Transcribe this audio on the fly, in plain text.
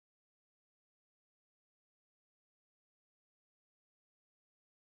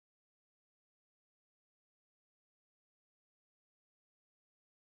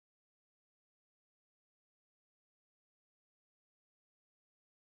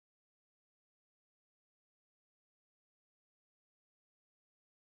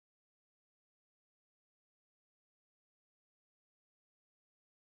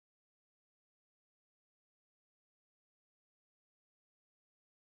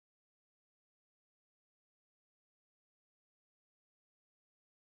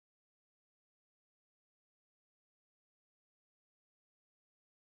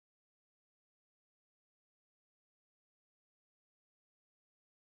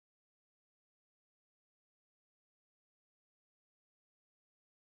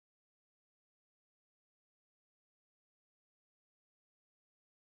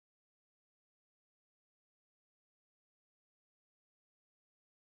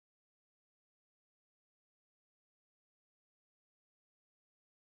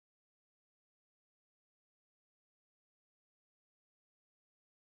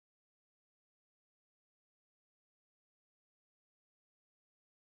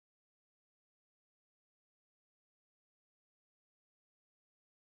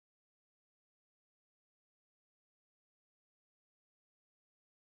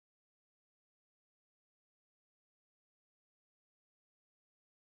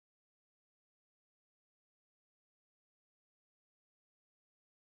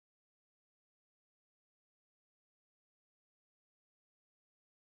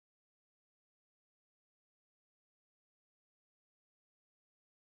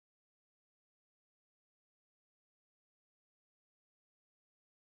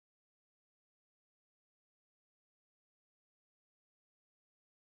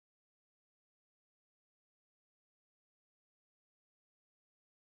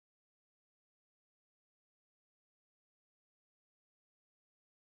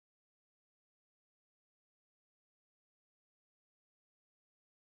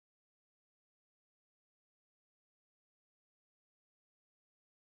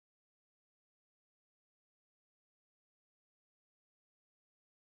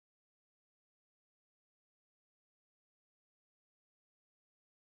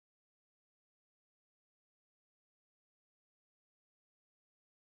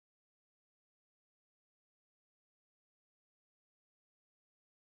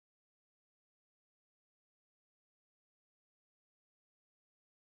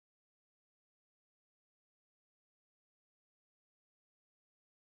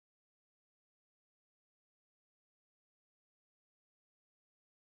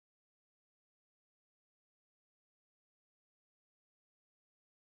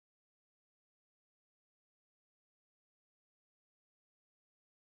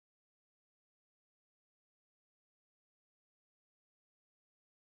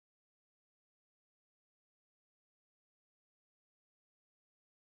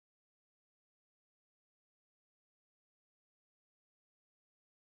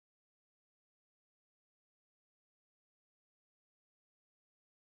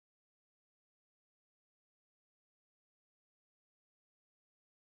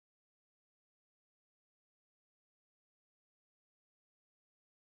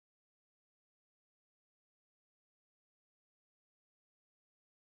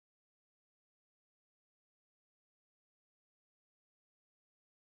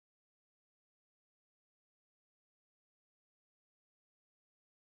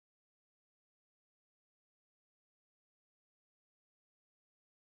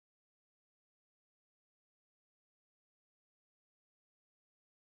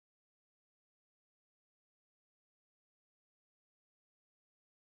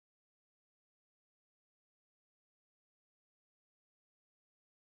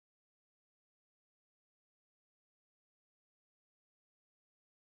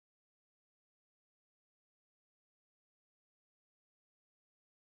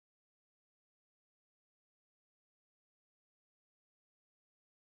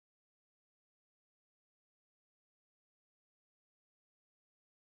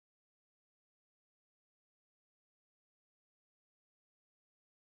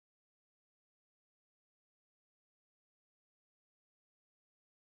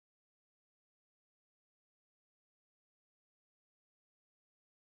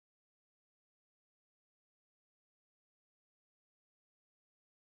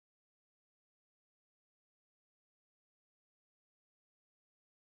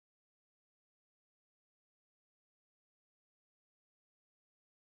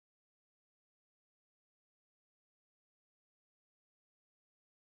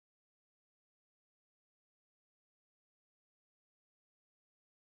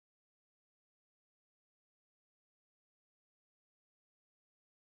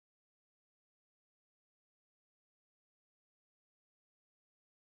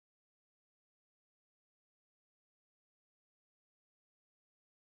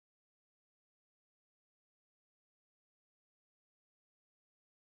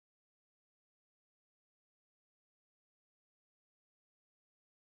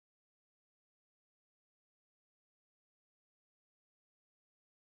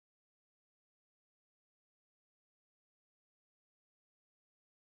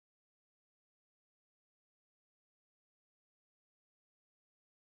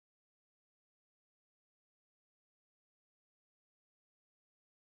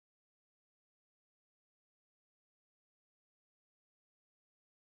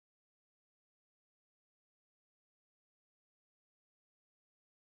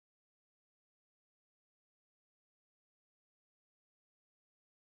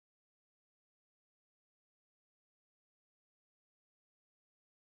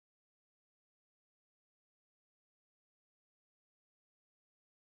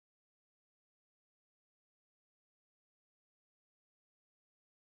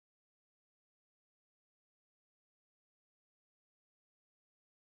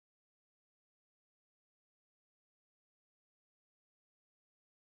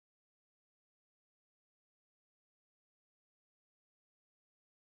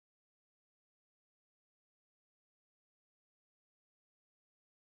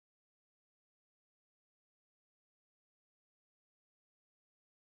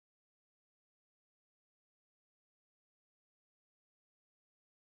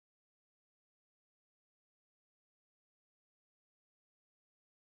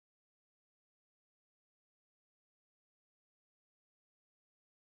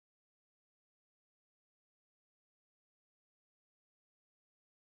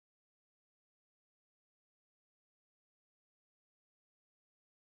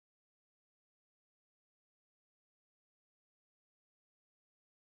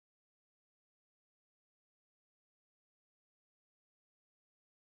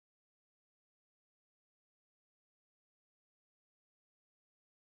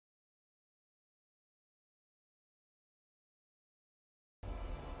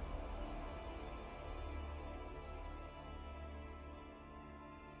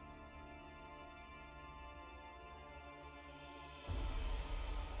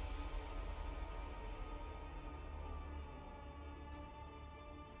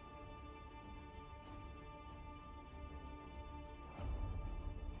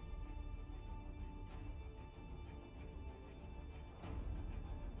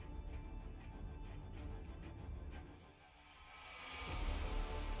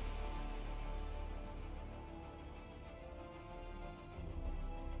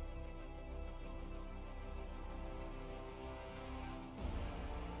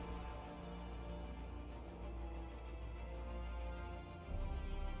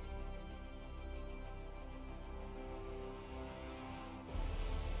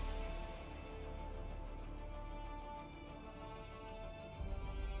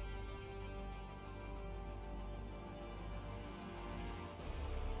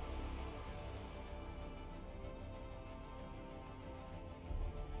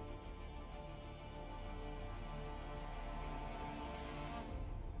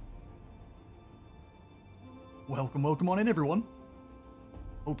Welcome on in, everyone.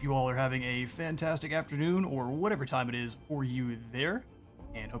 Hope you all are having a fantastic afternoon, or whatever time it is for you there,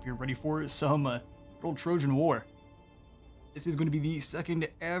 and hope you're ready for some old Trojan War. This is going to be the second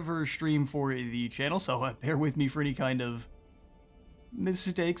ever stream for the channel, so bear with me for any kind of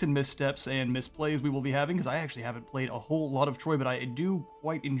mistakes and missteps and misplays we will be having, because I actually haven't played a whole lot of Troy, but I do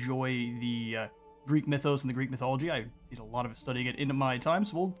quite enjoy the Greek mythos and the Greek mythology. I did a lot of studying it in my time,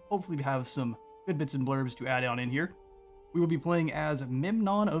 so we'll hopefully have some good bits and blurbs to add on in here. We will be playing as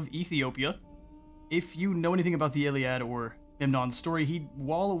Memnon of Ethiopia. If you know anything about the Iliad or Memnon's story,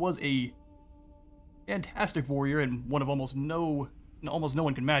 while it was a fantastic warrior and one of almost no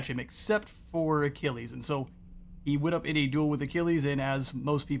one can match him except for Achilles, and so he went up in a duel with Achilles, and as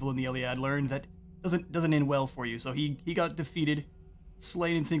most people in the Iliad learned, that doesn't end well for you. So he got defeated,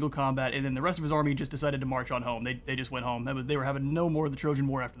 slain in single combat, and then the rest of his army just decided to march on home. They just went home. They were having no more of the Trojan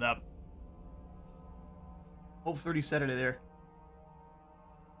War after that. 12:30 Saturday there.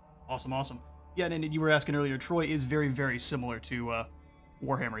 Awesome. Yeah, and you were asking earlier, Troy is very, very similar to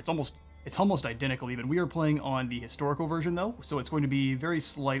Warhammer. It's almost identical even. We are playing on the historical version though, so it's going to be very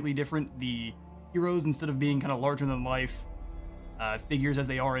slightly different. The heroes, instead of being kind of larger than life figures as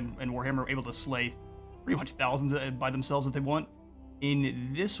they are in Warhammer, are able to slay pretty much thousands by themselves if they want.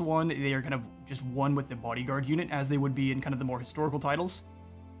 In this one, they are kind of just one with the bodyguard unit, as they would be in kind of the more historical titles.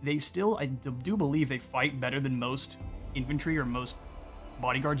 They still, I do believe, they fight better than most infantry or most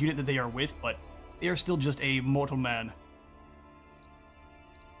bodyguard unit that they are with, but they are still just a mortal man.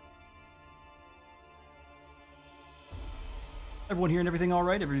 Everyone hearing everything all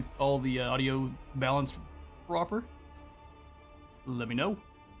right? All the audio balanced proper? Let me know.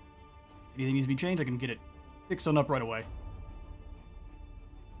 If anything needs to be changed, I can get it fixed on up right away.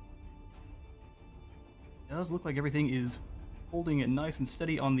 It does look like everything is holding it nice and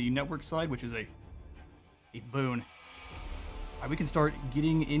steady on the network side, which is a boon. All right, we can start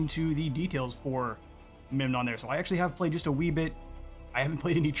getting into the details for Memnon there. So I actually have played just a wee bit. I haven't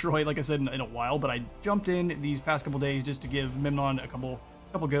played any Troy, like I said, in a while, but I jumped in these past couple days just to give Memnon a couple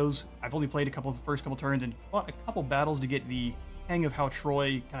goes. I've only played the first couple turns and fought a couple battles to get the hang of how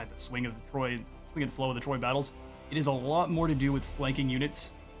Troy, kind of the swing and flow of the Troy battles. It is a lot more to do with flanking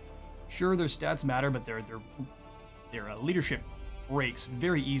units. Sure, their stats matter, but their leadership breaks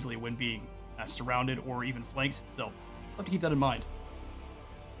very easily when being surrounded or even flanked, so I'll have to keep that in mind.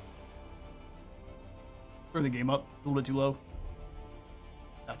 Turn the game up a little bit too low.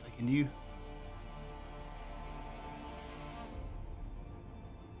 That's I can do.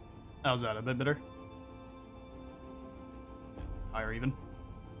 How's that? A bit better? Higher even.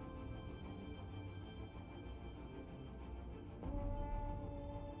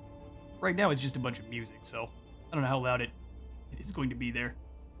 Right now it's just a bunch of music, so I don't know how loud it is going to be there.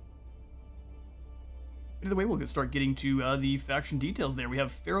 Either way, we'll start getting to the faction details there. We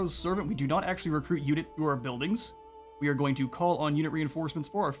have Pharaoh's Servant. We do not actually recruit units through our buildings. We are going to call on unit reinforcements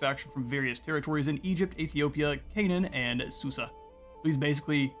for our faction from various territories in Egypt, Ethiopia, Canaan, and Susa. So he's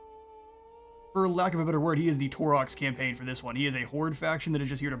basically, for lack of a better word, he is the Torox campaign for this one. He is a horde faction that is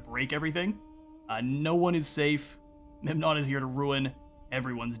just here to break everything. No one is safe. Memnon is here to ruin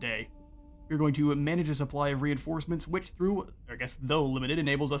everyone's day. We're going to manage a supply of reinforcements, which though limited,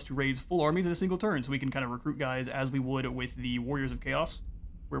 enables us to raise full armies in a single turn, so we can kind of recruit guys as we would with the Warriors of Chaos,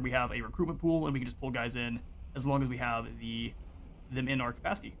 where we have a recruitment pool and we can just pull guys in as long as we have them in our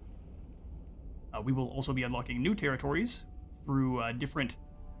capacity. We will also be unlocking new territories through different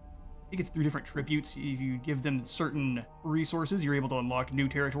tributes. If you give them certain resources, you're able to unlock new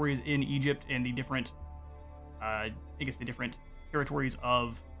territories in Egypt and the different territories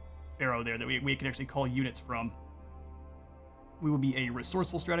of Pharaoh there that we can actually call units from. We will be a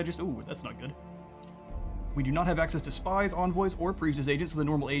resourceful strategist. Oh, that's not good. We do not have access to spies, envoys, or priestess agents, so the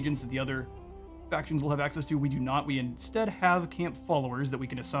normal agents that the other factions will have access to. We do not. We instead have camp followers that we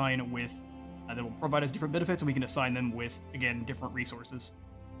can assign with, that will provide us different benefits, and we can assign them with, again, different resources.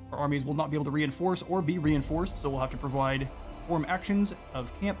 Our armies will not be able to reinforce or be reinforced, so we'll have to perform actions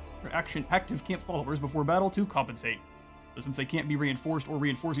of active camp followers before battle to compensate. So since they can't be reinforced or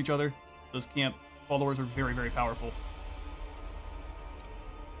reinforce each other, those camp followers are very, very powerful.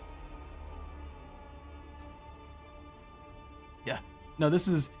 Yeah. No, this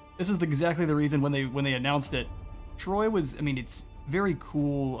is exactly the reason when they announced it. Troy was, I mean, it's very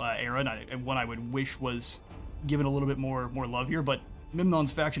cool era, and one I would wish was given a little bit more love here, but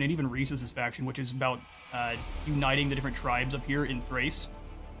Memnon's faction and even Rhesus's faction, which is about uniting the different tribes up here in Thrace,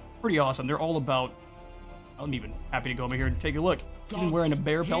 pretty awesome. They're all about, I'm even happy to go over here and take a look. Even wearing a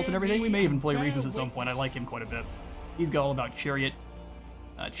bear pelt and everything. We may even play Rhesus at some point. I like him quite a bit. He's got all about chariot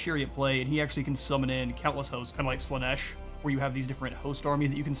chariot play, and he actually can summon in countless hosts, kind of like Slanesh, where you have these different host armies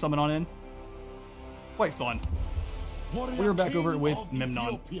that you can summon on in. Quite fun. We're back over with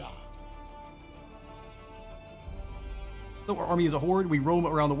Memnon. So our army is a horde. We roam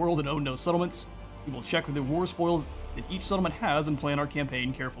around the world and own no settlements. We will check with the war spoils that each settlement has and plan our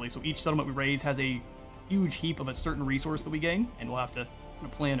campaign carefully. So each settlement we raise has a huge heap of a certain resource that we gain, and we'll have to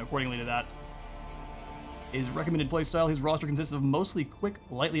plan accordingly to that. His recommended playstyle, his roster consists of mostly quick,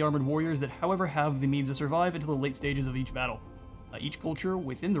 lightly armored warriors that however have the means to survive until the late stages of each battle. Each culture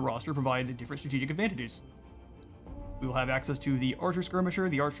within the roster provides different strategic advantages. We will have access to the Archer Skirmisher,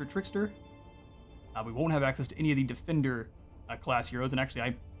 the Archer Trickster. We won't have access to any of the Defender class heroes, and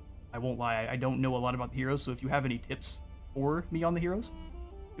actually I won't lie, I don't know a lot about the heroes, so if you have any tips for me on the heroes,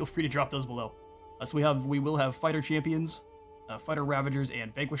 feel free to drop those below. So we will have Fighter Champions, Fighter Ravagers,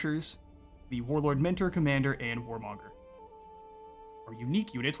 and Vanquishers, the Warlord Mentor, Commander, and Warmonger. Our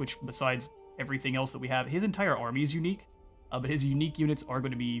unique units, which besides everything else that we have, his entire army is unique, but his unique units are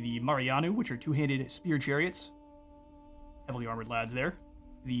going to be the Marianu, which are two-handed spear chariots, heavily armored lads there,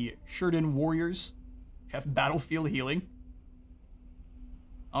 the Shurden Warriors, which have battlefield healing,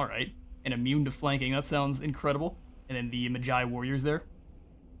 alright, and immune to flanking, that sounds incredible, and then the Magi Warriors there.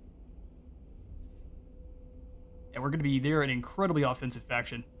 And they're an incredibly offensive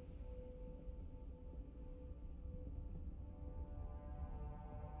faction.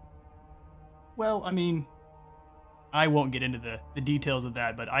 Well, I mean, I won't get into the details of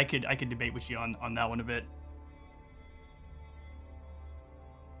that, but I could debate with you on that one a bit.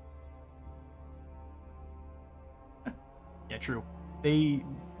 Yeah, true.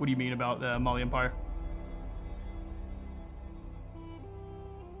 What do you mean about the Mali Empire?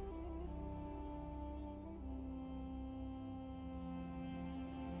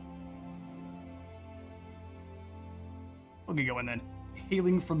 We'll get going then.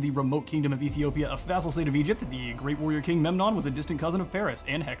 Hailing from the remote kingdom of Ethiopia, a vassal state of Egypt, the great warrior king Memnon was a distant cousin of Paris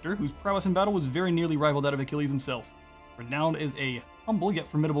and Hector, whose prowess in battle was very nearly rivaled that of Achilles himself. Renowned as a humble yet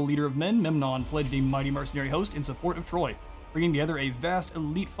formidable leader of men, Memnon pledged a mighty mercenary host in support of Troy, bringing together a vast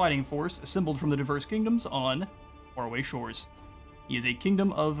elite fighting force assembled from the diverse kingdoms on faraway shores. He is a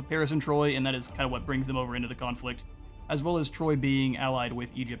kingdom of Paris and Troy, and that is kind of what brings them over into the conflict, as well as Troy being allied with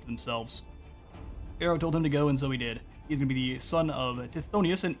Egypt themselves. Pharaoh told him to go, and so he did. He's going to be the son of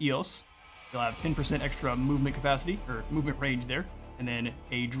Tithonius and Eos. He'll have 10% extra movement capacity, or movement range there, and then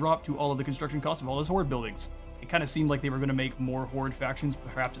a drop to all of the construction costs of all his horde buildings. It kind of seemed like they were going to make more horde factions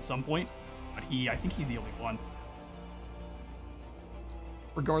perhaps at some point, but I think he's the only one.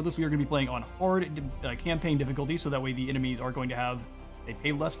 Regardless, we are going to be playing on hard campaign difficulty, so that way the enemies are going to they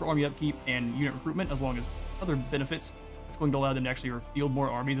pay less for army upkeep and unit recruitment, as long as other benefits. It's going to allow them to actually field more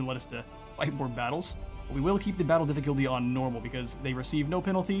armies and let us to fight more battles. But we will keep the battle difficulty on normal because they receive no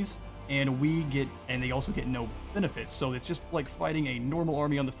penalties, and they also get no benefits. So it's just like fighting a normal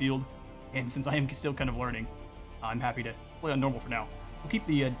army on the field. And since I am still kind of learning, I'm happy to play on normal for now. We'll keep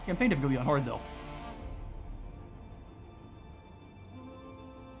the campaign difficulty on hard though.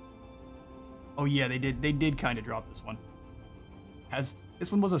 Oh yeah, they did kind of drop this one.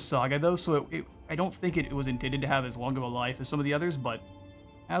 This one was a saga though, so I don't think it was intended to have as long of a life as some of the others, but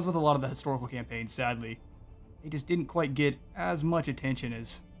as with a lot of the historical campaigns, sadly, they just didn't quite get as much attention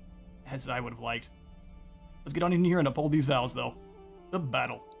as I would have liked. Let's get on in here and uphold these vows though. The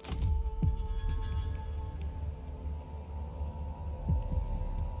battle.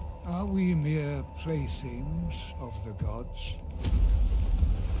 Are we mere playthings of the gods?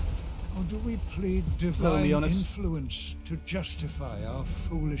 Or do we plead divine influence to justify our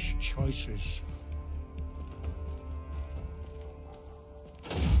foolish choices?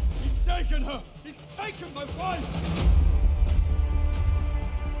 He's taken her! He's taken my wife!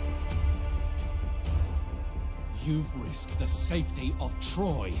 You've risked the safety of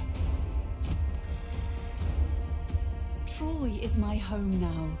Troy. Troy is my home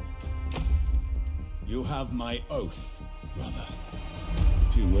now. You have my oath, brother.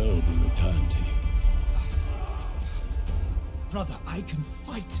 She will be returned to you. Brother, I can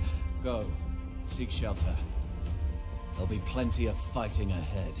fight. Go, seek shelter. There'll be plenty of fighting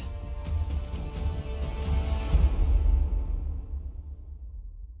ahead.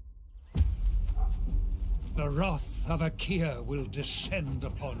 The wrath of Achaia will descend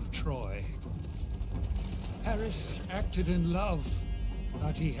upon Troy. Paris acted in love,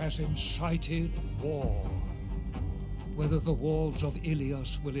 but he has incited war. Whether the walls of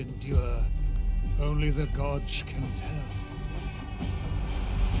Ilios will endure, only the gods can tell.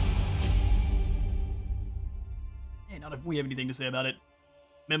 And not if we have anything to say about it.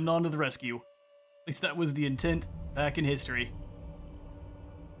 Memnon to the rescue. At least that was the intent back in history.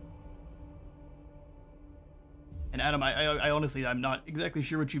 And Adam, I honestly, I'm not exactly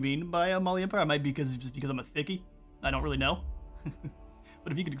sure what you mean by Mali Empire. It might be just because I'm a thickie. I don't really know.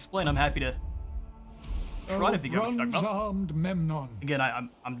 But if you could explain, I'm happy to try to figure out what you're talking about. Bronze-armed Memnon. Again,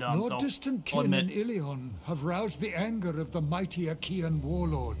 I'm dumb, Your so distant I'll kin admit. in Ilion have roused the anger of the mighty Achaean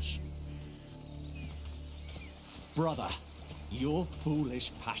warlords. Brother, your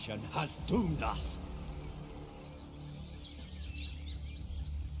foolish passion has doomed us.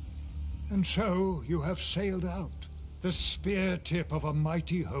 And so you have sailed out, the spear tip of a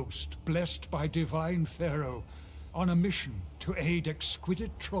mighty host, blessed by divine Pharaoh, on a mission to aid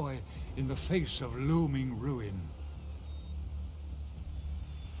exquisite Troy in the face of looming ruin.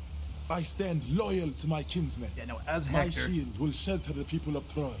 I stand loyal to my kinsmen. Yeah, no, as My Hector shield will shelter the people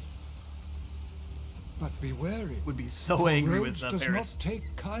of Troy. But be wary. would be so for angry Rhodes with does Paris. not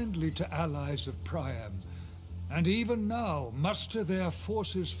take kindly to allies of Priam, and even now muster their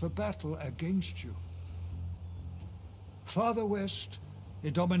forces for battle against you. Farther west,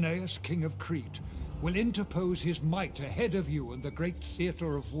 Idomeneus, king of Crete, will interpose his might ahead of you in the great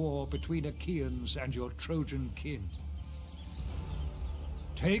theater of war between Achaeans and your Trojan kin.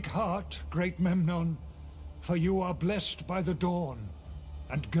 Take heart, great Memnon, for you are blessed by the dawn,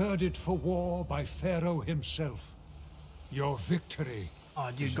 and girded for war by Pharaoh himself. Your victory Oh,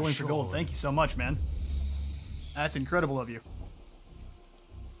 dude, is going for gold. assured. Thank you so much, man. That's incredible of you.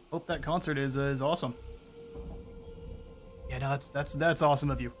 Hope that concert is awesome. Yeah, no, that's awesome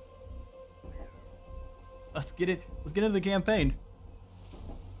of you. Let's get into the campaign.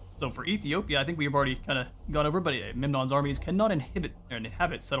 So for Ethiopia, I think we've already kind of gone over, but Memnon's armies cannot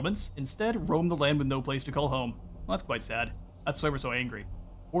inhabit settlements. Instead, roam the land with no place to call home. Well, that's quite sad. That's why we're so angry.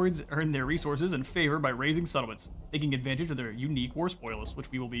 Hordes earn their resources and favor by raising settlements, taking advantage of their unique war spoils,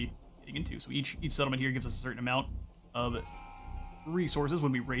 which we will be getting into. So each settlement here gives us a certain amount of resources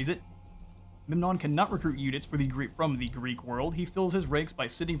when we raise it. Memnon cannot recruit units from the Greek world. He fills his ranks by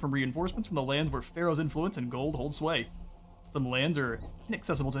sitting from reinforcements from the lands where Pharaoh's influence and gold hold sway. Some lands are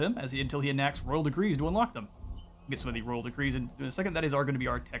inaccessible to him until he enacts royal decrees to unlock them. We'll get some of the royal decrees in a second. That are going to be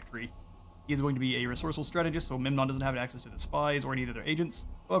our tech tree. He is going to be a resourceful strategist, so Memnon doesn't have access to the spies or any of their agents.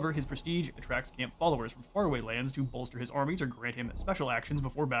 However, his prestige attracts camp followers from faraway lands to bolster his armies or grant him special actions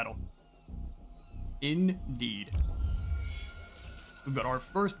before battle. Indeed. We've got our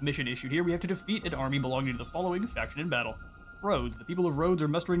first mission issued here. We have to defeat an army belonging to the following faction in battle. Rhodes. The people of Rhodes are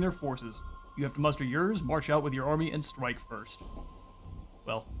mustering their forces. You have to muster yours, march out with your army, and strike first.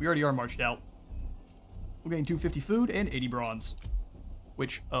 Well, we already are marched out. We're getting 250 food and 80 bronze.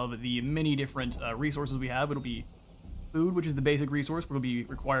 Which of the many different resources we have, it'll be food, which is the basic resource. We'll be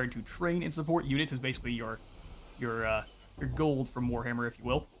required to train and support units, is basically your gold from Warhammer, if you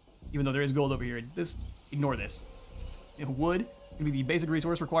will. Even though there is gold over here, ignore this. Wood can be the basic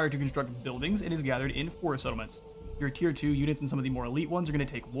resource required to construct buildings and is gathered in forest settlements. Your tier 2 units and some of the more elite ones are going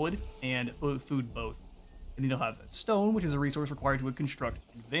to take wood and food both. And then you'll have stone, which is a resource required to construct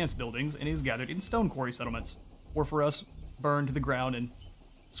advanced buildings and is gathered in stone quarry settlements. Or for us, burned to the ground and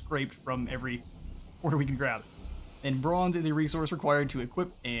scraped from every quarter we can grab. And bronze is a resource required to equip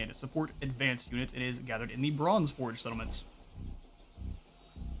and support advanced units and is gathered in the bronze forge settlements.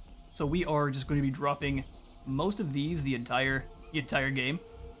 So we are just going to be dropping most of these the entire game.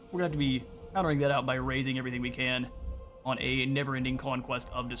 We're going to have to be countering that out by raising everything we can on a never-ending conquest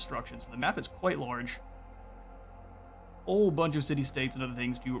of destruction. So the map is quite large. Whole bunch of city-states and other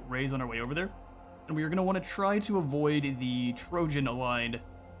things to raise on our way over there. And we are going to want to try to avoid the Trojan-aligned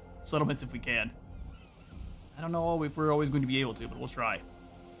settlements if we can. I don't know if we're always going to be able to, but we'll try.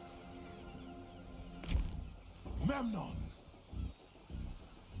 Memnon!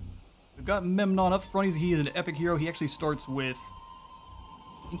 We've got Memnon up front. He is an epic hero. He actually starts with...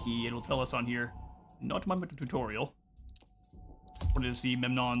 I think it'll tell us on here. Not my tutorial. We're going to see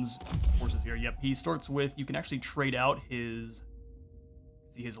Memnon's forces here. Yep, he starts with... You can actually trade out his...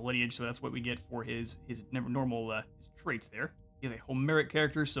 See his lineage, so that's what we get for his normal his traits there. He's a Homeric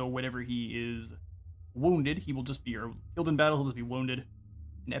character, so whenever he is wounded, he will just be... Or killed in battle, he'll just be wounded.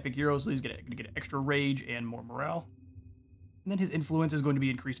 An epic hero, so he's going to get extra rage and more morale. And then his influence is going to be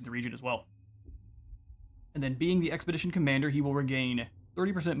increased in the region as well. And then being the expedition commander, he will regain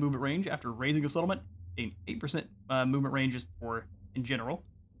 30% movement range after raising a settlement, gain 8% movement range just for in general,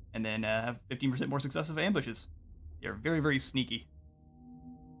 and then have 15% more successive ambushes. They are very, very sneaky.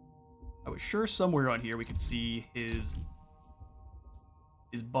 I was sure somewhere on here we could see his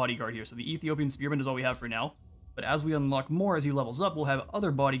bodyguard here. So the Ethiopian spearman is all we have for now, but as we unlock more as he levels up, we'll have other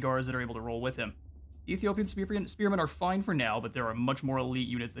bodyguards that are able to roll with him. The Ethiopian spearmen are fine for now, but there are much more elite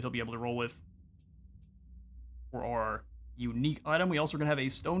units that he'll be able to roll with for our unique item. We also are going to have a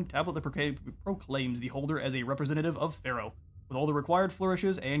stone tablet that proclaims the holder as a representative of Pharaoh, with all the required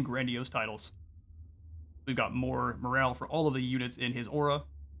flourishes and grandiose titles. We've got more morale for all of the units in his aura,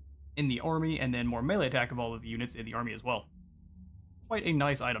 in the army, and then more melee attack of all of the units in the army as well. Quite a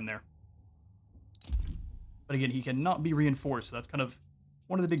nice item there. But again, he cannot be reinforced, so that's kind of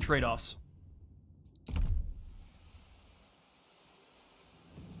one of the big trade-offs.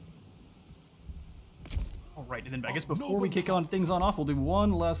 Alright, and then I guess before we kick on things on off, we'll do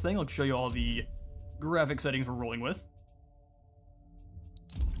one last thing. I'll show you all the graphic settings we're rolling with.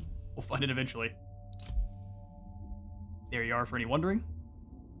 We'll find it eventually. There you are, for any wondering.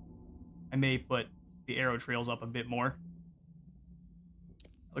 I may put the arrow trails up a bit more.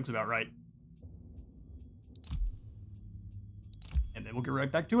 That looks about right. And then we'll get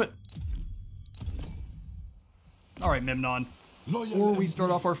right back to it. Alright, Memnon. Before we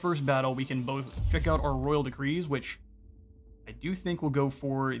start off our first battle, we can both check out our royal decrees, which I do think will go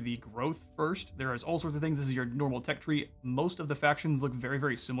for the growth first. There is all sorts of things. This is your normal tech tree. Most of the factions look very,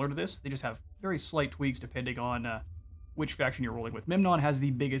 very similar to this. They just have very slight tweaks depending on which faction you're rolling with. Memnon has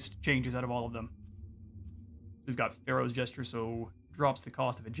the biggest changes out of all of them. We've got Pharaoh's Gesture, so drops the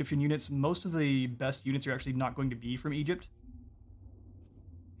cost of Egyptian units. Most of the best units are actually not going to be from Egypt,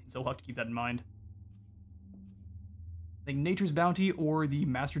 and so we'll have to keep that in mind. I think Nature's Bounty or the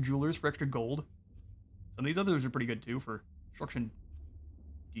Master Jewelers for extra gold. Some of these others are pretty good too for construction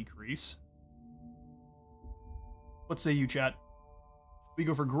decrease. What say you, chat? We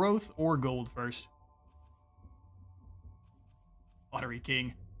go for growth or gold first? Pottery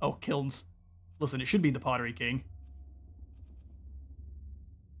King. Oh, kilns. Listen, it should be the Pottery King.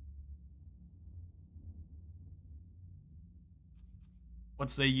 What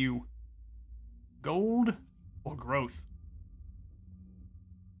say you? Gold or growth?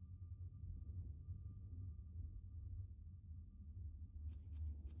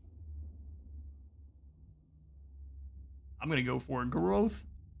 I'm going to go for growth,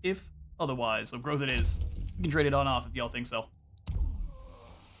 if otherwise. So growth it is. We can trade it on off if y'all think so.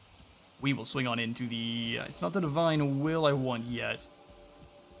 We will swing on into the... it's not the Divine Will I want yet.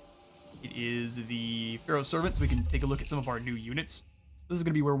 It is the Pharaoh's Servant, so we can take a look at some of our new units. This is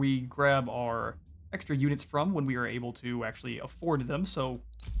going to be where we grab our extra units from when we are able to actually afford them. So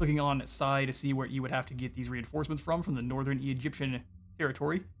looking on side to see where you would have to get these reinforcements from the northern Egyptian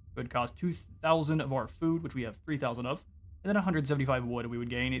territory. It would cost 2,000 of our food, which we have 3,000 of. And then 175 wood, we would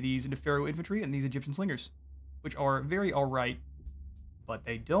gain these Pharaoh infantry and these Egyptian slingers, which are very alright, but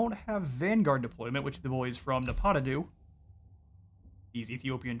they don't have vanguard deployment, which the boys from Napata do. These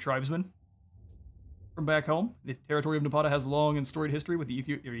Ethiopian tribesmen from back home. The territory of Napata has long and storied history with the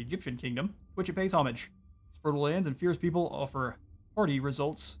Egyptian kingdom, which it pays homage. Its fertile lands and fierce people offer hearty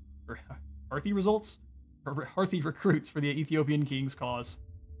results, or hearty results? Or hearty recruits for the Ethiopian king's cause.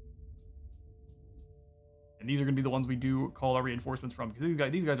 And these are going to be the ones we do call our reinforcements from,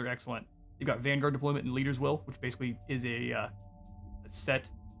 because these guys are excellent. You've got Vanguard deployment and Leader's Will, which basically is a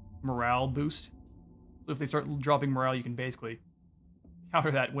set morale boost. So if they start dropping morale, you can basically counter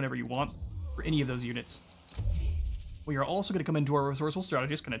that whenever you want for any of those units. We are also going to come into our resourceful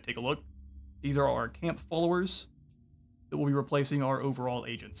strategist, kind of take a look. These are our camp followers that will be replacing our overall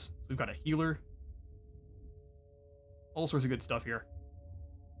agents. We've got a healer. All sorts of good stuff here.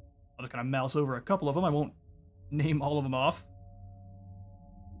 I'll just kind of mouse over a couple of them. I won't name all of them off.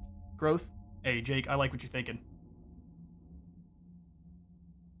 Growth. Hey, Jake, I like what you're thinking.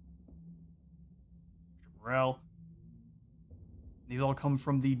 Morale. These all come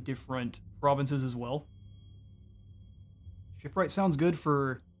from the different provinces as well. Shipwright sounds good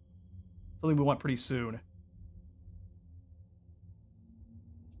for something we want pretty soon.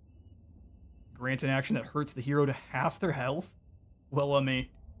 Grants an action that hurts the hero to half their health? Well,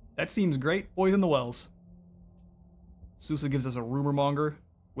 that seems great. Poison the wells. Susa gives us a rumor monger,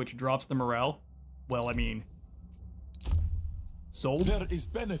 which drops the morale. Well, sold. There is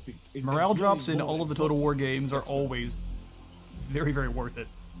benefit in Morale drops in employing all more of the Total War games are experts. always very, very worth it.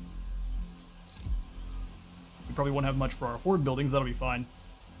 We probably won't have much for our horde buildings, that'll be fine.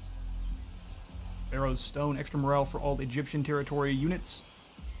 Pharaoh's Stone, extra morale for all Egyptian territory units.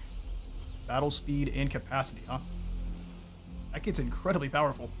 Battle speed and capacity, huh? That gets incredibly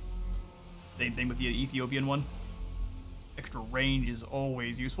powerful. Same thing with the Ethiopian one. Extra range is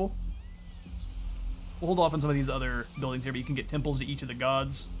always useful. We'll hold off on some of these other buildings here, but you can get temples to each of the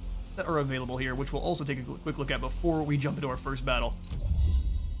gods that are available here, which we'll also take a quick look at before we jump into our first battle.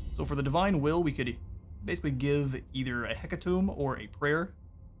 So for the Divine Will, we could basically give either a hecatomb or a prayer.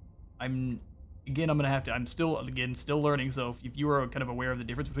 I'm still learning, so if you are kind of aware of the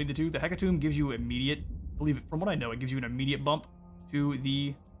difference between the two, the hecatomb gives you immediate believe, from what I know, it gives you an immediate bump to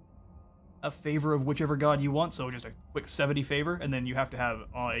a favor of whichever god you want, so just a quick 70 favor, and then you have to have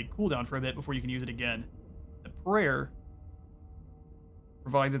a cooldown for a bit before you can use it again. The prayer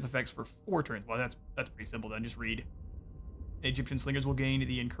provides its effects for 4 turns. Well, that's pretty simple then. Just read. Egyptian slingers will gain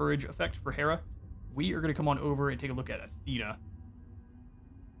the encourage effect for Hera. We are going to come on over and take a look at Athena.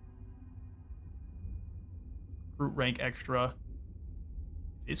 Recruit rank extra.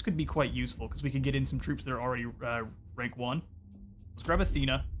 This could be quite useful because we could get in some troops that are already rank 1. Let's grab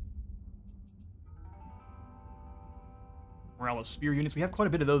Athena. Morale of spear units. We have quite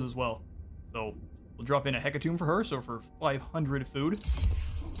a bit of those as well. So we'll drop in a hecatomb for her. So for 500 food.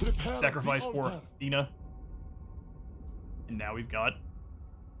 Sacrifice for Athena. And now we've got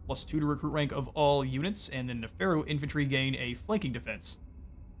 +2 to recruit rank of all units. And then the Pharaoh infantry gain a flanking defense.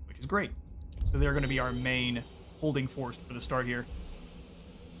 Which is great. So they're going to be our main holding force for the start here.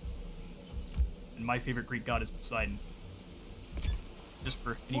 And my favorite Greek god is Poseidon. Just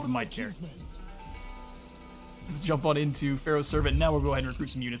for an even might care. Let's jump on into Pharaoh's Servant. Now we'll go ahead and recruit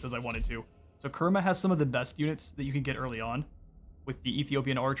some units as I wanted to. So Kerma has some of the best units that you can get early on, with the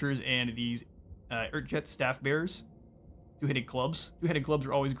Ethiopian archers and these Urjet staff bearers. 2-headed clubs. 2-headed clubs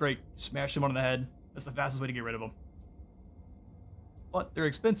are always great. Smash them on the head. That's the fastest way to get rid of them. But they're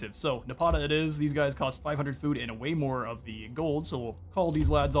expensive. So Napata it is. These guys cost 500 food and way more of the gold. So we'll call these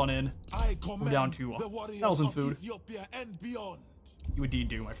lads on in. We're down to 1,000 food. Ethiopia and beyond. You indeed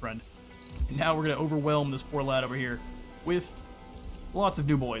do, my friend. And now we're going to overwhelm this poor lad over here with lots of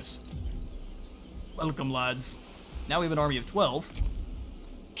new boys. Welcome, lads. Now we have an army of 12.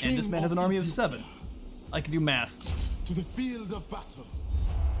 And this man has an army of 7. I can do math. To the field of battle.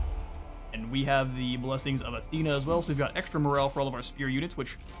 And we have the blessings of Athena as well, so we've got extra morale for all of our spear units,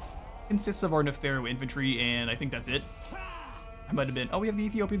 which consists of our Nephero infantry, and I think that's it. I might have been... Oh, we have the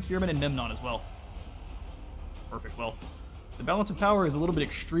Ethiopian spearmen and Memnon as well. Perfect, well... The balance of power is a little bit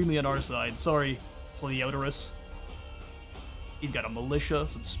extremely on our side. Sorry, Cleodotus. He's got a militia,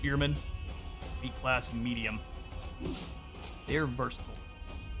 some spearmen, elite class, medium. They're versatile.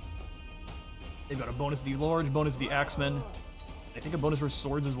 They've got a bonus to the large, bonus to the axemen. I think a bonus for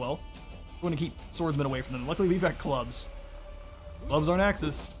swords as well. We're going to keep swordsmen away from them. Luckily, we've got clubs. Clubs aren't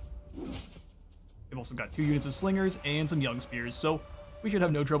axes. We've also got 2 units of slingers and some young spears, so we should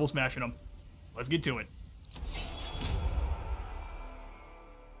have no trouble smashing them. Let's get to it.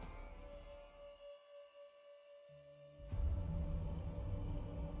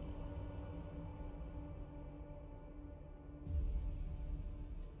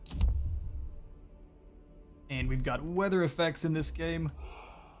 And we've got weather effects in this game.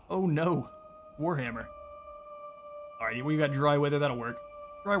 Oh no. Warhammer. Alright, we've got dry weather, that'll work.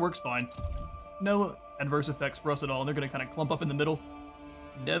 Dry works fine. No adverse effects for us at all. They're going to kind of clump up in the middle.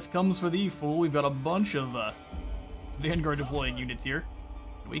 Death comes for thee, fool. We've got a bunch of Vanguard deploying units here.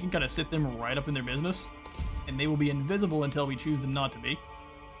 We can kind of sit them right up in their business. And they will be invisible until we choose them not to be.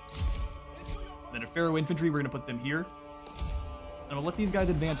 Then a Pharaoh infantry, we're going to put them here. And I'll let these guys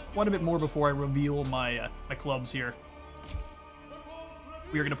advance quite a bit more before I reveal my my clubs here.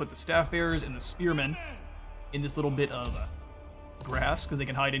 We are going to put the staff bearers and the spearmen in this little bit of grass, because they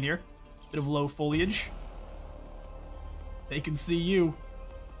can hide in here. Bit of low foliage. They can see you.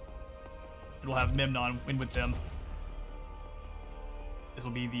 And we'll have Memnon win with them. This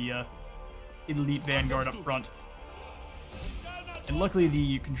will be the elite vanguard up front. And luckily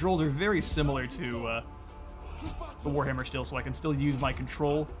the controls are very similar to the Warhammer still, so I can still use my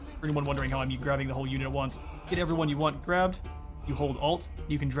control. For anyone wondering how I'm grabbing the whole unit at once, get everyone you want grabbed, you hold Alt,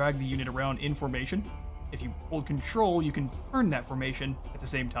 you can drag the unit around in formation. If you hold Control, you can turn that formation at the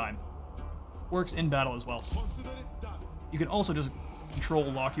same time. Works in battle as well. You can also just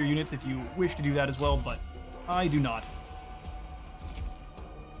control lock your units if you wish to do that as well, but I do not.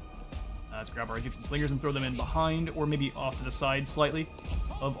 Let's grab our Egyptian slingers and throw them in behind, or maybe off to the side slightly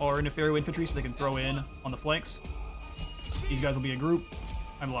of our Nephero infantry so they can throw in on the flanks. These guys will be a group.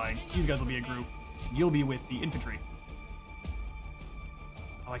 I'm lying. These guys will be a group. You'll be with the infantry.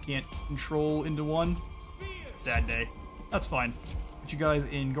 Oh, I can't control into one. Sad day. That's fine. Put you guys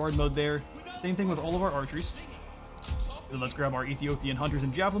in guard mode there. Same thing with all of our archeries. Then let's grab our Ethiopian hunters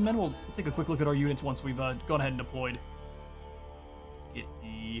and javelin men. We'll take a quick look at our units once we've gone ahead and deployed. Let's get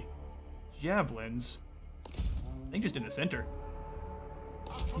the javelins. I think just in the center.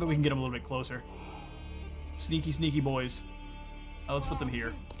 But we can get them a little bit closer. Sneaky, sneaky boys. Let's put them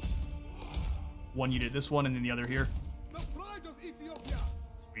here. One unit this one, and then the other here.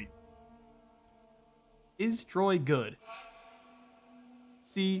 Sweet. Is Troy good?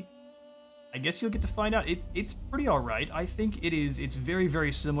 See, I guess you'll get to find out. It's pretty alright. I think it is. It's very,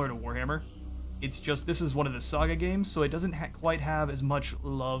 very similar to Warhammer. It's just this is one of the Saga games, so it doesn't quite have as much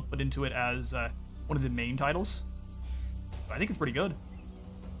love put into it as one of the main titles. But I think it's pretty good.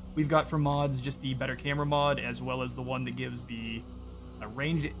 We've got for mods just the better camera mod, as well as the one that gives the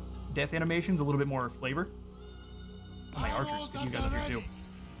ranged death animations a little bit more flavor. Oh, my archers, get you guys up here too.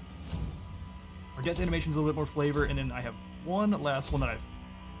 Our death animations a little bit more flavor, and then I have one last one that I've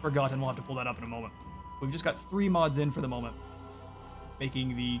forgotten. We'll have to pull that up in a moment. We've just got 3 mods in for the moment,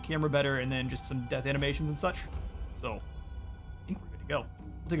 making the camera better, and then just some death animations and such. So, I think we're good to go.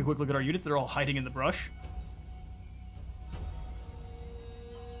 We'll take a quick look at our units. They're all hiding in the brush.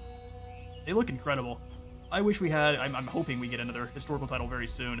 They look incredible. I wish we had... I'm hoping we get another historical title very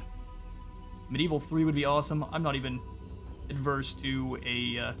soon. Medieval 3 would be awesome. I'm not even adverse to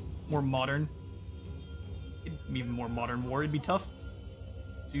a more modern... even more modern war. It'd be tough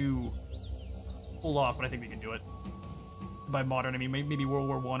to pull off, but I think we can do it. By modern, I mean maybe World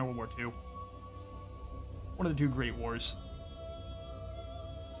War I or World War II. One of the 2 great wars.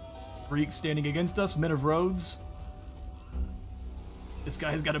 Greeks standing against us, men of Rhodes. This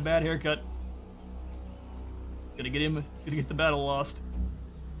guy's got a bad haircut. It's gonna get him, it's gonna get the battle lost.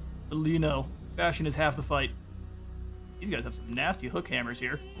 Little do you know, fashion is half the fight. These guys have some nasty hook hammers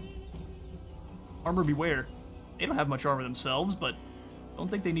here. Armor beware. They don't have much armor themselves, but I don't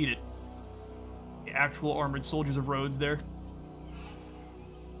think they need it. The actual armored soldiers of Rhodes there.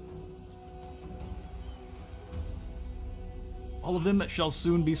 All of them that shall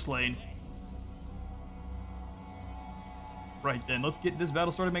soon be slain. Right then, let's get this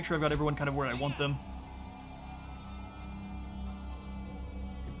battle started, make sure I've got everyone kind of where I want them. Let's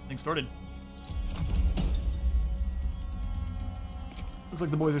get this thing started. Looks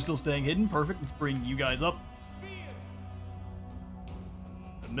like the boys are still staying hidden. Perfect, let's bring you guys up.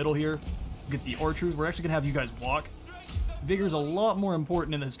 The middle here, get the archers. We're actually going to have you guys walk. Vigor's a lot more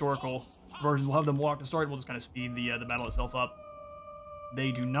important in the historical versions. We'll have them walk to start, and we'll just kind of speed the battle itself up.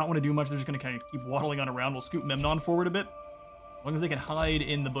 They do not want to do much, they're just going to kind of keep waddling on around. We'll scoot Memnon forward a bit. As long as they can hide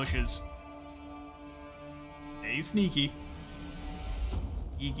in the bushes. Stay sneaky.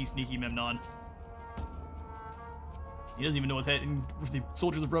 Sneaky, sneaky Memnon. He doesn't even know what's hitting. The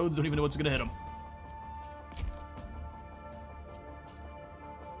soldiers of Rhodes don't even know what's going to hit him.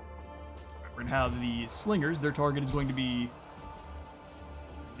 We're going to have the slingers. Their target is going to be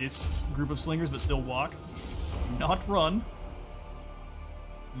this group of slingers, but still walk. Do not run.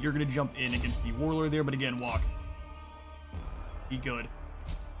 You're going to jump in against the warlord there, but again, walk. Be good.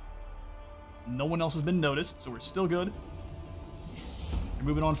 No one else has been noticed, so we're still good. We're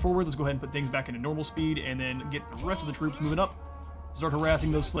moving on forward. Let's go ahead and put things back into normal speed, and then get the rest of the troops moving up. Start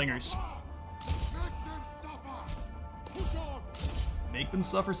harassing those slingers. Make them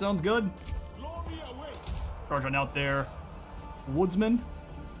suffer sounds good. Charge on out there. Woodsman.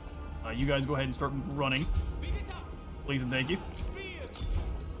 You guys go ahead and start running. Please and thank you.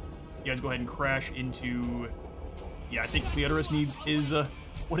 You guys go ahead and crash into... Yeah, I think Cleodorus needs his,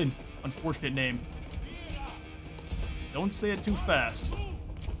 what an unfortunate name. Don't say it too fast.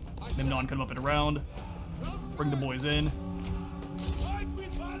 Memnon come up and around. Bring the boys in.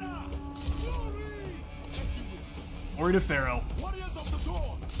 Glory to Pharaoh.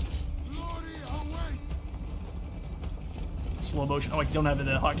 Slow motion. Oh, I don't have the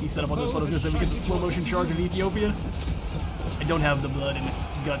hotkey set up on this one. I was going to say we get the slow motion charge of Ethiopia. I don't have the blood and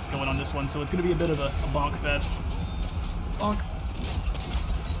guts going on this one, so it's going to be a bit of a bonk fest. Bonk.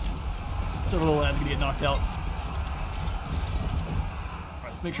 Several lads going to get knocked out.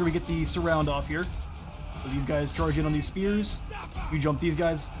 Alright, let's make sure we get the surround off here. So these guys charge in on these spears. You jump these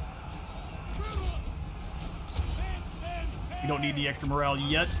guys. We don't need the extra morale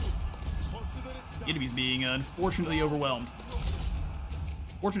yet. The enemy's being unfortunately overwhelmed.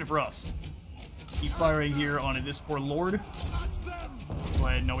 Fortunate for us. Keep firing here on this poor lord. Go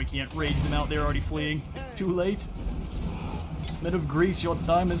ahead, no, we can't rage them out. They're already fleeing. It's too late. Men of Greece, your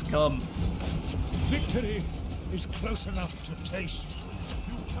time has come. Victory is close enough to taste.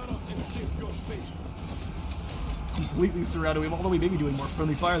 You cannot escape your fate. Completely surrounded him, although we may be doing more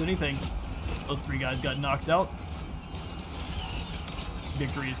friendly fire than anything. Those 3 guys got knocked out.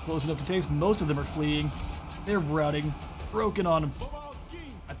 Victory is close enough to taste. Most of them are fleeing. They're routing. Broken on them.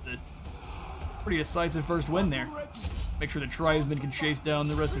 That's a pretty decisive first win there. Make sure the tribesmen can chase down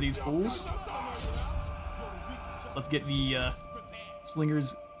the rest of these fools. Let's get the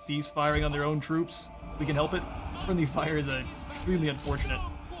slingers cease firing on their own troops. We can help it. Friendly fire is extremely unfortunate.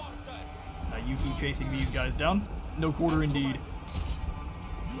 You keep chasing these guys down. No quarter indeed.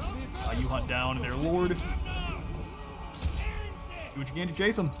 You hunt down their lord. Do what you can to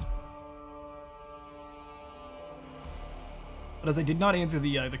chase them. But as I did not answer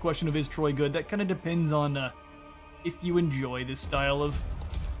the question of is Troy good, that kind of depends on if you enjoy this style of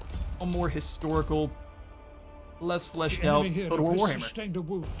a more historical, less fleshed out Total War Warhammer. A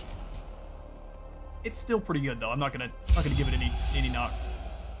wound. It's still pretty good though. I'm not gonna give it any knocks.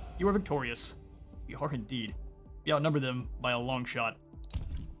 You are victorious. We are indeed. We outnumber them by a long shot.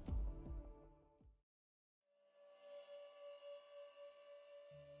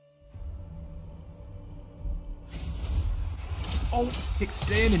 Oh, kick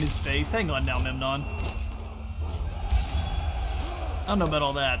sand in his face. Hang on now, Memnon. I don't know about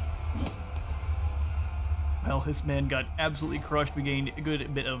all that. Well, this man got absolutely crushed. We gained a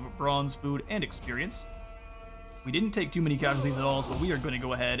good bit of bronze, food, and experience. We didn't take too many casualties at all, so we are going to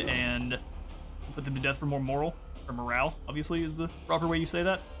go ahead and put them to death for more moral, or morale, obviously, is the proper way you say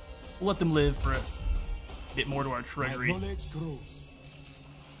that. We'll let them live for a bit more to our treasury.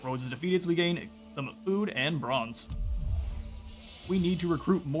 Rhodes is defeated, so we gain some food and bronze. We need to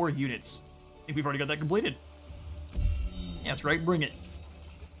recruit more units. I think we've already got that completed. Yeah, that's right, bring it.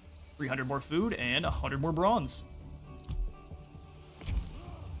 300 more food and 100 more bronze.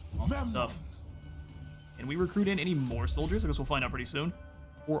 Awesome stuff. Can we recruit in any more soldiers? I guess we'll find out pretty soon.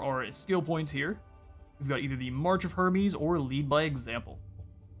 For our skill points here, we've got either the March of Hermes or Lead by Example.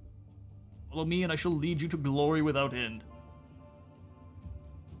 Follow me and I shall lead you to glory without end.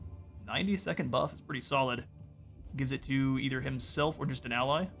 90-second buff is pretty solid. Gives it to either himself or just an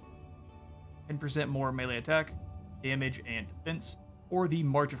ally. 10% more melee attack, damage, and defense. Or the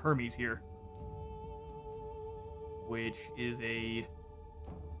March of Hermes here, which is a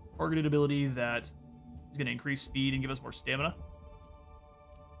targeted ability that is going to increase speed and give us more stamina.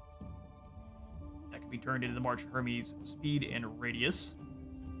 That can be turned into the March of Hermes speed and radius.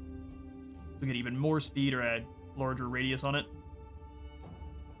 We get even more speed or add larger radius on it.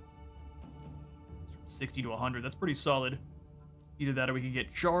 60 to 100, that's pretty solid. Either that or we can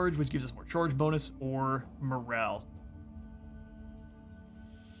get charge, which gives us more charge bonus, or morale.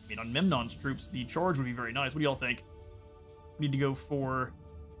 I mean, on Memnon's troops, the charge would be very nice. What do y'all think? We need to go for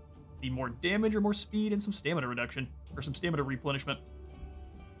the more damage or more speed and some stamina reduction, or some stamina replenishment.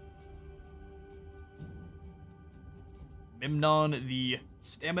 Memnon the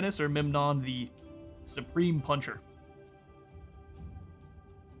Staminus or Memnon the Supreme Puncher?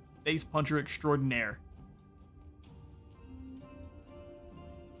 Base Puncher Extraordinaire.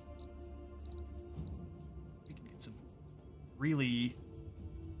 We can get some really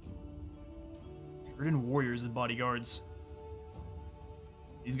Sheridan warriors and bodyguards.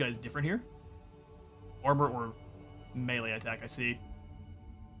 These guys different here? Armor or melee attack, I see.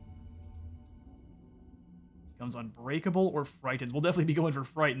 Becomes unbreakable or frightens. We'll definitely be going for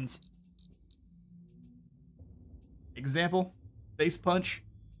frightens. Example, face punch.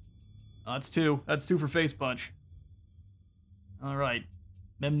 That's two. That's two for face punch. Alright.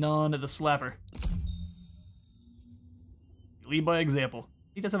 Memnon the Slapper. Lead by example.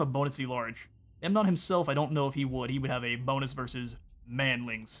 He does have a bonus v large. Memnon himself, I don't know if he would. He would have a bonus versus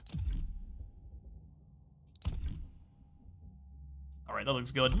manlings. Alright, that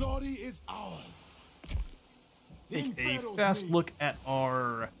looks good. Glory is ours. Take a fast look at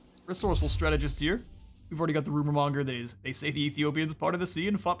our resourceful strategists here. We've already got the rumor monger that is, they say the Ethiopians parted the sea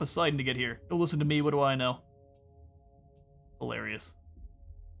and fought Poseidon to get here. Don't listen to me, what do I know? Hilarious.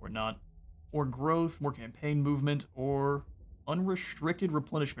 Or not. Or growth, more campaign movement, or unrestricted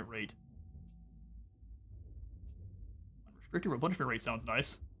replenishment rate. Unrestricted replenishment rate sounds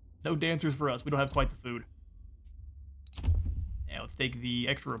nice. No dancers for us, we don't have quite the food. Yeah, let's take the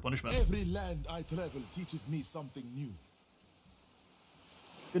extra replenishment. Every land I travel teaches me something new.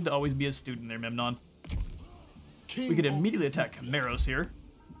 Good to always be a student there, Memnon. We could immediately attack Camaros here,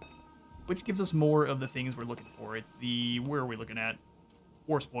 which gives us more of the things we're looking for. It's the... where are we looking at?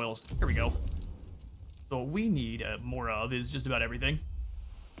 War spoils. Here we go. So what we need more of is just about everything.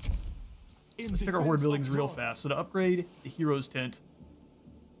 Let's check our horde buildings real fast. So to upgrade the hero's tent,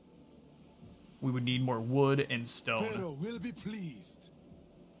 we would need more wood and stone. Pharaoh will be pleased.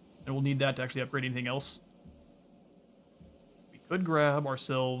 And we'll need that to actually upgrade anything else. We could grab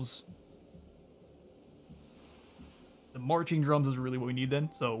ourselves... the marching drums is really what we need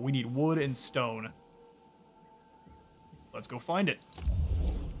then. So we need wood and stone. Let's go find it.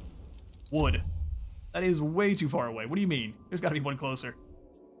 Wood. That is way too far away. What do you mean? There's got to be one closer.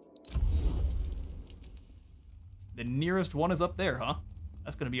 The nearest one is up there, huh?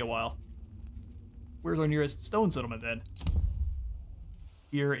 That's going to be a while. Where's our nearest stone settlement then?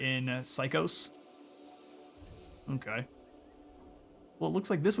 Here in Psychos. Okay. Well, it looks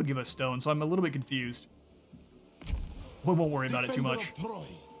like this would give us stone, so I'm a little bit confused. We won't worry about it too much.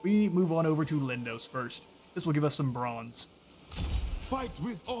 We move on over to Lindos first. This will give us some bronze. Fight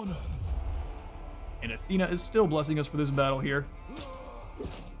with honor. And Athena is still blessing us for this battle here.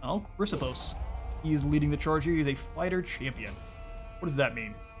 Oh, Chrysippos. He is leading the charge here. He's a fighter champion. What does that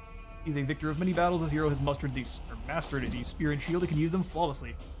mean? He's a victor of many battles. This hero has mastered the spear and shield and can use them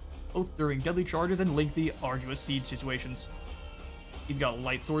flawlessly, both during deadly charges and lengthy, arduous siege situations. He's got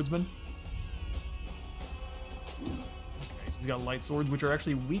light swordsmen. Okay, so he's got light swords, which are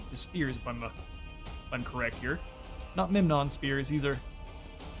actually weak to spears, if I'm correct here. Not Memnon spears. These are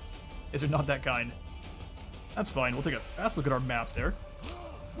not that kind. That's fine. We'll take a fast look at our map there.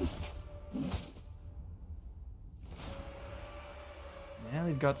 Yeah,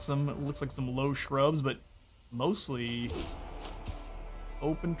 they've got some, looks like some low shrubs, but mostly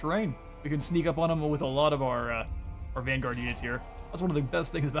open terrain. We can sneak up on them with a lot of our vanguard units here. That's one of the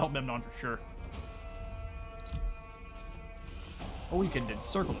best things about Memnon for sure. Or we can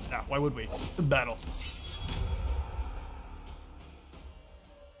encircle them. Nah, why would we? The battle.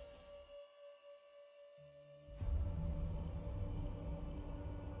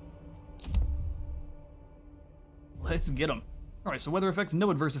 Let's get them. Alright, so weather effects, no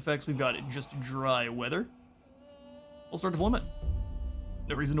adverse effects. We've got just dry weather. We'll start deployment.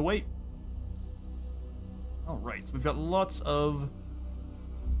 No reason to wait. Alright, so we've got lots of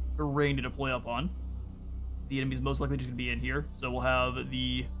terrain to deploy up on. The enemy's most likely just going to be in here. So we'll have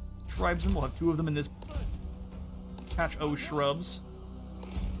the tribesmen. We'll have 2 of them in this patch O shrubs.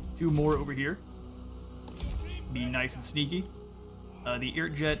 2 more over here. Be nice and sneaky. The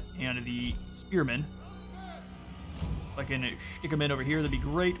Eartjet and the spearmen. If I can stick them in over here, that'd be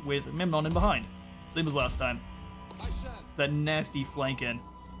great with Memnon in behind. Same as last time. It's that nasty flank in.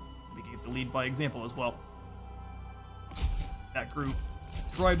 We can get the lead by example as well. That group.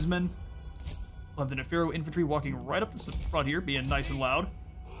 Tribesmen. We'll have the Pharaoh infantry walking right up the front here, being nice and loud.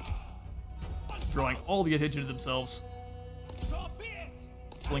 Drawing all the attention to themselves.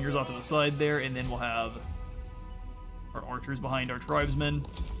 Slingers off to the side there, and then we'll have our archers behind our tribesmen.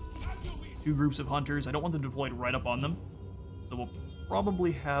 2 groups of hunters. I don't want them deployed right up on them. So we'll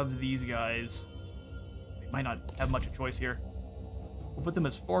probably have these guys. We might not have much of a choice here. We'll put them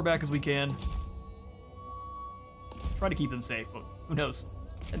as far back as we can. Try to keep them safe, but who knows?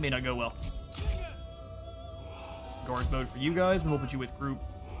 That may not go well. Guard mode for you guys, then we'll put you with group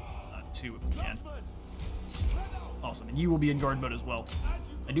 2 if we can. Awesome, and you will be in guard mode as well.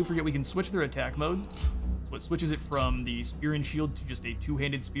 I do forget we can switch their attack mode. So it switches it from the spear and shield to just a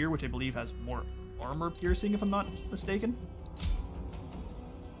 2-handed spear, which I believe has more armor piercing, if I'm not mistaken.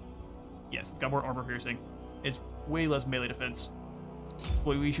 Yes, it's got more armor piercing. It's way less melee defense.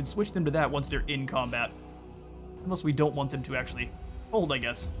 Well, we should switch them to that once they're in combat. Unless we don't want them to actually hold, I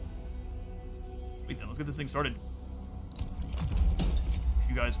guess. Sweet then, let's get this thing started.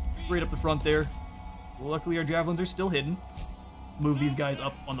 You guys right up the front there. Luckily our javelins are still hidden. Move these guys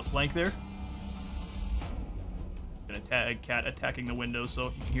up on the flank there. Gonna tag Cat attacking the window, so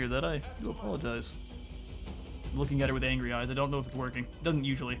if you can hear that, I do apologize. I'm looking at her with angry eyes. I don't know if it's working. It doesn't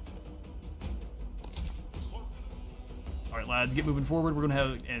usually. Alright, lads, get moving forward. We're gonna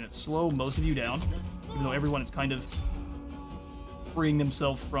have and slow most of you down, even though everyone is kind of freeing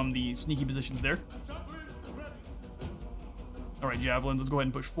themselves from the sneaky positions there. Alright, javelins, let's go ahead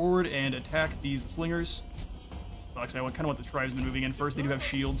and push forward and attack these slingers. Well, actually, I kind of want the tribesmen moving in first. They do have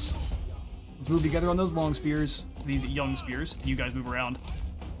shields. Let's move together on those long spears, these young spears. You guys move around.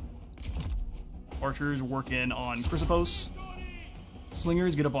 Archers work in on Chrysippos.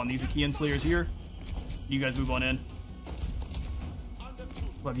 Slingers, get up on these Achaean slayers here. You guys move on in.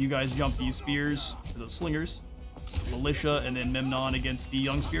 We'll have you guys jump these spears to those slingers. Militia, and then Memnon against the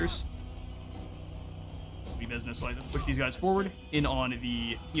young spears. Be business, so let's push these guys forward. In on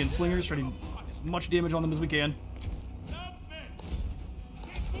the Achaean slingers, try to do as much damage on them as we can.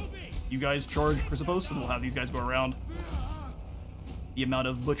 You guys charge Chrysippos, and we'll have these guys go around. The amount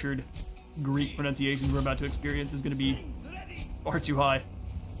of butchered Greek pronunciations we're about to experience is going to be far too high.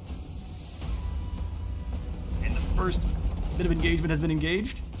 And the first bit of engagement has been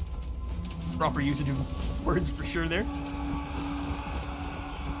engaged. Proper usage of words for sure there.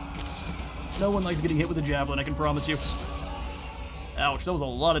 No one likes getting hit with a javelin, I can promise you. Ouch, that was a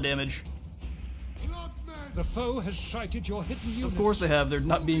lot of damage. The foe has sighted your hidden units. Of course they have. They're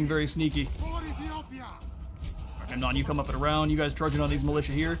not being very sneaky. Memnon, you come up and around. You guys charging on these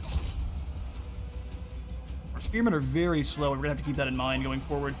militia here. Our spearmen are very slow. We're going to have to keep that in mind going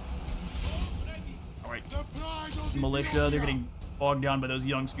forward. Alright. Militia, they're getting bogged down by those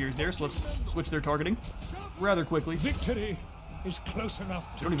young spears there, so let's switch their targeting rather quickly. Victory is close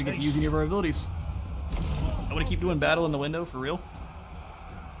enough to We don't even get to use any of our abilities. I want to keep doing battle in the window, for real.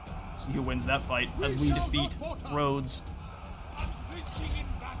 See who wins that fight as we defeat Rhodes.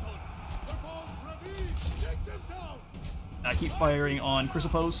 Keep firing on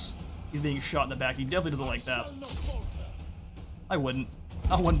Chrysopos. He's being shot in the back. He definitely doesn't like that. I wouldn't.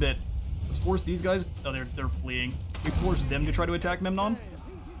 Not one bit. Let's force these guys. Oh, they're fleeing. We force them to try to attack Memnon.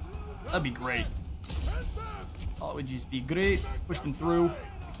 That'd be great. Oh, it would just be great. Push them through.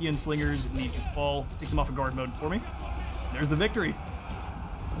 The Achaean slingers need to fall. Take them off of guard mode for me. There's the victory.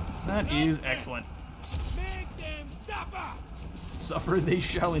 That is excellent. Make them suffer! Suffer they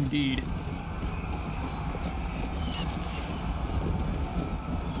shall indeed.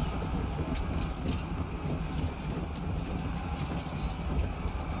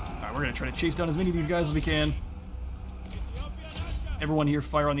 Alright, we're gonna try to chase down as many of these guys as we can. Everyone here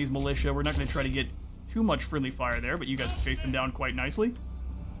fire on these militia. We're not gonna try to get too much friendly fire there, but you guys chase them down quite nicely.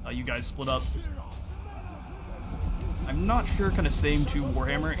 You guys split up. I'm not sure, kind of same to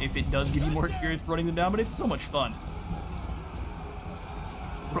Warhammer, if it does give you more experience running them down, but it's so much fun.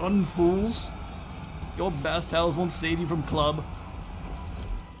 Run, fools. Your bath towels won't save you from club.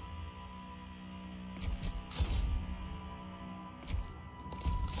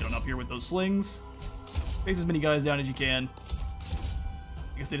 Get on up here with those slings. Face as many guys down as you can.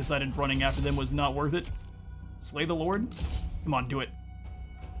 I guess they decided running after them was not worth it. Slay the Lord? Come on, do it.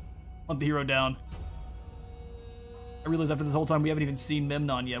 Hunt the hero down. I realize after this whole time we haven't even seen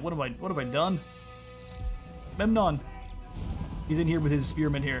Memnon yet. What have I done? Memnon! He's in here with his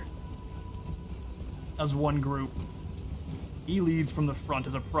spearmen here. As one group. He leads from the front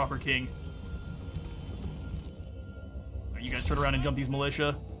as a proper king. Alright, you guys turn around and jump these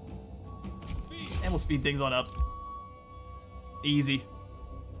militia. And we'll speed things on up. Easy.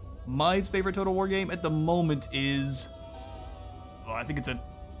 My favorite Total War game at the moment is... Oh, I think it's a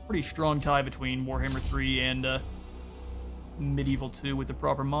pretty strong tie between Warhammer 3 and Medieval 2 with the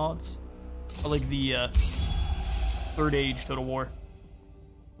proper mods. I like the Third Age Total War.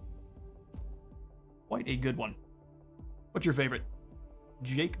 Quite a good one. What's your favorite?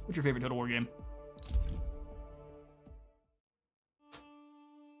 Jake, what's your favorite Total War game?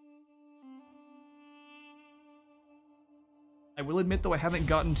 I will admit, though, I haven't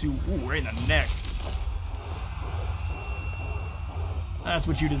gotten to... Ooh, right in the neck. That's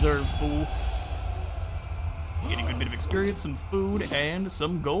what you deserve, fool. Getting a good bit of experience, some food, and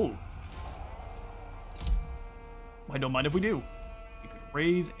some gold. I don't mind if we do. We could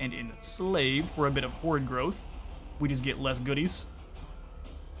raise and enslave for a bit of horde growth. We just get less goodies.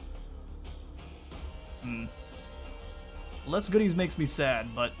 Less goodies makes me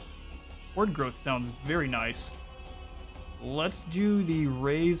sad, but horde growth sounds very nice. Let's do the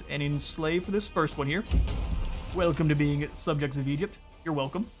raise and enslave for this first one here. Welcome to being subjects of Egypt. You're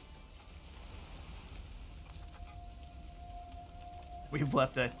welcome. We've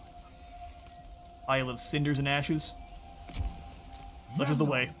left a pile of cinders and ashes. Such is the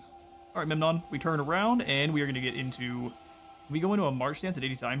way. Alright, Memnon, we turn around and we are going to get into... Can we go into a march stance at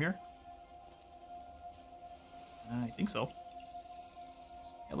any time here? I think so.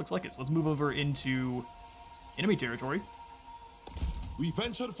 Yeah, it looks like it. So let's move over into enemy territory. We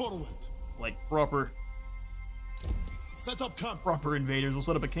venture forward. Like proper Set up camp. proper invaders. We'll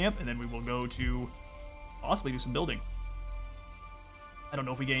set up a camp and then we will go to possibly do some building. I don't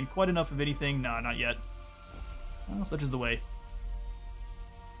know if we gained quite enough of anything. Nah, not yet. Well, such is the way.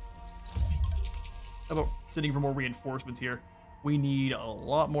 How about sitting for more reinforcements here? We need a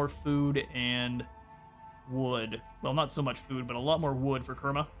lot more food and wood. Well, not so much food, but a lot more wood for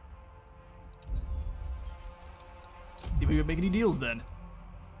Kerma. See if we can make any deals then.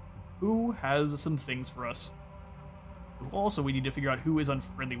 Who has some things for us? Also, we need to figure out who is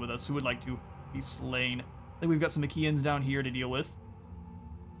unfriendly with us, who would like to be slain. I think we've got some Achaeans down here to deal with.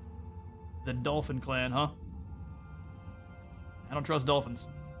 The Dolphin Clan, huh? I don't trust dolphins.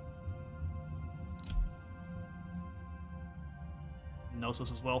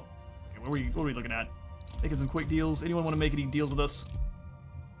 Knossos as well. Okay, what are we looking at? Making some quick deals. Anyone want to make any deals with us?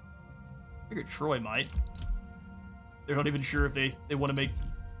 I figured Troy might. They're not even sure if they want to make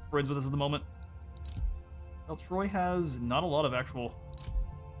friends with us at the moment. Well, Troy has not a lot of actual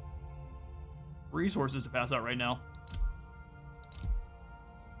resources to pass out right now.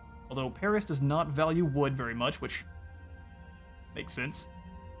 Although Paris does not value wood very much, which makes sense.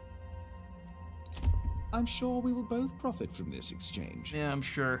 I'm sure we will both profit from this exchange. Yeah, I'm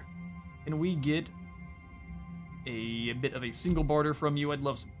sure. Can we get a bit of a single barter from you? I'd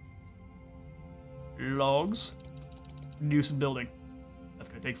love some logs. Do some building. That's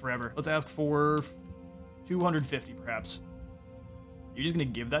going to take forever. Let's ask for 250, perhaps. You're just going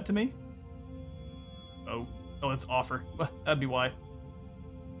to give that to me? Oh, that's offer. That'd be why.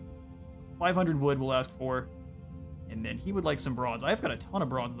 500 wood we'll ask for. And then he would like some bronze. I've got a ton of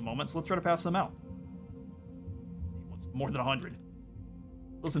bronze at the moment, so let's try to pass some out. more than 100.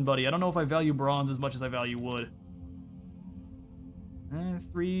 Listen, buddy, I don't know if I value bronze as much as I value wood.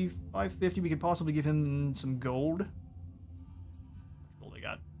 550, we could possibly give him some gold. How much gold I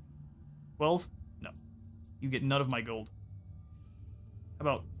got? 12? No. You get none of my gold. How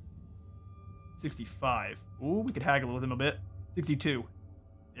about 65? Ooh, we could haggle with him a bit. 62.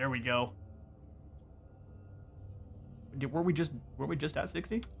 There we go. Were we just at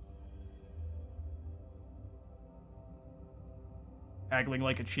 60? Haggling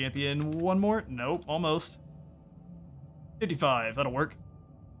like a champion. One more? Nope, almost. 55, that'll work.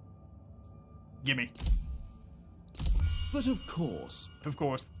 Gimme. But of course. Of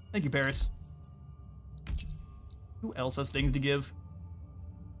course. Thank you, Paris. Who else has things to give?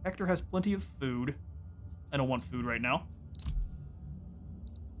 Hector has plenty of food. I don't want food right now.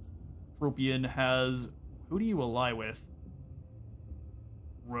 Tropian has... Who do you ally with?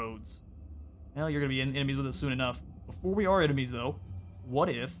 Rhodes. Well, you're going to be enemies with us soon enough. Before we are enemies, though, what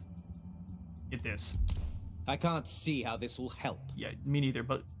if... Get this. I can't see how this will help. Yeah, me neither,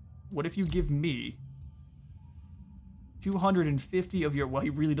 but what if you give me 250 of your... Well, he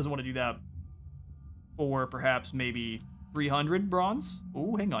really doesn't want to do that. For perhaps maybe 300 bronze?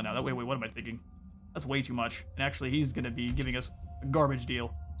 Ooh, hang on now. Wait, what am I thinking? That's way too much. And actually, he's going to be giving us a garbage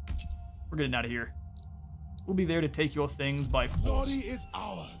deal. We're getting out of here. We'll be there to take your things by force. Glory is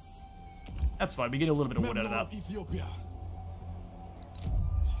ours. That's fine. We get a little bit of wood out of Memnon that. Ethiopia.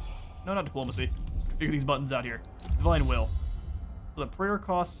 No, not diplomacy. Figure these buttons out here. Divine will. So the prayer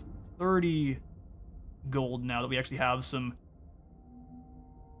costs 30 gold now that we actually have some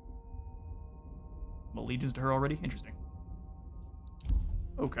allegiance to her already. Interesting.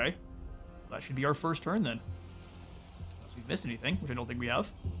 Okay. That should be our first turn then. Unless we've missed anything, which I don't think we have.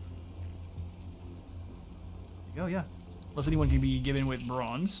 Oh, yeah. Unless anyone can be given with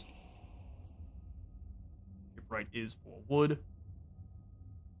bronze. Shipwright is for wood.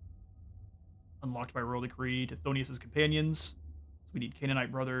 Unlocked by royal decree to Tithonius' companions. So we need Canaanite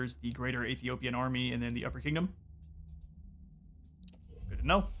brothers, the greater Ethiopian army, and then the Upper Kingdom. Good to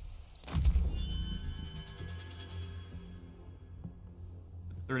know.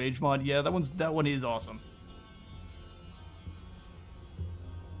 The Third Age mod, yeah, that one is awesome.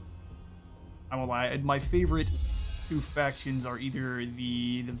 I won't lie, my favorite two factions are either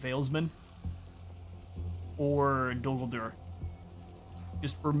the Valesmen or Dol-Guldur.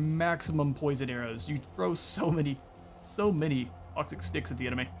 Just for maximum poison arrows. You throw so many toxic sticks at the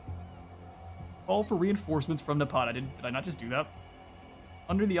enemy. Call for reinforcements from Napata. Did I not just do that?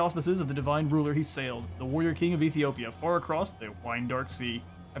 Under the auspices of the divine ruler he sailed, the warrior king of Ethiopia, far across the wine-dark sea.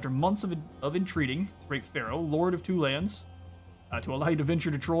 After months of entreating, great Pharaoh, lord of two lands, to allow you to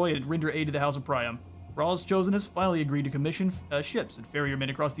venture to Troy and render aid to the house of Priam. Ra's chosen has finally agreed to commission ships and ferry your men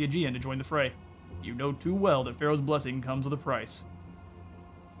across the Aegean to join the fray. You know too well that Pharaoh's blessing comes with a price.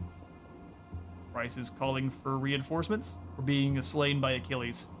 Price is calling for reinforcements or being slain by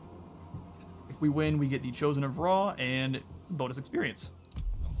Achilles. If we win, we get the Chosen of Ra and bonus experience.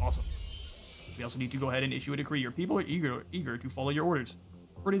 Sounds awesome. We also need to go ahead and issue a decree. Your people are eager to follow your orders.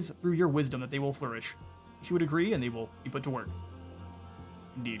 For it is through your wisdom that they will flourish. Issue a decree and they will be put to work.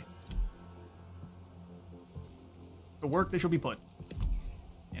 Indeed. To work they shall be put.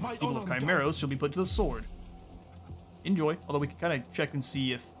 And the people of Chimeros shall be put to the sword. Enjoy, although we can kind of check and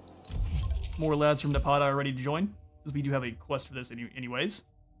see if more lads from Napata are ready to join, because we do have a quest for this anyways.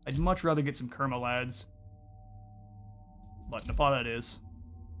 I'd much rather get some Kerma lads. But Napata it is.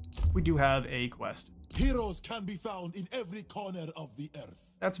 We do have a quest. Heroes can be found in every corner of the earth.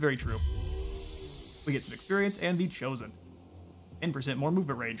 That's very true. We get some experience and the Chosen. 10% more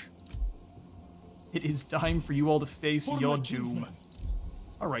movement range. It is time for you all to face your doom.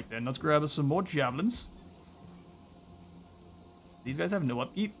 Alright then, let's grab us some more javelins. These guys have no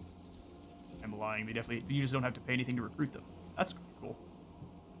upkeep. I'm lying, you just don't have to pay anything to recruit them. That's cool.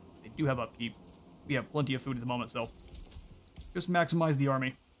 They do have upkeep. We have plenty of food at the moment, so just maximize the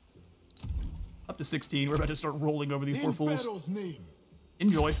army. Up to 16, we're about to start rolling over these poor fools. Pharaoh's name.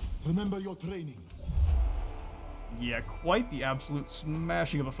 Enjoy. Remember your training. Yeah, quite the absolute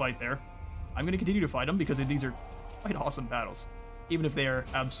smashing of a fight there. I'm going to continue to fight them because these are quite awesome battles, even if they are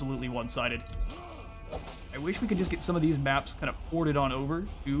absolutely one-sided. I wish we could just get some of these maps kind of ported on over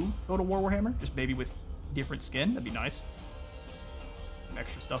to Total War Warhammer, just maybe with different skin. That'd be nice. Some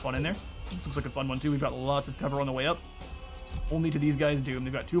extra stuff on in there. This looks like a fun one too. We've got lots of cover on the way up. Only to these guys doom.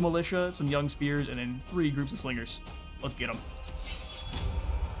 They've got 2 militia, some young spears, and then 3 groups of slingers. Let's get them.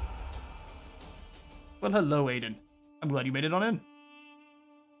 Well, hello, Aiden. I'm glad you made it on in.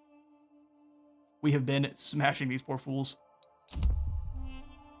 We have been smashing these poor fools.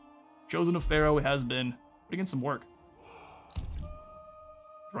 Chosen of Pharaoh has been putting in some work.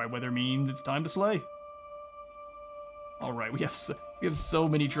 Dry weather means it's time to slay. All right, we have so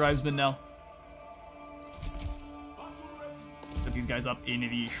many tribesmen now. Put these guys up in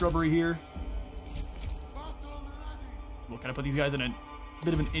the shrubbery here. We'll kind of put these guys in a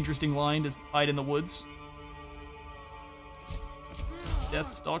bit of an interesting line to hide in the woods.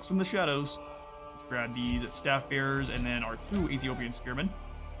 Death stalks from the shadows. Let's grab these staff bearers and then our 2 Ethiopian spearmen.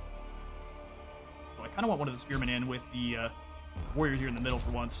 So I kind of want one of the spearmen in with the warriors here in the middle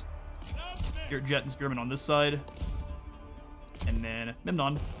for once. Here, Jet and spearmen on this side. And then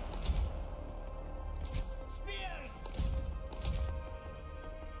Memnon.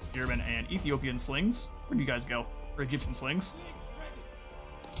 Spearmen and Ethiopian slings. Where'd you guys go? Or Egyptian slings.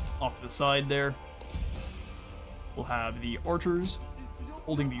 Off to the side there. We'll have the archers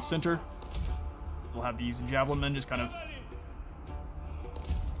holding the center. We'll have these javelin men just kind of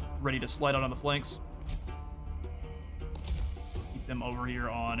ready to slide out on the flanks. Keep them over here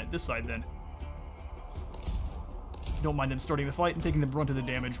on this side then. Don't mind them starting the fight and taking the brunt of the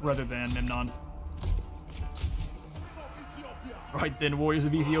damage rather than Memnon. Right then, warriors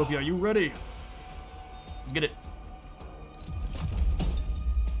of Ethiopia, are you ready? Let's get it.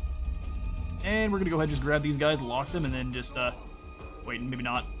 And we're gonna go ahead and just grab these guys, lock them, and then just, wait, maybe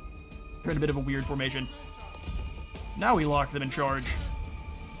not. They're in a bit of a weird formation. Now we lock them in charge.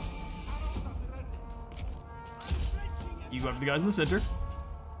 You go after the guys in the center.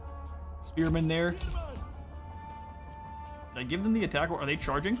 Spearmen there. Did I give them the attack, or are they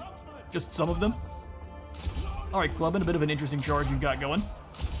charging? Just some of them? Alright, Clubman, a bit of an interesting charge you've got going.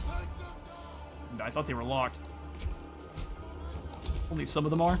 I thought they were locked. Only some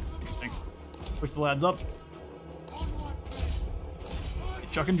of them are? Interesting. Push the lads up.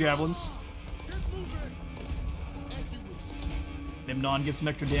 Chucking javelins. Memnon gives some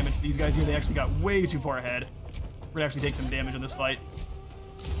extra damage to these guys here. They actually got way too far ahead. We're gonna actually take some damage in this fight.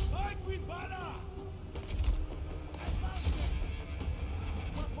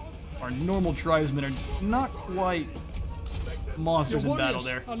 Our normal tribesmen are not quite monsters in battle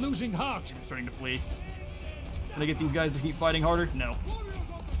there. Are losing heart. They're starting to flee. Can I get these guys to keep fighting harder? No.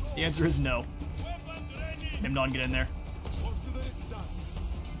 The answer is no. Memnon, get in there.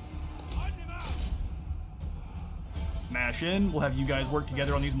 Smash in. We'll have you guys work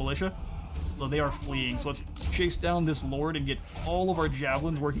together on these militia. So they are fleeing. So let's chase down this lord and get all of our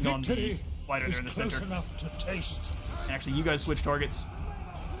javelins working on the fighter there in the center. Enough to taste. And actually, you guys switch targets.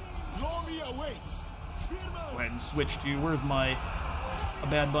 Glory awaits. Go ahead and switch to, where's my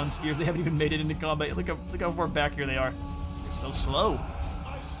bad bun spears? They haven't even made it into combat. Look how far back here they are. They're so slow.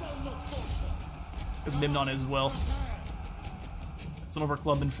 I shall not falter. Because Memnon is as well. Some of our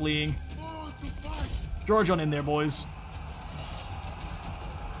clubmen fleeing. Born to fight. Charge on in there, boys.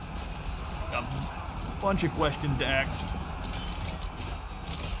 Got a bunch of questions to ask.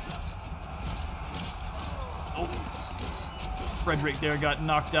 Oh. Frederick there got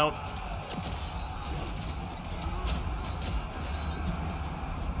knocked out.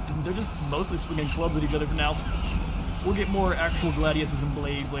 And they're just mostly slinging clubs at each other for now. We'll get more actual gladiuses and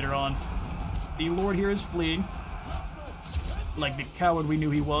blades later on. The lord here is fleeing. Like the coward we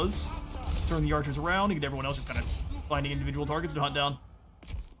knew he was. Turn the archers around and get everyone else just kind of finding individual targets to hunt down.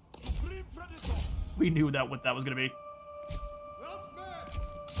 We knew that what that was going to be.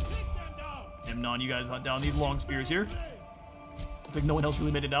 Memnon, you guys hunt down these long spears here. Looks like no one else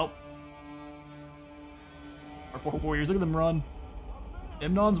really made it out. Our poor warriors, look at them run.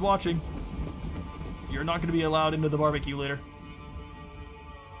 Memnon's watching. You're not going to be allowed into the barbecue later.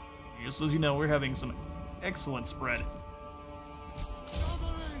 Just so you know, we're having some excellent spread.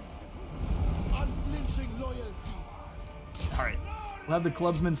 Unflinching loyalty. Alright, we'll have the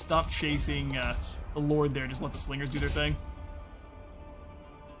clubsmen stop chasing the lord there. Just let the slingers do their thing.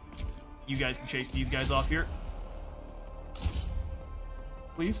 You guys can chase these guys off here.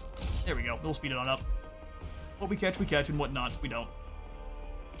 Please. There we go. We'll speed it on up. What we catch, and what not, we don't.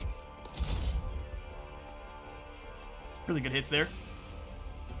 Really good hits there.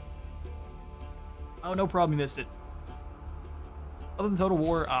 Oh, no problem, you missed it. Other than Total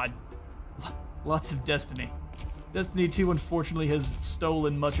War, lots of Destiny. Destiny 2, unfortunately, has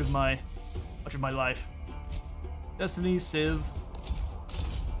stolen much of my life. Destiny, Civ,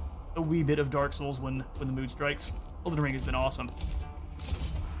 a wee bit of Dark Souls when the mood strikes. Elden Ring has been awesome.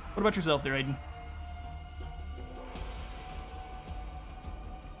 What about yourself there, Aiden?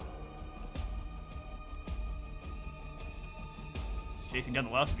 Just chasing down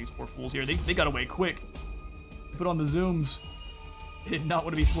the last of these poor fools here. They got away quick. They put on the zooms. They did not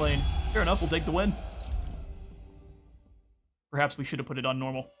want to be slain. Fair enough, we'll take the win. Perhaps we should have put it on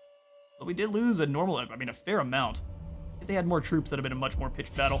normal. But we did lose a fair amount. If they had more troops, that'd have been a much more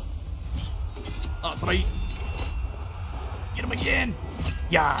pitched battle. Oh, somebody... Get him again!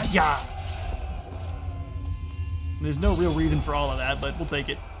 Yeah, yeah! There's no real reason for all of that, but we'll take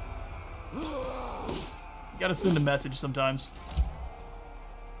it. You gotta send a message sometimes.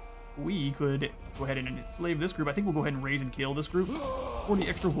 We could go ahead and enslave this group. I think we'll go ahead and raise and kill this group for the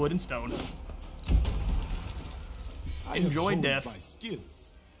extra wood and stone. Enjoy death.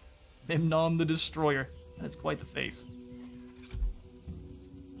 Memnon the Destroyer. That's quite the face.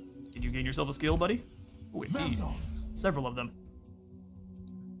 Did you gain yourself a skill, buddy? Oh, indeed. Several of them.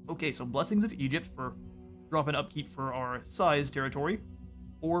 Okay, so Blessings of Egypt for dropping upkeep for our size territory,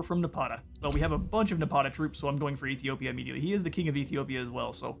 or from Napata. Well, we have a bunch of Napata troops, so I'm going for Ethiopia immediately. He is the king of Ethiopia as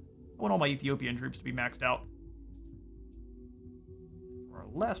well, so I want all my Ethiopian troops to be maxed out. For our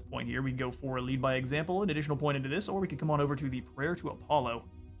last point here, we can go for a lead by example, an additional point into this, or we could come on over to the Prayer to Apollo.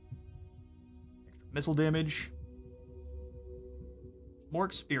 Extra missile damage. More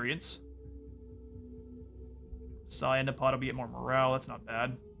experience. Sai and Napata will get more morale, that's not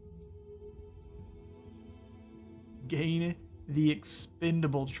bad. Gain the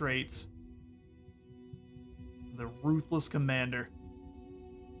expendable traits. The Ruthless Commander.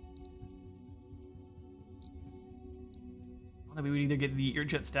 We would either get the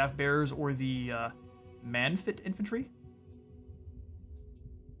Earjet Staff Bearers or the Man-Fit Infantry.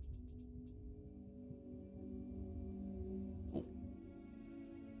 Ooh.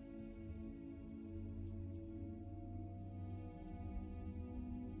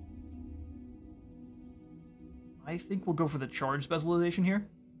 I think we'll go for the charge specialization here.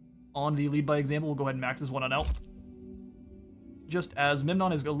 On the lead by example, we'll go ahead and max this one on out. Just as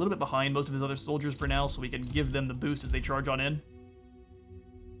Memnon is a little bit behind most of his other soldiers for now, so we can give them the boost as they charge on in.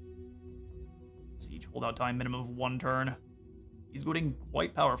 Siege holdout time, minimum of 1 turn. He's getting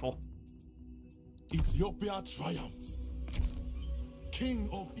quite powerful. Ethiopia triumphs. King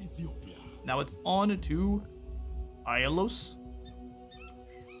of Ethiopia. Now it's on to Ailos.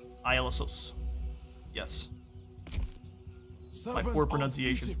 Ailosos. Yes. My 4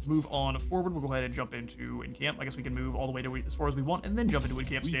 pronunciations. Let's move on forward. We'll go ahead and jump into encamp. I guess we can move all the way to as far as we want and then jump into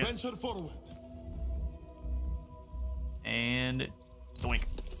encamp stance. Venture forward. And doink.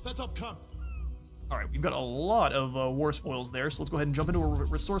 Set up camp. Alright, we've got a lot of war spoils there, so let's go ahead and jump into a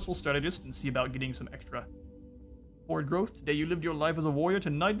resourceful strategist and see about getting some extra horde growth. Today you lived your life as a warrior.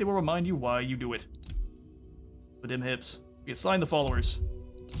 Tonight they will remind you why you do it. For them hips. We assign the followers.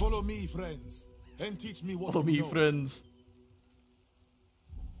 Follow me, friends, and teach me what Follow you me, know. friends.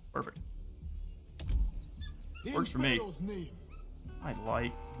 Perfect. In Works for me. Pharaoh's name. I'd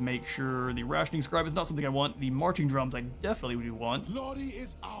like to make sure the rationing scribe is not something I want. The marching drums I definitely do want. Glory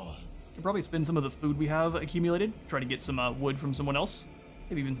is ours. Could probably spend some of the food we have accumulated, try to get some wood from someone else.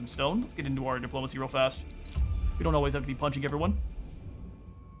 Maybe even some stone. Let's get into our diplomacy real fast. We don't always have to be punching everyone.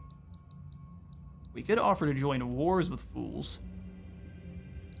 We could offer to join wars with fools.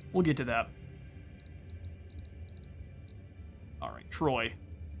 We'll get to that. Alright, Troy.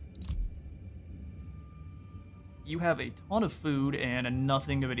 You have a ton of food and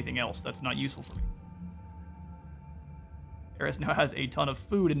nothing of anything else. That's not useful for me. Eris now has a ton of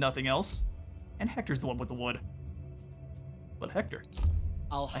food and nothing else. And Hector's the one with the wood. But Hector,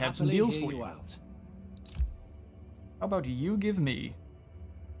 I'll I have some deals for you you. out. How about you give me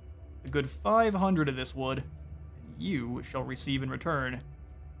a good 500 of this wood, and you shall receive in return.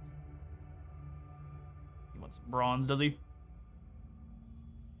 He wants some bronze, does he? Can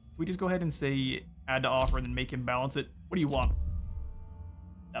we just go ahead and say add to offer and then make him balance it? What do you want?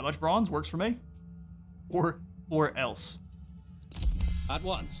 That much bronze works for me. Or else. At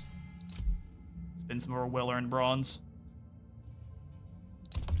once. Spend some of our well-earned bronze.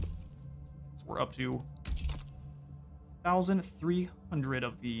 So we're up to 1,300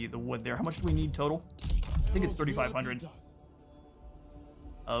 of the wood there. How much do we need total? I think it's 3,500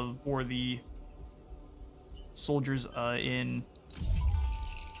 for the soldiers in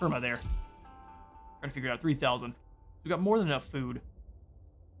Perma there. Trying to figure it out. 3,000. We've got more than enough food.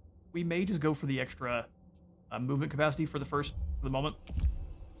 We may just go for the extra movement capacity for the moment.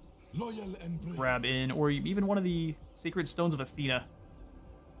 Loyal and brave. Grab in, or even one of the sacred stones of Athena.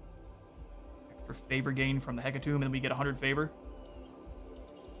 Extra favor gain from the Hecatomb, and then we get 100 favor.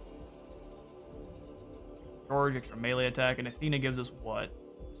 Charge, extra melee attack, and Athena gives us what?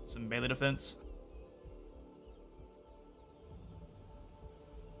 Some melee defense.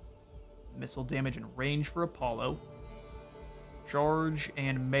 Missile damage and range for Apollo. Charge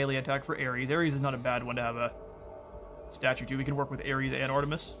and melee attack for Ares. Ares is not a bad one to have a statue to. We can work with Ares and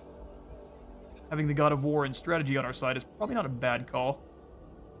Artemis. Having the god of war and strategy on our side is probably not a bad call.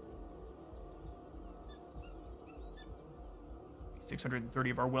 630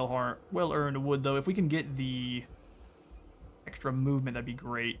 of our well-earned wood, though. If we can get the extra movement, that'd be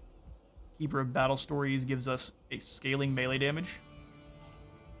great. Keeper of Battle Stories gives us a scaling melee damage.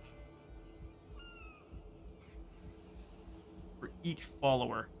 For each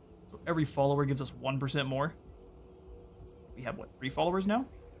follower. So every follower gives us 1% more. We have, what, 3 followers now?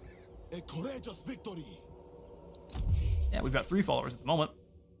 A courageous victory. Yeah, we've got 3 followers at the moment.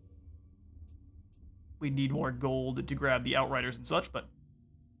 We need more gold to grab the Outriders and such, but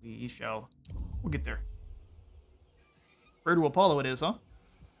we'll get there. Prayer to Apollo it is, huh?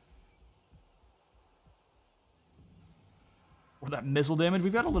 Or that missile damage.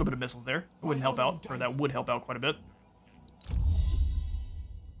 We've got a little bit of missiles there. It wouldn't help out, or that would help out quite a bit.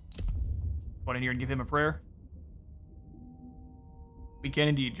 Go in here and give him a prayer. We can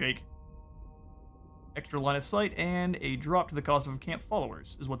indeed, Jake. Extra line of sight and a drop to the cost of camp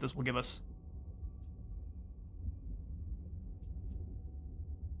followers is what this will give us.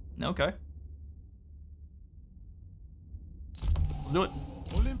 Okay. Let's do it.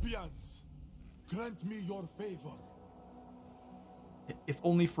 Olympians, grant me your favor. If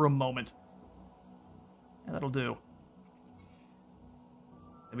only for a moment. Yeah, that'll do.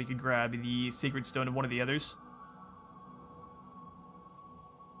 Then we could grab the Sacred Stone of one of the others.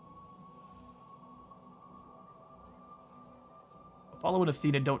 Apollo and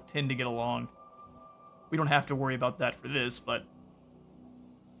Athena don't tend to get along. We don't have to worry about that for this, but...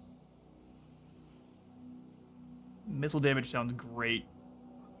 Missile damage sounds great.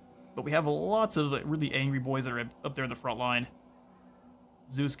 But we have lots of really angry boys that are up there in the front line.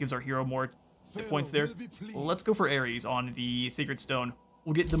 Zeus gives our hero more hit points there. Let's go for Ares on the Sacred Stone.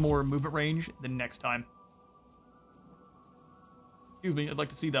 We'll get the more movement range the next time. Excuse me, I'd like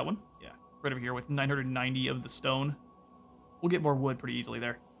to see that one. Yeah, right over here with 990 of the stone. We'll get more wood pretty easily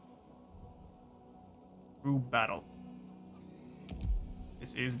there. Through battle.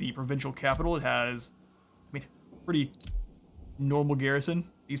 This is the provincial capital. It has, pretty normal garrison.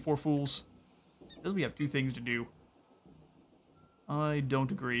 These poor fools. Does we have 2 things to do? I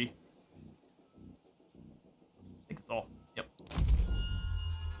don't agree. I think it's all. Yep.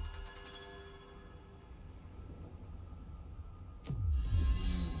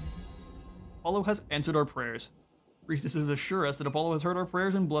 Apollo has answered our prayers. Priestesses assure us that Apollo has heard our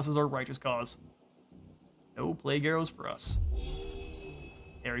prayers and blesses our righteous cause. No plague arrows for us.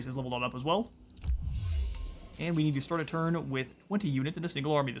 Ares has leveled on up as well. And we need to start a turn with 20 units in a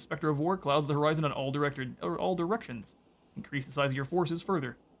single army. The Spectre of War clouds the horizon on all directions. Increase the size of your forces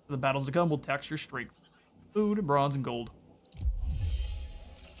further. For the battles to come will tax your strength. Food, bronze, and gold.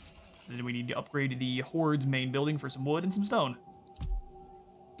 Then we need to upgrade the Horde's main building for some wood and some stone.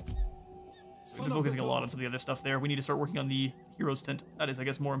 We've been focusing a lot on some of the other stuff there. We need to start working on the hero's tent. That is, I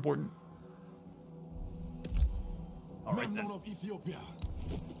guess, more important. Alright then. Memnon of Ethiopia.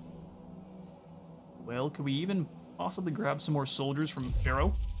 Well, could we even possibly grab some more soldiers from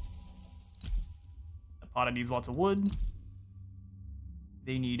Pharaoh? Napata needs lots of wood.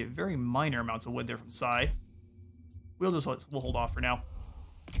 They need very minor amounts of wood there from Sai. We'll hold off for now.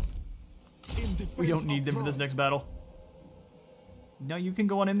 We don't need them for this next battle. No, you can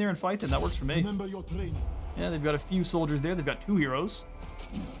go on in there and fight them. That works for me. Remember your training. Yeah, they've got a few soldiers there. They've got 2 heroes.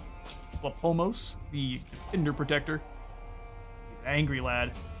 Lapomos, the Defender Protector. He's an angry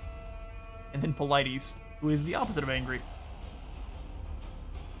lad. And then Polites, who is the opposite of angry.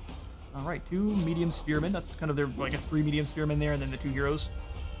 Alright, 2 medium spearmen. That's kind of their, well, I guess 3 medium spearmen there, and then the 2 heroes.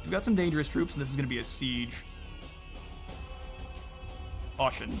 We've got some dangerous troops, and this is going to be a siege.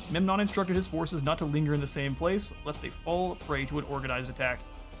 Caution. Memnon instructed his forces not to linger in the same place, lest they fall prey to an organized attack.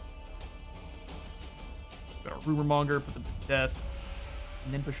 Got a rumor monger, put them to death,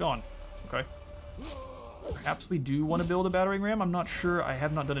 and then push on. Okay. Perhaps we do want to build a battering ram. I'm not sure. I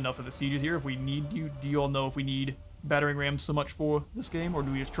have not done enough of the sieges here. If we need do you all know if we need battering rams so much for this game, or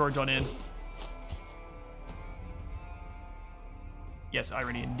do we just charge on in? Yes,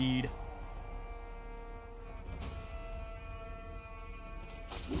 irony indeed.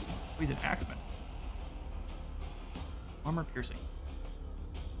 Oh, he's an axeman. Armor piercing.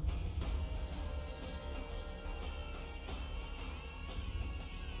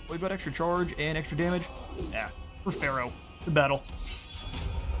 We've got extra charge and extra damage. Yeah, for Pharaoh. The battle.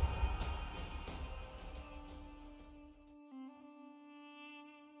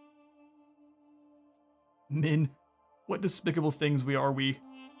 Min, what despicable things are we.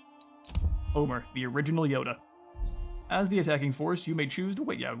 Homer, the original Yoda. As the attacking force, you may choose to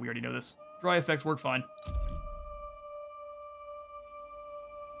wait. Yeah, we already know this. Dry effects work fine.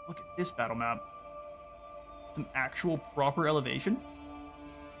 Look at this battle map. Some actual proper elevation.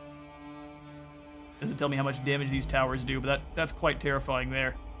 Doesn't tell me how much damage these towers do, but that's quite terrifying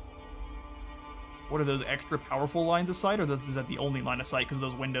there. What are those extra powerful lines of sight, or is that the only line of sight because of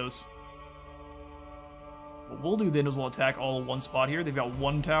those windows? What we'll do then is we'll attack all in one spot here. They've got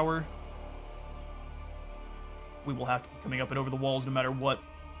one tower. We will have to be coming up and over the walls no matter what.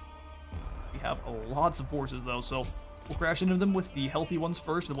 We have lots of forces, though, so we'll crash into them with the healthy ones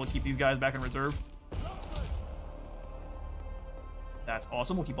first, and we'll keep these guys back in reserve. That's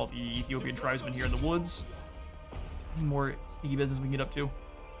awesome. We'll keep all the Ethiopian tribesmen here in the woods. Any more sneaky business we can get up to?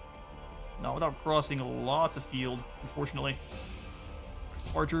 Not without crossing lots of field, unfortunately.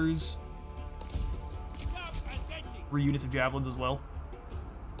 Archers. 3 units of javelins as well.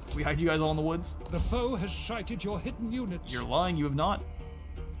 We hide you guys all in the woods? The foe has sighted your hidden units. You're lying, you have not.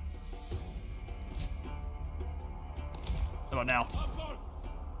 How about now?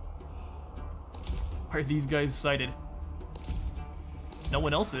 Why are these guys sighted? No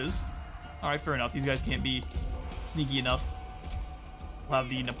one else is. Alright, fair enough. These guys can't be sneaky enough. We'll have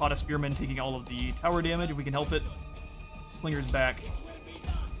the Napata Spearmen taking all of the tower damage if we can help it. Slingers back.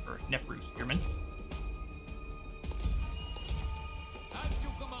 Or Nefru Spearmen.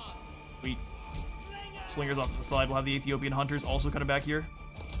 Sweet. Slingers off to the side. We'll have the Ethiopian Hunters also kind of back here.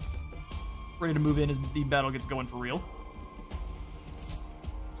 Ready to move in as the battle gets going for real.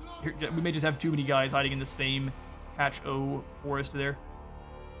 Here, we may just have too many guys hiding in the same Hatch O forest there.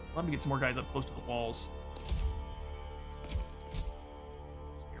 Let me get some more guys up close to the walls.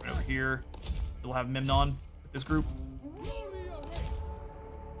 Spearman over here. We'll have Memnon with this group.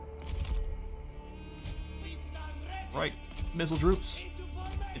 Right, missile troops.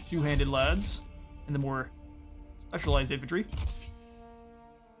 It's two-handed lads. And the more specialized infantry.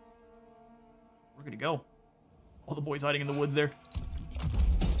 We're gonna go. All the boys hiding in the woods there.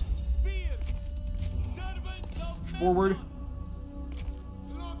 Forward.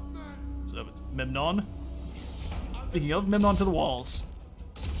 So it's Memnon. Speaking of, Memnon to the walls.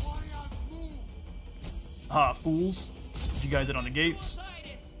 Ah, fools. Put you guys in on the gates.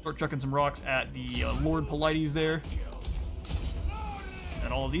 Start chucking some rocks at the Lord Polites there.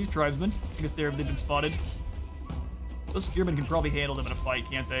 And all of these tribesmen. I guess they've been spotted. Those spearmen can probably handle them in a fight,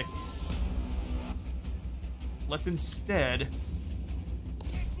 can't they? Let's instead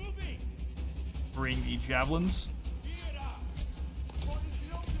bring the javelins.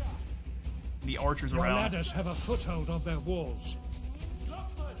 The archers Your around. ladders have a foothold on their walls.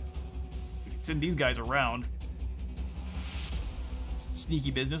 We can send these guys around.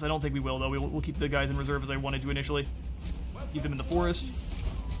 Sneaky business. I don't think we will, though. We'll keep the guys in reserve as I wanted to initially. Keep them in the forest.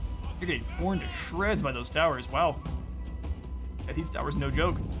 You're getting torn to shreds by those towers. Wow. Yeah, these towers, no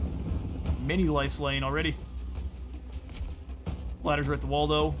joke. Many life slain already. Ladders are at the wall,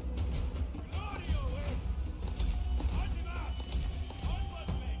 though.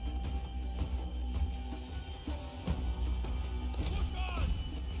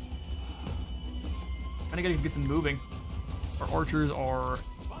 Kinda gotta get them moving. Our archers are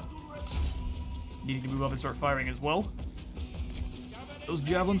needing to move up and start firing as well. Those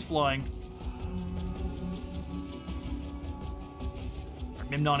javelins flying. Our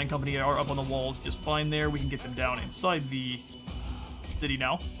Memnon and company are up on the walls just fine there. We can get them down inside the city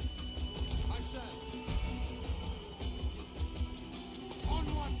now.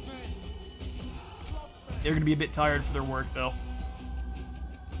 They're gonna be a bit tired for their work, though.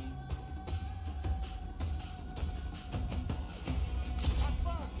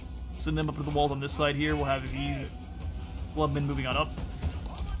 Send them up to the walls on this side here. We'll have these bloodmen moving on up.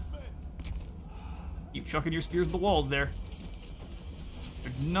 Keep chucking your spears at the walls there.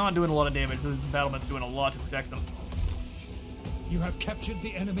 They're not doing a lot of damage. This battlement's doing a lot to protect them. You have captured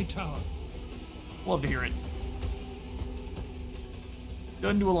the enemy tower. Love to hear it.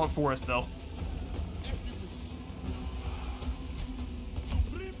 Doesn't do a lot for us, though.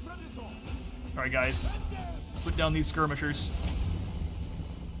 Alright, guys. Put down these skirmishers.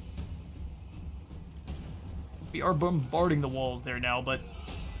 We are bombarding the walls there now, but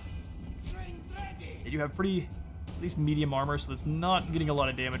they do have pretty, at least medium armor, so it's not getting a lot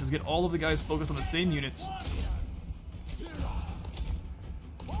of damage. Let's get all of the guys focused on the same units.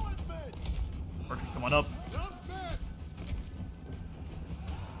 Archers, come on up.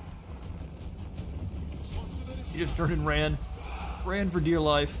 He just turned and ran. Ran for dear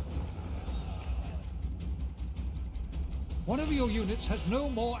life. One of your units has no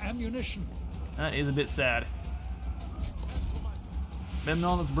more ammunition. That is a bit sad.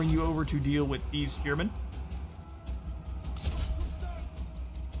 Memnon, let's bring you over to deal with these spearmen.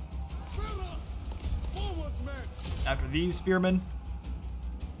 After these spearmen.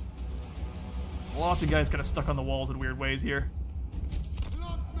 Lots of guys kind of stuck on the walls in weird ways here.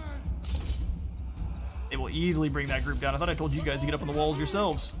 easily bring that group down. I thought I told you guys to get up on the walls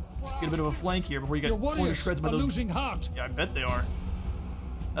yourselves. Get a bit of a flank here before you get Your torn to warriors shreds by are those. losing heart. Yeah, I bet they are.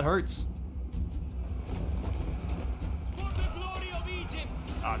 That hurts.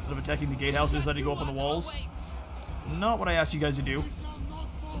 Instead of attacking the gatehouse, they decided to go up on the walls. Not what I asked you guys to do.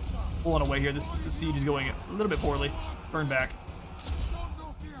 Pulling away here. This siege is going a little bit poorly. Turn back.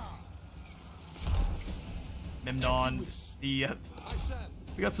 Memnon. We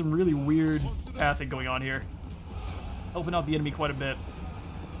got some really weird pathing going on here. Helping out the enemy quite a bit.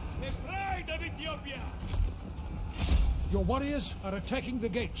 The pride of Ethiopia. Your warriors are attacking the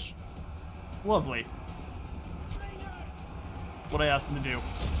gates. Lovely. What I asked him to do.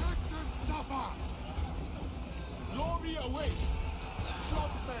 Glory awaits.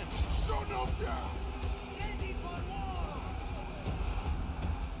 Clubsmen, show no fear. Ready for war.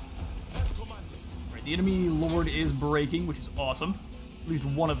 As commanded. Right, the enemy lord is breaking, which is awesome. At least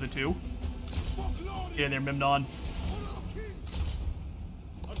one of the two. For glory. Get in there, Memnon. For our king.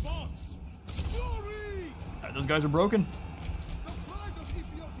 Advance. Glory. Alright, those guys are broken. The pride of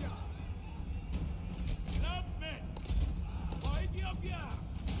Ethiopia. Clubsmen. For Ethiopia.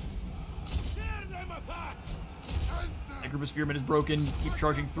 Tear them apart. That group of spearmen is broken. Keep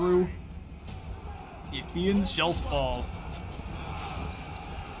charging through. The Achaeans shall fall.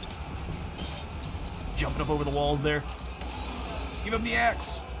 Jumping up over the walls there. Give him the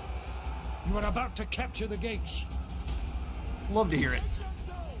axe. You are about to capture the gates. Love to hear it.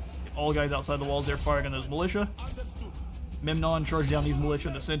 Get all guys outside the walls there firing on those militia. Understood. Memnon charged down these militia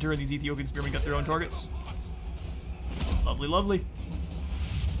in the center, and these Ethiopian spearmen got their own targets. Lovely, lovely.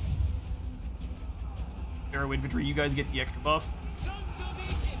 Pharaoh infantry, you guys get the extra buff. Sons of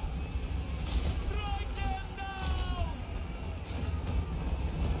Egypt. Strike them down.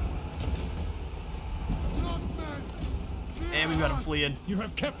 Clubsmen. And we've got him fleeing. You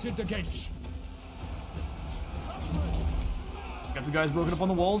have captured the gates. Got the guys broken up on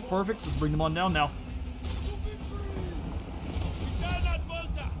the walls. Perfect. Let's bring them on down now. To victory. Cannot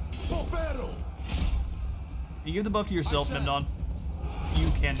falter. For Pharaoh. You give the buff to yourself, Memnon.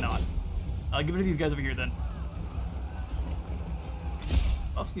 You cannot. I'll give it to these guys over here then.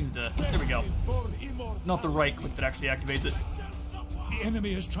 Buff seems to. There we go. For immortality. Not the right click that actually activates it. The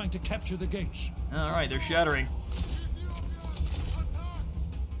enemy is trying to capture the gates. Alright, they're shattering.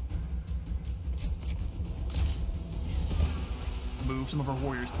 Move some of our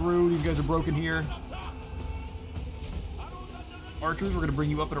warriors through. These guys are broken here. Archers, we're going to bring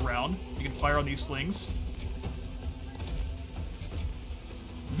you up and around. You can fire on these slings.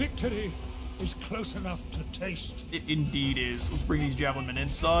 Victory is close enough to taste. It indeed is. Let's bring these javelin men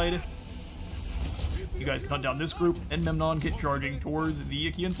inside. You guys can hunt down this group, and Memnon get charging towards the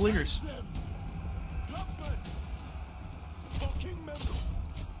Achaean slingers. Clubsmen. For King Memnon.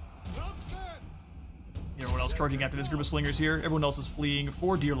 Clubsmen. Everyone else charging after this group of slingers here. Everyone else is fleeing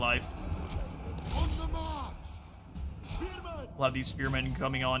for dear life. On the march. Spearmen. We'll have these spearmen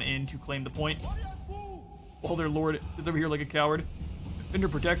coming on in to claim the point. Warriors move. While their lord is over here like a coward. Defender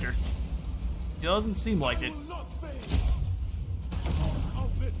protector. Doesn't seem like it. Will not fail. Son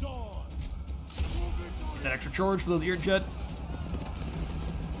of the dawn. To victory. That extra charge for those ear jet.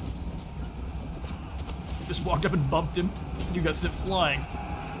 Just walked up and bumped him. You got sent flying.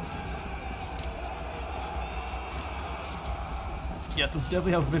 Yes, that's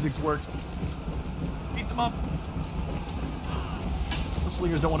definitely how physics works. Beat them up. The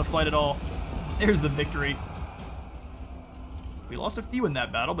slingers don't want to fight at all. There's the victory. We lost a few in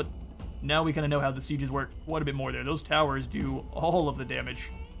that battle, but now we kind of know how the sieges work quite a bit more there. Those towers do all of the damage.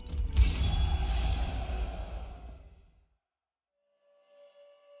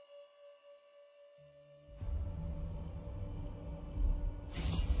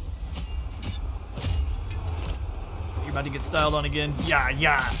 You're about to get styled on again. Yeah,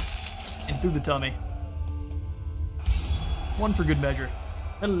 yeah. And through the tummy. One for good measure.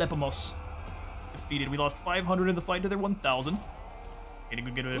 Elepamos. Defeated. We lost 500 in the fight to their 1,000. And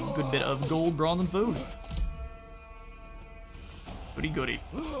we get a good bit of gold, bronze, and food. Goody goody.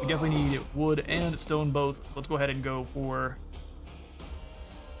 We definitely need wood and stone both. So let's go ahead and go for...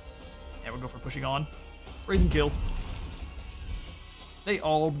 Yeah, we'll go for pushing on. Raise and kill. They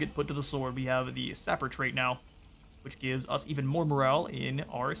all get put to the sword. We have the sapper trait now, which gives us even more morale in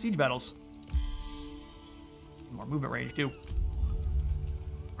our siege battles. More movement range, too.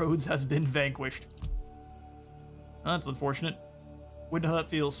 Rhodes has been vanquished. That's unfortunate. Wouldn't know how that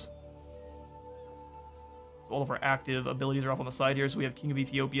feels. So all of our active abilities are off on the side here. So we have King of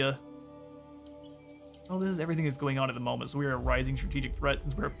Ethiopia. Oh, this is everything that's going on at the moment. So we are a rising strategic threat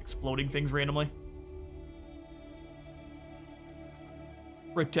since we're exploding things randomly.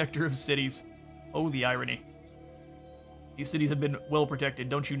 Protector of cities. Oh, the irony. These cities have been well protected,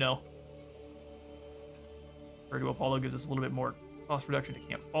 don't you know? Prayer to Apollo gives us a little bit more cost reduction to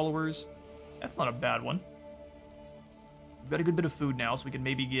camp followers. That's not a bad one. We've got a good bit of food now, so we can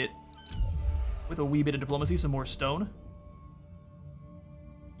maybe get, with a wee bit of diplomacy, some more stone.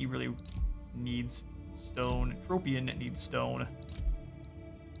 He really needs stone. Tropian needs stone.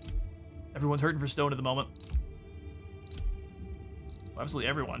 Everyone's hurting for stone at the moment. Absolutely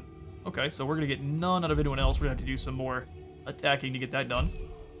everyone. Okay, so we're going to get none out of anyone else. We're going to have to do some more attacking to get that done.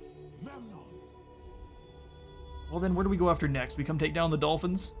 Memnon. Well then, where do we go after next? We come take down the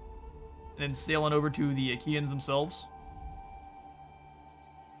dolphins, and then sail on over to the Achaeans themselves.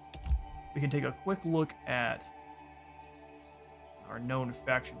 We can take a quick look at our known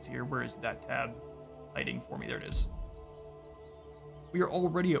factions here. Where is that tab hiding for me? There it is. We are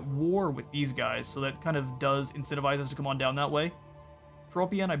already at war with these guys, so that kind of does incentivize us to come on down that way.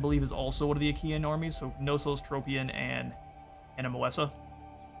 Tropian, I believe, is also one of the Achaean armies, so Knossos, Tropian, and Moessa.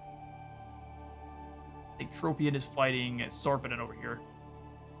 I think Tropian is fighting Sarpedon over here.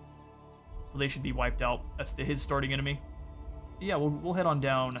 So they should be wiped out. That's his starting enemy. So yeah, we'll head on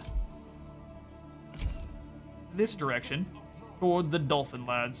down this direction towards the Dolphin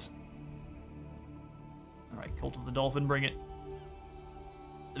lads. Alright, Cult of the Dolphin, bring it.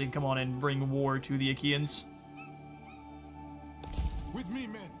 So they can come on and bring war to the Achaeans. With me,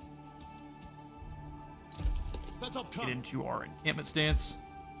 men. Set up Get camp. into our encampment stance.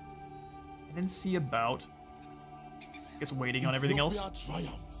 And then see about, I guess, waiting on everything else. Ethiopia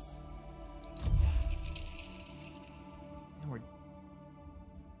triumphs. And we're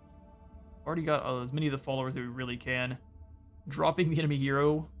already got as many of the followers that we really can. Dropping the enemy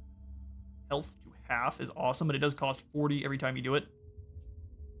hero health to half is awesome, but it does cost 40 every time you do it.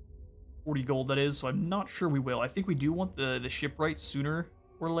 40 gold, that is, so I'm not sure we will. I think we do want the shipwright sooner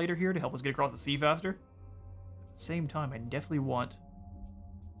or later here to help us get across the sea faster. At the same time, I definitely want...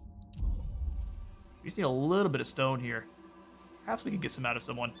 We just need a little bit of stone here. Perhaps we can get some out of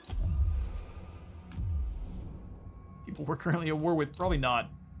someone. People we're currently at war with, probably not.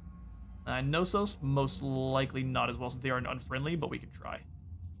 Knossos, most likely not as well, since they are unfriendly, but we can try.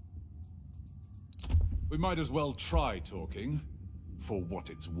 We might as well try talking, for what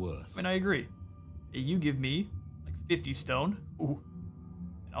it's worth. I mean, I agree. You give me, like, 50 stone. Ooh.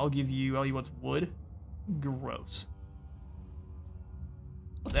 And I'll give you, all he wants wood. Gross.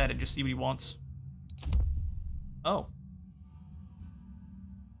 Let's add it, just see what he wants. Oh.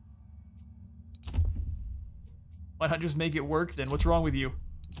 Why not just make it work, then? What's wrong with you?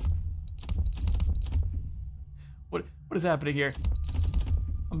 What is happening here?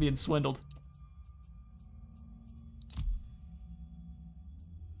 I'm being swindled.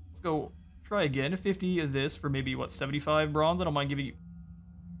 Let's go try again. 50 of this for maybe, what, 75 bronze? I don't mind giving you...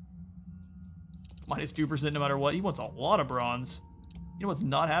 Minus 2% no matter what. He wants a lot of bronze. You know what's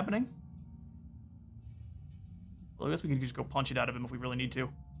not happening? Well, I guess we can just go punch it out of him if we really need to.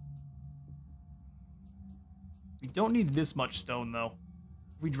 We don't need this much stone, though.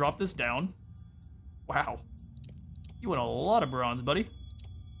 If we drop this down... Wow. You want a lot of bronze, buddy.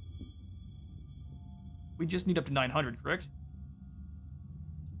 We just need up to 900, correct?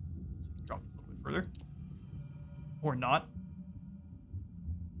 So drop this a little bit further. Or not.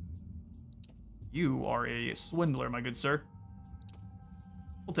 You are a swindler, my good sir.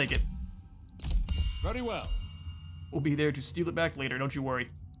 We'll take it. Very well. We'll be there to steal it back later, don't you worry.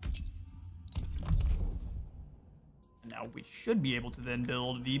 And now we should be able to then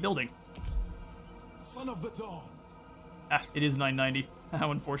build the building. Son of the dawn. Ah, it is 990.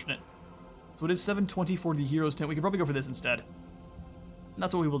 How unfortunate. So it is 720 for the hero's tent. We could probably go for this instead. And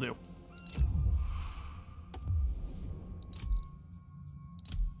that's what we will do.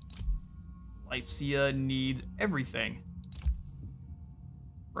 Lycia needs everything.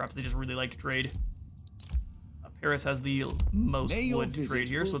 Perhaps they just really like to trade. Paris has the most wood to trade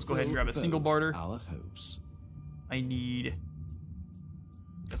here, so let's go ahead and grab a single barter. Our hopes. I need...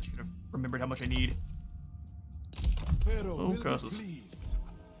 I guess I should have remembered how much I need. Pharaoh Oh, will be curses. pleased.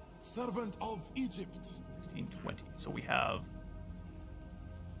 Servant of Egypt. 1620. So we have...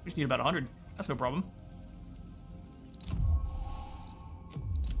 We just need about 100. That's no problem.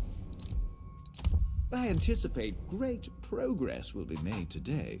 I anticipate great progress will be made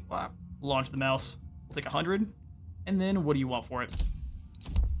today. Wow. Launch the mouse. We'll take 100. And then what do you want for it?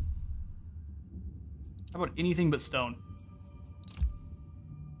 How about anything but stone?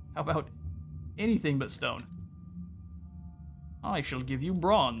 How about anything but stone? I shall give you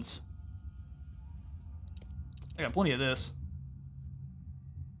bronze. I got plenty of this.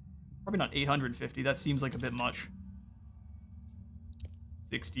 Probably not 850. That seems like a bit much.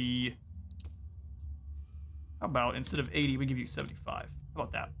 60. How about instead of 80, we give you 75? How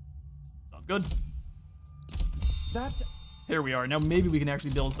about that? Sounds good. There we are. Now maybe we can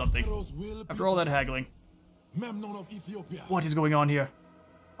actually build something. Pharaoh's will After all that haggling. Memnon of Ethiopia. What is going on here?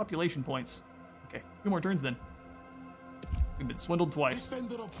 Population points. Okay, 2 more turns then. We've been swindled twice.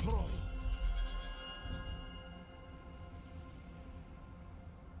 Defender of Troy.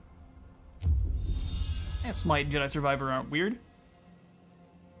 Smite and Jedi Survivor aren't weird.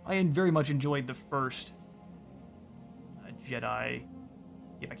 I very much enjoyed the first Jedi.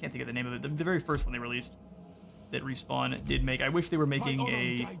 Yeah, I can't think of the name of it. The very first one they released that Respawn did make. I wish they were making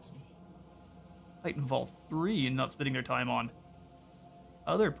a Titanfall 3 and not spending their time on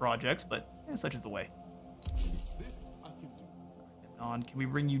other projects, but such is the way. This I can do. Can we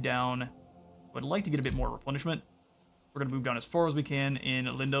bring you down? I would like to get a bit more replenishment. We're going to move down as far as we can in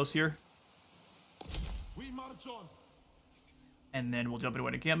Lindos here. We march on. And then we'll jump into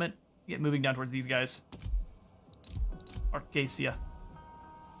an encampment. Get moving down towards these guys. Arcasia.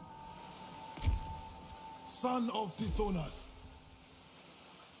 Son of Tithonus.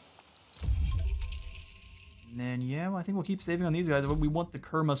 And then, yeah, I think we'll keep saving on these guys. We want the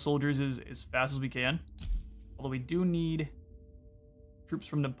Kerma soldiers as fast as we can. Although we do need troops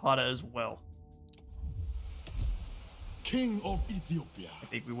from Napata as well. King of Ethiopia. I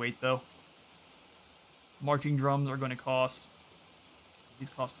think we wait, though. Marching drums are going to cost... These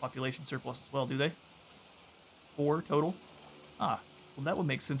cost population surplus as well, do they? 4 total? Well that would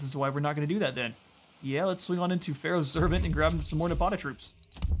make sense as to why we're not going to do that then. Yeah, let's swing on into Pharaoh's servant and grab some more Napata troops.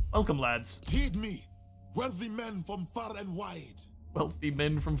 Welcome, lads. Heed me, wealthy men from far and wide. Wealthy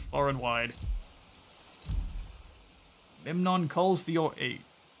men from far and wide. Memnon calls for your aid.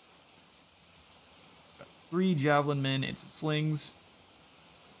 Got 3 javelin men and some slings.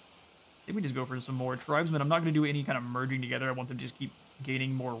 Maybe we just go for some more tribesmen. I'm not going to do any kind of merging together. I want them to just keep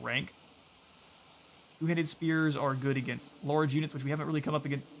gaining more rank. 2-handed spears are good against large units, which we haven't really come up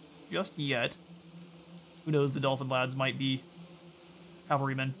against just yet. Who knows, the Dolphin lads might be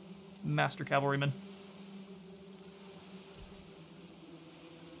cavalrymen. Master cavalrymen.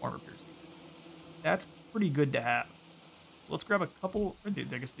 Armor piercing. That's pretty good to have. So let's grab a couple, I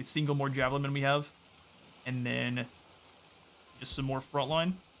guess the single more javelin men we have. And then just some more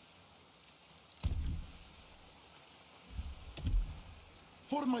frontline.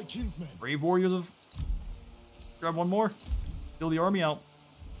 For my kinsmen. Brave warriors of... Grab one more. Fill the army out.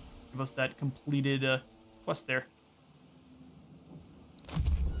 Give us that completed quest there.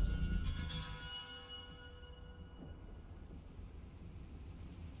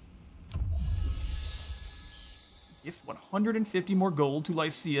 Gift 150 more gold to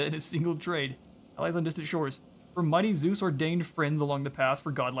Lycia in a single trade. Allies on distant shores. For mighty Zeus ordained friends along the path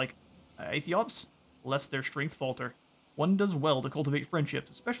for godlike Aethiops, lest their strength falter. One does well to cultivate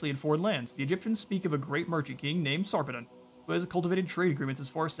friendships, especially in foreign lands. The Egyptians speak of a great merchant king named Sarpedon, who has cultivated trade agreements as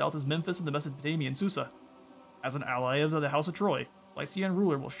far south as Memphis and the Mesopotamian Susa. As an ally of the House of Troy, Lycian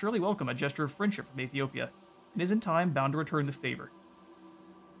ruler will surely welcome a gesture of friendship from Ethiopia, and is in time bound to return the favor.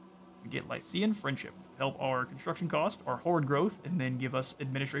 We get Lycian friendship to help our construction cost, our horde growth, and then give us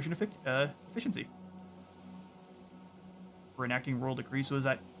administration efficiency. We're enacting royal decree, so is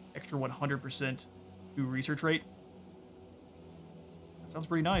that extra 100% to research rate? Sounds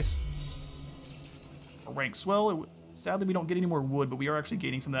pretty nice. Our ranks swell. Sadly, we don't get any more wood, but we are actually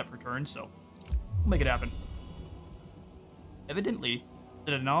gaining some of that per turn, so we'll make it happen. Evidently,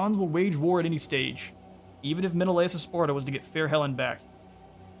 the Danons will wage war at any stage, even if Menelaus of Sparta was to get fair Helen back.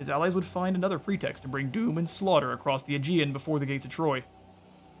 His allies would find another pretext to bring doom and slaughter across the Aegean before the gates of Troy.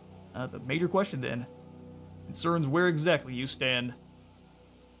 The major question, then, concerns where exactly you stand.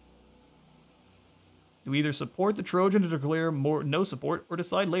 Do we either support the Trojan to declare no support, or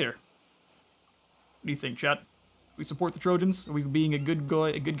decide later? What do you think, chat? Do we support the Trojans? Are we being a good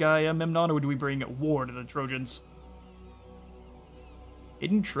guy, Memnon, or do we bring war to the Trojans?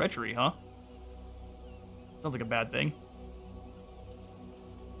 Hidden treachery, huh? Sounds like a bad thing.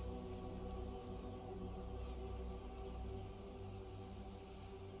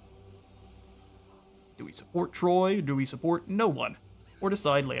 Do we support Troy? Do we support no one? Or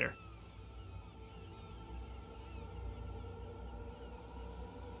decide later?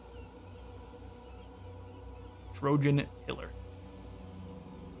 Trojan Pillar.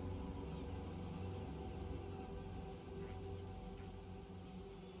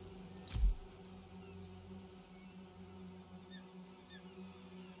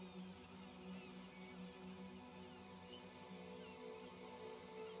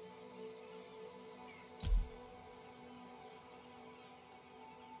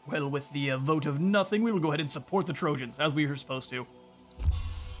 Well, with the vote of nothing, we will go ahead and support the Trojans, as we were supposed to.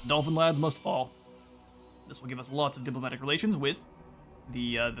 Dolphin lads must fall. This will give us lots of diplomatic relations with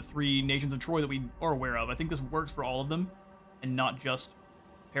the 3 nations of Troy that we are aware of. I think this works for all of them, and not just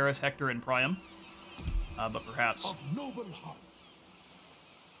Paris, Hector, and Priam. But perhaps Of noble hearts.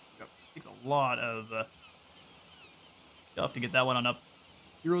 takes a lot of stuff to get that one on up.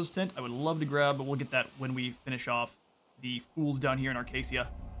 Heroes Tent, I would love to grab, but we'll get that when we finish off the fools down here in Arcasia.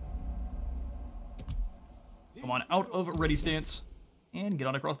 Come on out of ready stance and get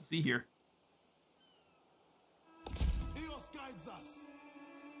on across the sea here. Eos guides us.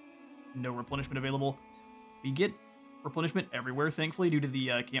 No replenishment available. We get replenishment everywhere, thankfully, due to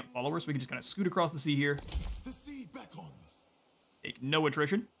the camp followers, so we can just kind of scoot across the sea here. The sea beckons. Take no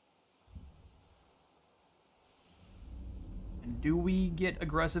attrition. And do we get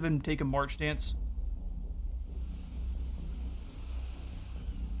aggressive and take a march stance?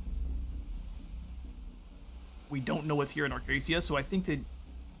 We don't know what's here in Arcasia, so I think that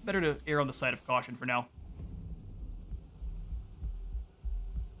better to err on the side of caution for now.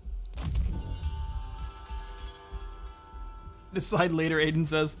 Decide later, Aiden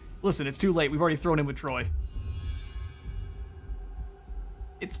says. Listen, it's too late. We've already thrown in with Troy.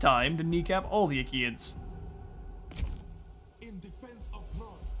 It's time to kneecap all the Achaeans. In defense of Troy.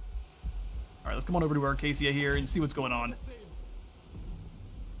 Alright, let's come on over to Arcasia here and see what's going on. The sails.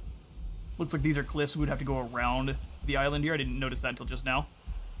 Looks like these are cliffs. We would have to go around the island here. I didn't notice that until just now.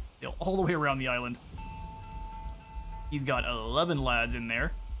 Sail all the way around the island. He's got 11 lads in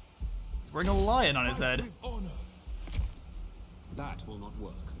there. He's wearing a lion on his Fight head. with honor. That will not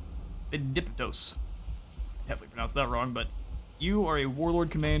work. Bendipitos. Definitely pronounced that wrong, but you are a warlord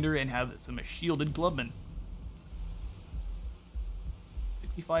commander and have some shielded clubmen.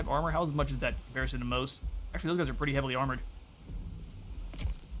 65 armor. How much is that in comparison to most? Actually, those guys are pretty heavily armored.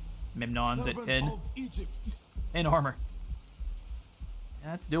 Memnon's at Servant 10. of Egypt. 10 armor.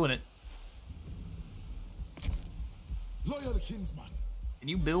 That's doing it. Loyal kinsman. Can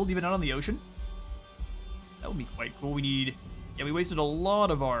you build even out on the ocean? That would be quite cool. We need... Yeah, we wasted a lot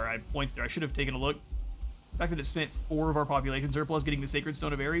of our points there. I should have taken a look. The fact that it spent 4 of our population surplus getting the Sacred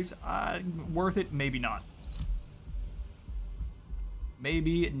Stone of Ares, worth it? Maybe not.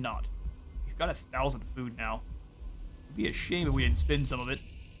 Maybe not. We've got 1,000 food now. It'd be a shame if we didn't spend some of it.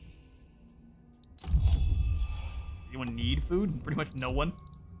 Anyone need food? Pretty much no one.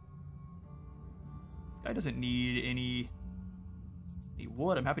 This guy doesn't need any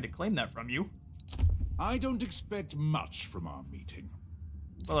wood. I'm happy to claim that from you. I don't expect much from our meeting.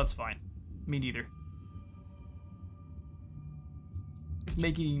 Well, that's fine. Me neither. Just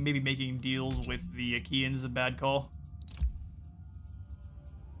maybe making deals with the Achaeans is a bad call.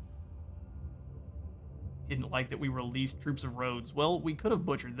 Didn't like that we released troops of Rhodes. Well, we could have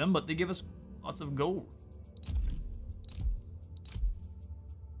butchered them, but they give us lots of gold.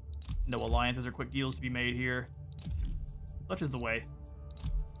 No alliances or quick deals to be made here. Such is the way.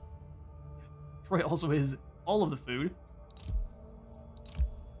 Troy also is all of the food.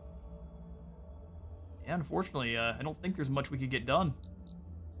 Yeah, unfortunately, I don't think there's much we could get done.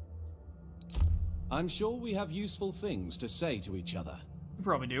 I'm sure we have useful things to say to each other. We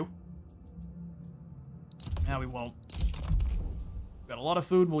probably do. Now we won't. We've got a lot of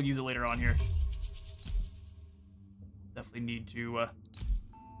food. We'll use it later on here. Definitely need to,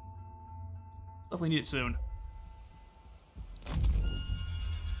 definitely need it soon.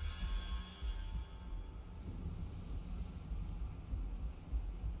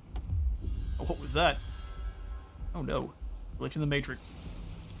 Oh, what was that? Oh no. Glitch in the Matrix.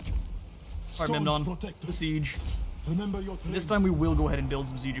 Alright, Memnon. The siege. Remember your And training. this time we will go ahead and build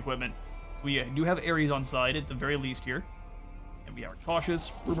some siege equipment. We do have Ares on side at the very least here. And we are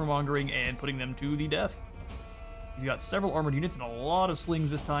cautious, rumor mongering, and putting them to the death. He's got several armored units and a lot of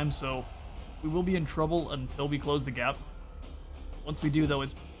slings this time, so we will be in trouble until we close the gap. Once we do, though,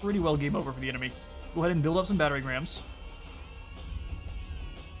 it's pretty well game over for the enemy. Go ahead and build up some battering rams.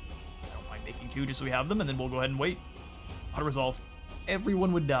 I don't mind making 2 just so we have them, and then we'll go ahead and wait. Auto resolve.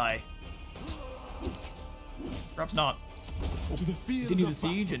 Everyone would die. Perhaps not. We'll To the field continue the of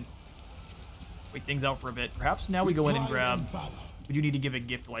siege battle. and wait things out for a bit. Perhaps now we go in and Pride grab... and valor. We do need to give a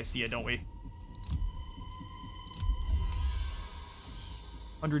gift to Lycia, don't we?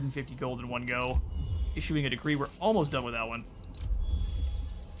 150 gold in one go. Issuing a decree. We're almost done with that one.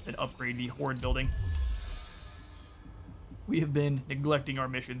 Then upgrade the Horde building. We have been neglecting our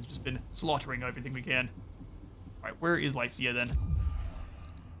missions, just been slaughtering everything we can. Alright, where is Lycia then?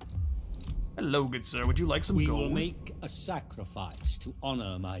 Hello, good sir. Would you like some We gold? will make a sacrifice to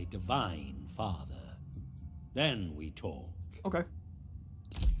honor my divine father. Then we talk. Okay.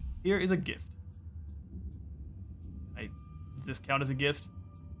 Here is a gift. Does this count as a gift?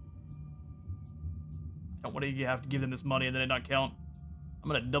 Don't want to have to give them this money and then it not count. I'm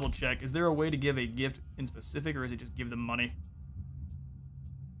going to double check. Is there a way to give a gift in specific, or is it just give them money?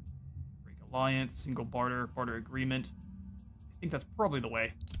 Break alliance, single barter, barter agreement. I think that's probably the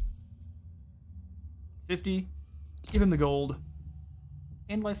way. 50. Give him the gold.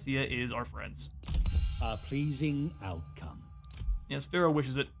 And Lycia is our friends. A pleasing outcome. Yes, Pharoah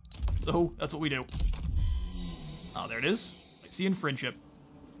wishes it. So, that's what we do. Ah, there it is. Lycian friendship.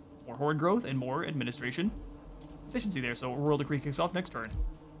 More horde growth and more administration. Efficiency there, so Royal Decree kicks off next turn.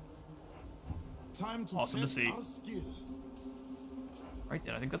 Time to Awesome to test see. our skill. Right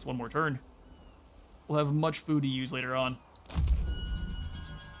then, I think that's one more turn. We'll have much food to use later on.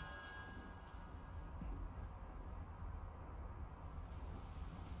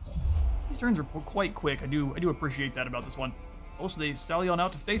 These turns are quite quick. I do appreciate that about this one. Also, they sally on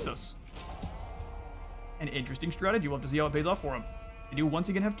out to face us. An interesting strategy. We'll have to see how it pays off for them. They do once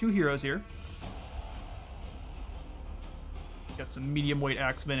again have 2 heroes here. Got some medium weight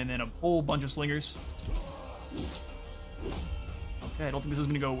axemen and then a whole bunch of slingers. Okay, I don't think this is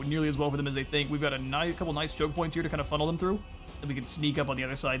going to go nearly as well for them as they think. We've got a couple nice choke points here to kind of funnel them through. Then we can sneak up on the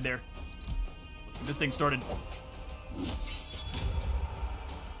other side there. Let's get this thing started.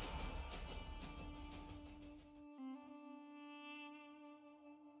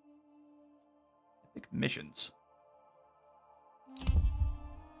 Epic missions.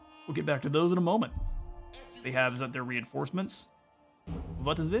 We'll get back to those in a moment. They have that their reinforcements.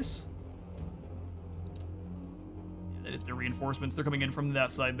 What is this? Yeah, that is their reinforcements. They're coming in from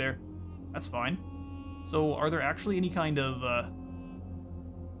that side there. That's fine. So, are there actually any kind of,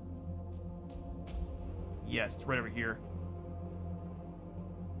 Yes, it's right over here.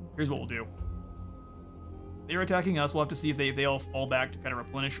 Here's what we'll do. They're attacking us. We'll have to see if they all fall back to kind of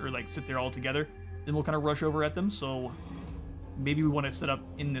replenish or, like, sit there all together. Then we'll kind of rush over at them, so... Maybe we want to set up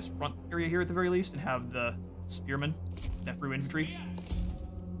in this front area here at the very least and have the spearmen, Nephru infantry,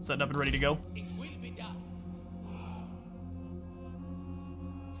 setting up and ready to go. It will be done.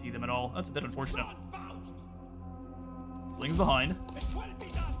 See them at all. That's a bit unfortunate. Slings behind. It will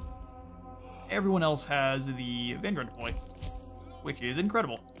be done. Everyone else has the Vanguard deploy, which is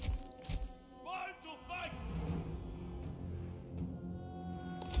incredible. Born to fight.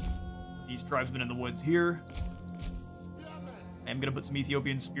 These tribesmen in the woods here. I'm going to put some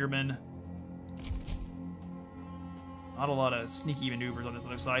Ethiopian spearmen. Not a lot of sneaky maneuvers on this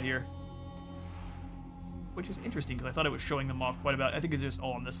other side here. Which is interesting, because I thought it was showing them off quite a bit. I think it's just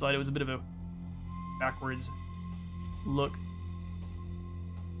all on this side. It was a bit of a backwards look.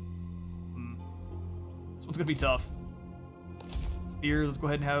 This one's going to be tough. Spears, let's go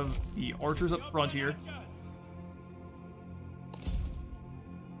ahead and have the archers up front here.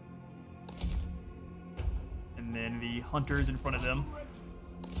 And then the hunters in front of them.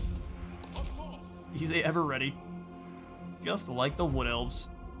 He's ever ready. Just like the wood elves.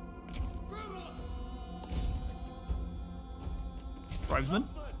 Tribesmen.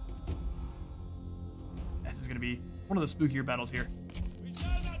 This is going to be one of the spookier battles here.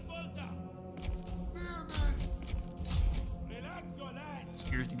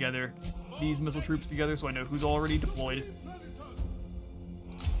 Spears together. These missile troops together so I know who's already deployed.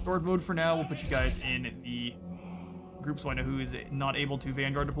 Sword mode for now. We'll put you guys in the group so I know who is not able to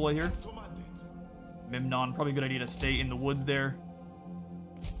Vanguard deploy here. Memnon, probably a good idea to stay in the woods there.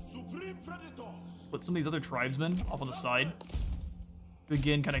 Put some of these other tribesmen off on the side. To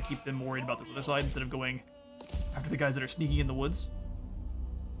again, kind of keep them worried about this other side instead of going after the guys that are sneaking in the woods.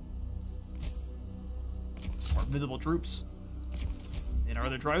 Our visible troops. And our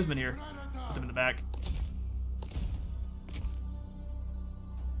other tribesmen here. Put them in the back.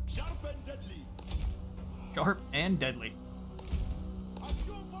 Sharp and deadly. Sharp and deadly.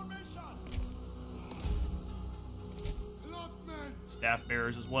 Staff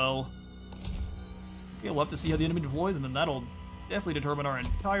bearers as well. Okay, we'll have to see how the enemy deploys, and then that'll definitely determine our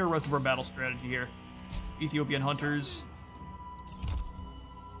entire rest of our battle strategy here. Ethiopian hunters.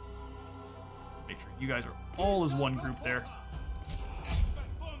 Make sure you guys are all as one group there.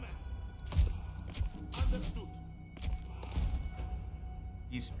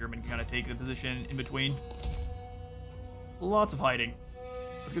 These spearmen can kind of take the position in between. Lots of hiding.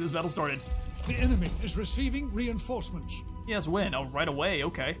 Let's get this battle started. The enemy is receiving reinforcements. Yes, when? Oh, right away.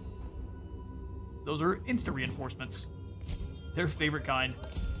 Okay. Those are instant reinforcements. Their favorite kind.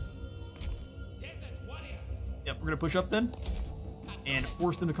 Desert warriors. Yep, we're going to push up then and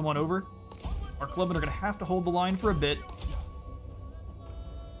force them to come on over. Our clubmen are going to have to hold the line for a bit.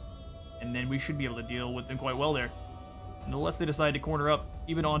 And then we should be able to deal with them quite well there. Unless they decide to corner up,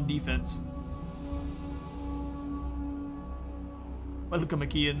 even on defense. Welcome,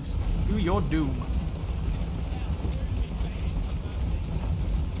 Achaeans, to your doom.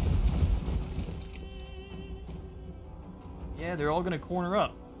 Yeah, they're all gonna corner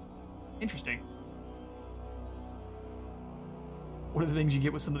up. Interesting. What are the things you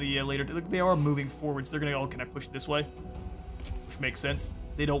get with some of the later... Look, they are moving forwards. They're gonna all kind of push this way, which makes sense.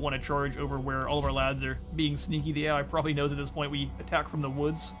 They don't want to charge over where all of our lads are being sneaky. The AI probably knows at this point we attack from the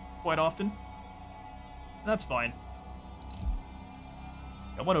woods quite often. That's fine.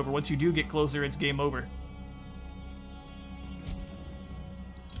 Got one over. Once you do get closer, it's game over.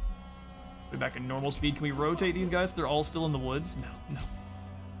 Put it back in normal speed. Can we rotate these guys? They're all still in the woods? No, no.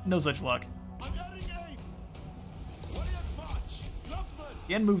 No such luck.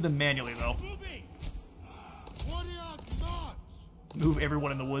 Can move them manually, though. Move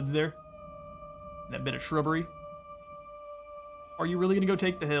everyone in the woods there. That bit of shrubbery. Are you really going to go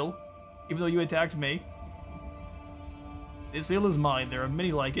take the hill? Even though you attacked me? This hill is mine. There are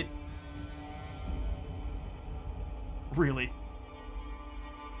many like it. Really?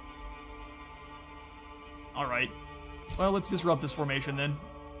 Alright. Well, let's disrupt this formation then.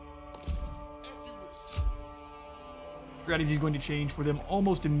 Strategy is going to change for them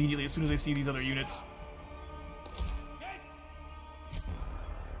almost immediately as soon as they see these other units. Let's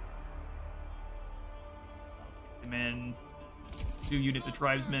get them in. 2 units of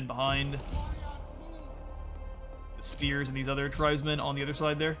tribesmen behind. The spears and these other tribesmen on the other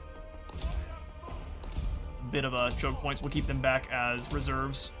side there. It's a bit of a choke points. We'll keep them back as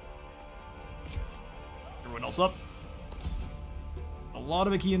reserves. Everyone else up. A lot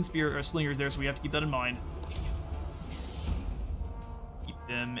of Achaean spear or slingers there, so we have to keep that in mind. Keep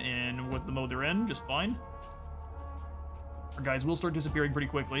them in with the mode they're in, just fine. Our guys will start disappearing pretty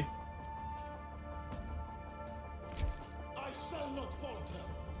quickly. I shall not falter.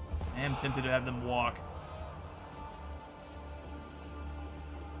 I am tempted to have them walk.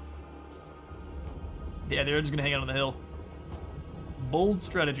 Yeah, they're just gonna hang out on the hill. Bold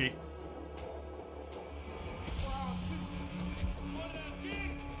strategy.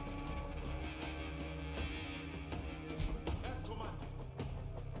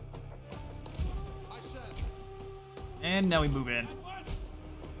 And now we move in.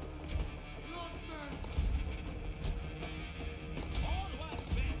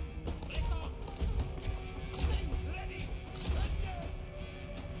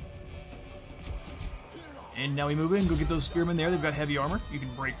 And now we move in, go get those spearmen there. They've got heavy armor. You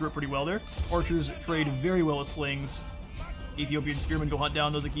can break through it pretty well there. Archers trade very well with slings. Ethiopian spearmen go hunt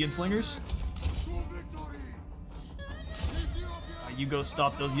down those Achaean slingers. You go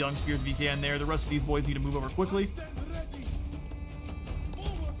stop those young spears if you can there. The rest of these boys need to move over quickly.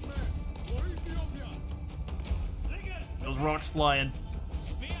 Those rocks flying.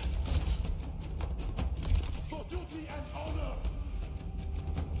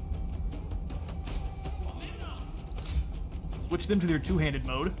 Switch them to their two-handed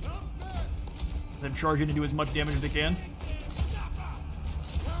mode. Then charge in and do as much damage as they can.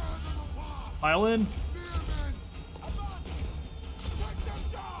 Pile in.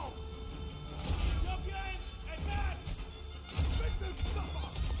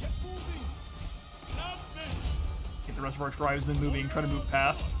 Get the rest of our tribesmen moving, try to move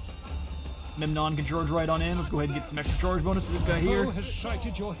past. Memnon can charge right on in. Let's go ahead and get some extra charge bonus to this guy here. Foe has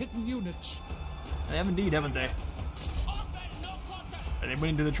sighted your hidden units. They have indeed, haven't they? They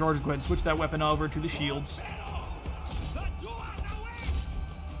went into the charge. Go ahead and switch that weapon over to the shields.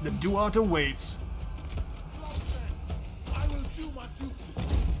 The Duat awaits.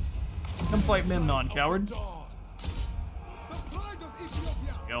 Come fight Memnon, coward. There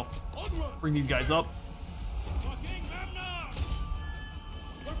you go. Bring these guys up.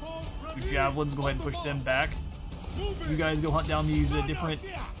 2 javelins. Go ahead and push them back. You guys go hunt down these different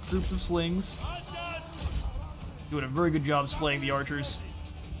groups of slings. Doing a very good job slaying the archers.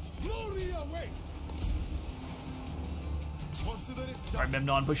 Alright,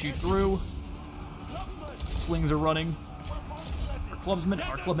 Memnon, push you through. Slings are running. Our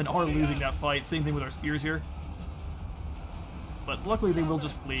clubmen are losing that fight. Same thing with our spears here. But luckily they will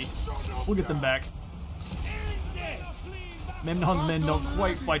just flee. We'll get them back. Memnon's men don't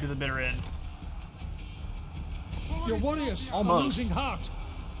quite fight to the bitter end. Your warriors Almost. are losing heart.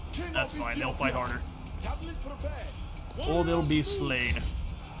 That's fine, they'll fight harder. Or they'll be slain.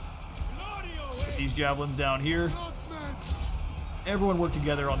 Get these javelins down here. Everyone work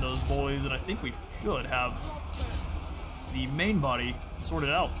together on those boys, and I think we should have the main body sorted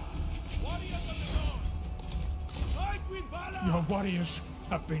out. Your warriors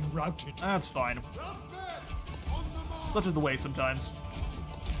have been routed. That's fine. Such is the way sometimes.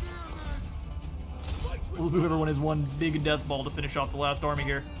 We'll move everyone as one big death ball to finish off the last army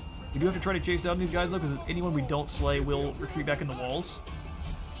here. We do have to try to chase down these guys though, because anyone we don't slay will retreat back in the walls.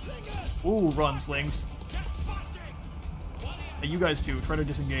 Ooh, run, slings. You guys too, try to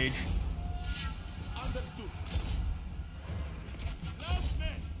disengage. Understood. Last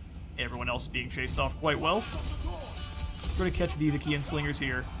man. Everyone else is being chased off quite well. Try to catch these Achaean slingers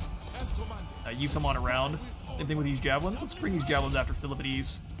here. As commanded. You come on around. Same thing with these javelins. Let's bring these javelins after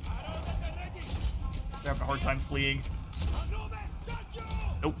Philippides. They're having a hard time fleeing.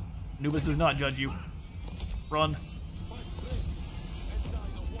 Nope. Anubis does not judge you. Run.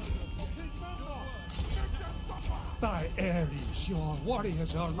 By Ares, your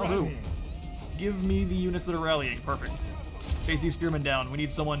warriors are Oh, rallying. Give me the units that are rallying. Perfect. Chase these spearmen down. We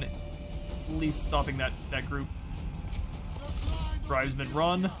need someone at least stopping that group. Tribesmen,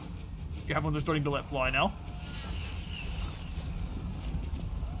 run. Javelins are starting to let fly now.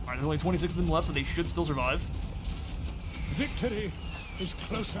 Alright, there's only 26 of them left, but they should still survive. Victory is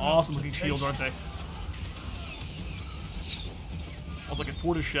close enough. Awesome to looking shields, aren't taste. they? Almost like a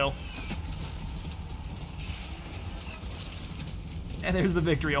tortoise shell. And there's the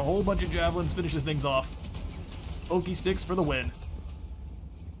victory. A whole bunch of javelins finishes things off. Pokey sticks for the win.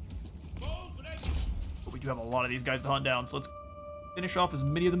 But we do have a lot of these guys to hunt down, so let's finish off as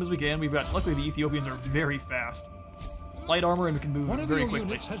many of them as we can. We've got, luckily the Ethiopians are very fast. Light armor and we can move One of very your quickly.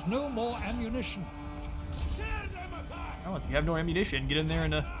 units has no more ammunition. Well, if you have no ammunition, get in there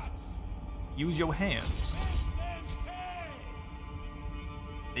and use your hands.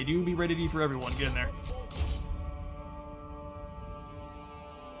 They do be ready for everyone. Get in there.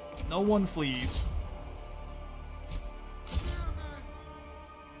 No one flees.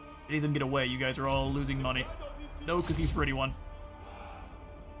 Any of them get away, you guys are all losing money. No cookies for anyone.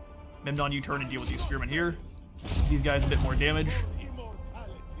 Memnon, you turn and deal with these spearmen here. These guys a bit more damage.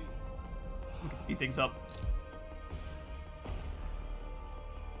 We can speed things up.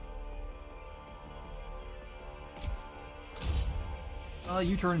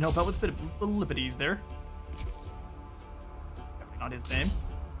 You turn and help out with Philippides there. Definitely not his name.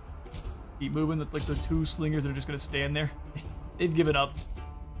 Keep moving. That's like the two slingers that are just going to stand there. They've given up.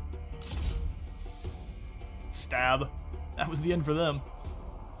 Stab. That was the end for them.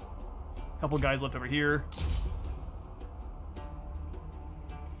 Couple guys left over here.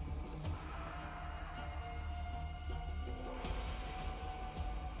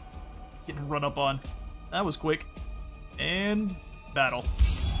 Getting run up on. That was quick. And battle.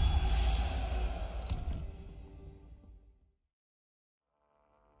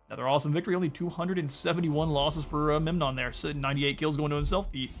 Another awesome victory. Only 271 losses for Memnon there. 98 kills going to himself.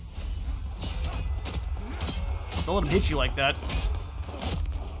 Don't let him hit you like that.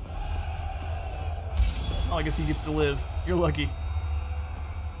 Oh, I guess he gets to live. You're lucky.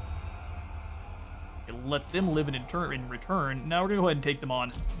 You let them live in return. Now we're going to go ahead and take them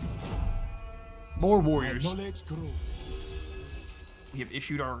on. More warriors. Knowledge grows. We have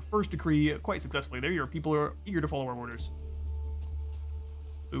issued our first decree quite successfully there. Your people are eager to follow our orders.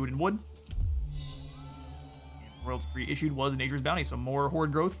 Food and wood. And the royal decree issued was Nature's bounty, so more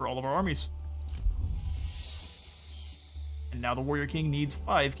horde growth for all of our armies. And now the warrior king needs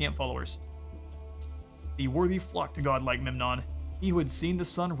 5 camp followers. The worthy flock to god like Memnon, he who had seen the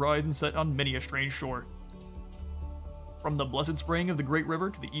sun rise and set on many a strange shore. From the blessed spring of the great river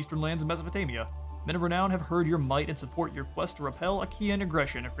to the eastern lands of Mesopotamia, men of renown have heard your might and support your quest to repel Achaean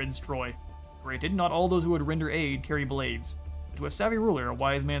aggression against Troy. Granted, not all those who would render aid carry blades, but to a savvy ruler, a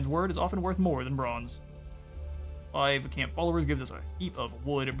wise man's word is often worth more than bronze. 5 camp followers gives us a heap of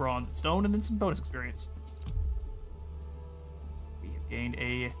wood, bronze, and stone, and then some bonus experience. We have gained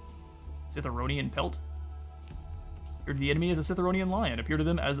a Citharonian pelt. Appeared to the enemy as a Citharonian lion, appear to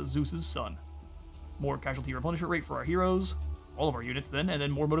them as Zeus's son. More casualty replenishment rate for our heroes, all of our units then, and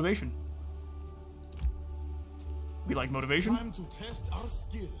then more motivation. We like motivation. Time to test our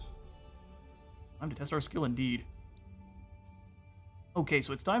skill. Time to test our skill indeed. Okay,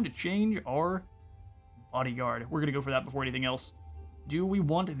 so it's time to change our bodyguard. We're going to go for that before anything else. Do we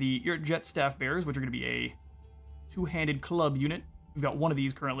want the Jet Staff Bearers, which are going to be a two-handed club unit? We've got one of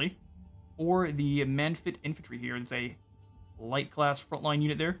these currently. Or the Manfit Infantry here. It's a light class frontline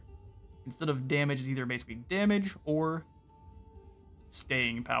unit there. Instead of damage, it's either basically damage or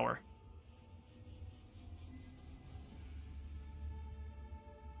staying power.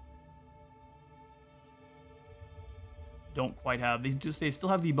 Don't quite have they still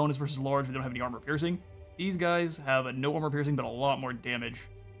have the bonus versus large, but they don't have any armor piercing. These guys have a no armor piercing, but a lot more damage.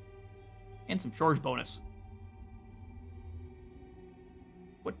 And some charge bonus.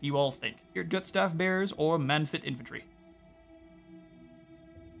 What do you all think? Your Jet Staff Bearers or Manfit Infantry?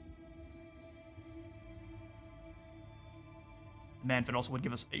 Manfit also would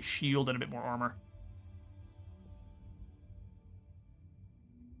give us a shield and a bit more armor.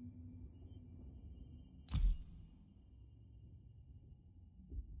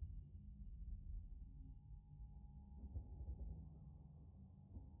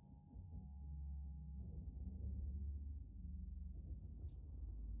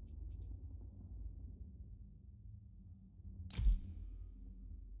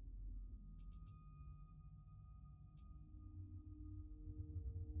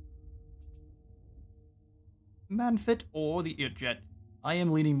 Manfit or the Earjet. I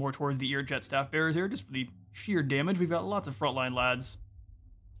am leaning more towards the Earjet staff bearers here, just for the sheer damage. We've got lots of frontline lads.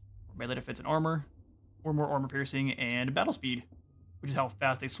 Melee defense and armor, or more armor piercing, and battle speed, which is how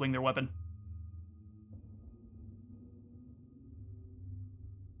fast they swing their weapon.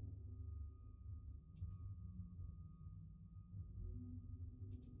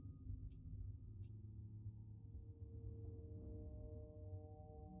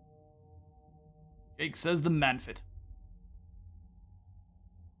 Jake says the Manfit.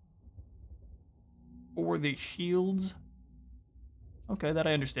 Or the shields. Okay, that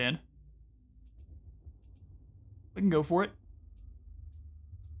I understand. We can go for it.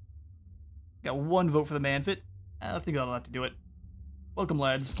 Got one vote for the Manfit. I think that'll have to do it. Welcome,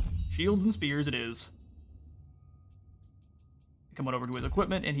 lads. Shields and spears it is. Come on over to his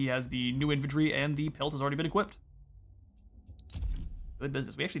equipment, and he has the new infantry, and the pelt has already been equipped. Good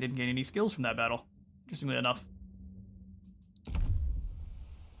business. We actually didn't gain any skills from that battle. Interestingly enough.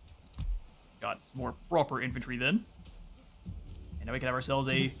 Got some more proper infantry then. And now we can have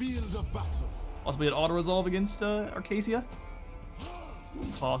ourselves a possibly an auto-resolve against Arcasia.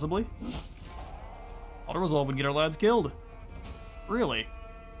 Possibly. Auto-resolve would get our lads killed. Really?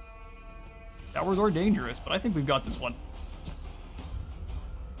 Towers are dangerous, but I think we've got this one.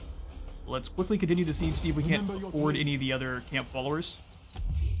 Let's quickly continue the siege, see if we can't afford any of the other camp followers.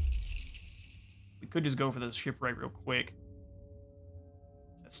 We could just go for the shipwreck real quick.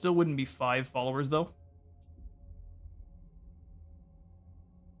 That still wouldn't be 5 followers, though.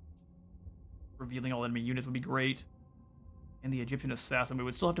 Revealing all enemy units would be great. And the Egyptian assassin, we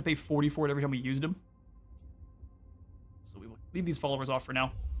would still have to pay 40 for it every time we used him. So we will leave these followers off for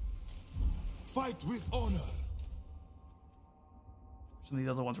now. Fight with honor. Some of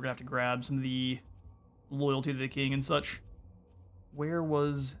the other ones we're gonna have to grab. Some of the loyalty to the king and such. Where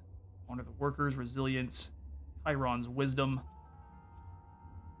was honor the workers, resilience, Chiron's wisdom?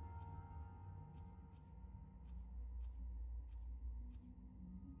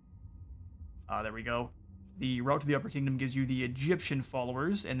 There we go. The route to the Upper Kingdom gives you the Egyptian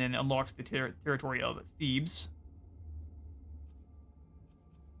followers, and then unlocks the territory of Thebes.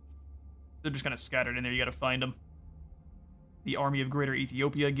 They're just kind of scattered in there. You got to find them. The army of Greater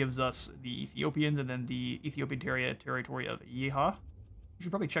Ethiopia gives us the Ethiopians, and then the Ethiopian territory of Yeha. We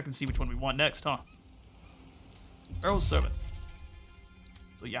should probably check and see which one we want next, huh? Pharaoh's servant.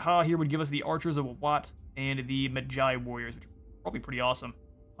 So Yeha here would give us the archers of Wat and the Magi warriors, which are probably pretty awesome.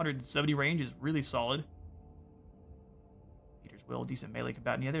 170 range is really solid. Peter's Will, decent melee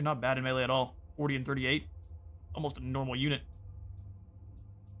combatant. Yeah, they're not bad in melee at all. 40 and 38. Almost a normal unit.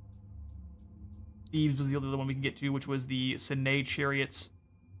 Thebes was the other one we can get to, which was the Sinai chariots,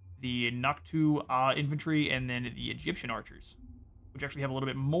 the Naktu infantry, and then the Egyptian archers, which actually have a little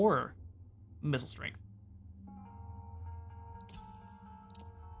bit more missile strength.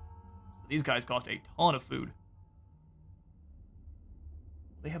 These guys cost a ton of food.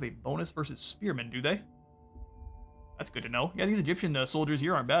 They have a bonus versus spearmen, do they? That's good to know. Yeah, these Egyptian soldiers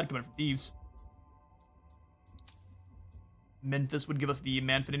here aren't bad coming from Thebes. Memphis would give us the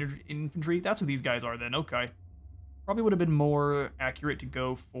Manfit infantry. That's what these guys are then. Okay. Probably would have been more accurate to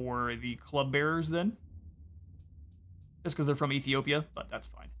go for the club bearers then. Just because they're from Ethiopia, but that's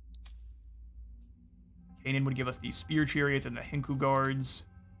fine. Canaan would give us the spear chariots and the Henku guards.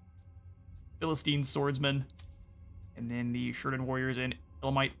 Philistine swordsmen. And then the Shurdan warriors and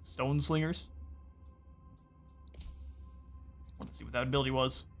Elamite stone slingers. Want to see what that ability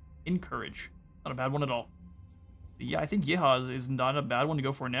was. Encourage. Not a bad one at all. So yeah, I think Yeha is not a bad one to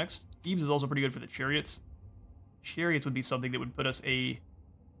go for next. Thebes is also pretty good for the chariots. Chariots would be something that would put us a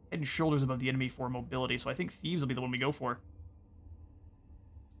head and shoulders above the enemy for mobility, so I think Thebes will be the one we go for.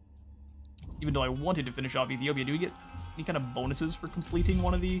 Even though I wanted to finish off Ethiopia, do we get any kind of bonuses for completing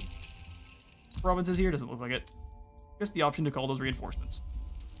one of the provinces here? Doesn't look like it. Just the option to call those reinforcements.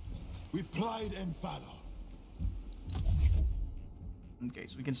 With pride and valor. Okay,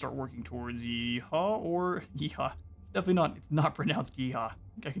 so we can start working towards Yeha or Yeha. Definitely not. It's not pronounced Yeha.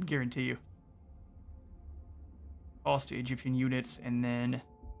 I can guarantee you. Cost to Egyptian units, and then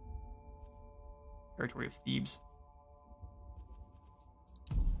territory of Thebes.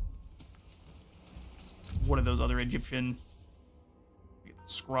 One of those other Egyptian. We get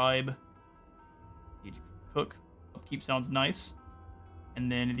the scribe, the Egyptian cook. Upkeep sounds nice. And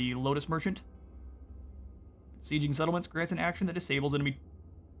then the Lotus Merchant. Sieging settlements grants an action that disables enemy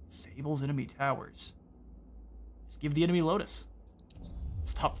towers. Just give the enemy Lotus.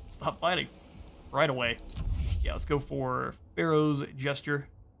 Stop fighting. Right away. Yeah, let's go for Pharaoh's gesture.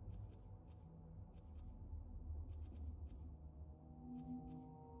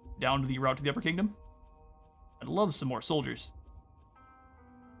 Down to the route to the Upper Kingdom. I'd love some more soldiers.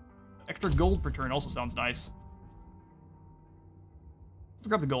 Extra gold per turn also sounds nice. Let's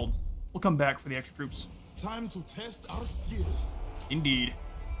grab the gold. We'll come back for the extra troops. Time to test our skill. Indeed.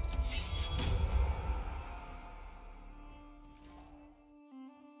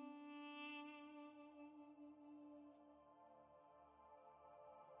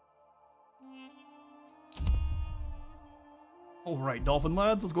 Alright, Dolphin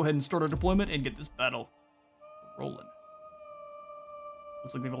lads, let's go ahead and start our deployment and get this battle rolling.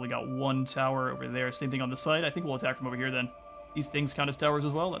 Looks like they've only got one tower over there. Same thing on the side. I think we'll attack from over here then. These things count as towers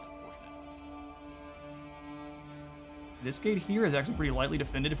as well. That's unfortunate. This gate here is actually pretty lightly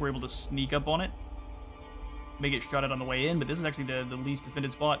defended if we're able to sneak up on it. May get shot at on the way in, but this is actually the least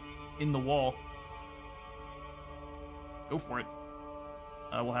defended spot in the wall. Let's go for it.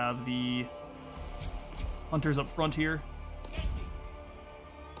 We'll have the hunters up front here.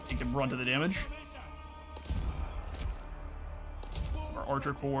 Take the brunt of the damage. Our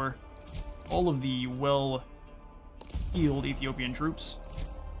archer corps. All of the well-heeled Ethiopian troops.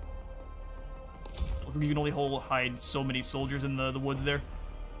 Looks like you can only hide so many soldiers in the woods there.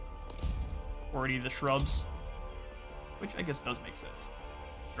 Or any of the shrubs. Which I guess does make sense.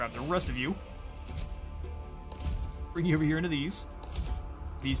 Grab the rest of you. Bring you over here into these.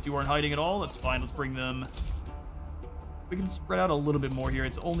 These two aren't hiding at all. That's fine. Let's bring them. We can spread out a little bit more here.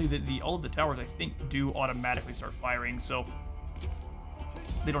 It's only that all of the towers, I think, do automatically start firing, so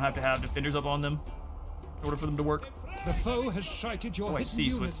they don't have to have defenders up on them in order for them to work. The foe has sighted your I see.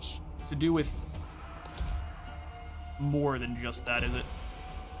 So it's to do with more than just that, is it?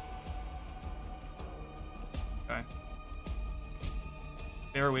 Okay.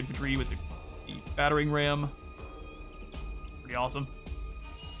 Pharaoh infantry with the battering ram. Pretty awesome.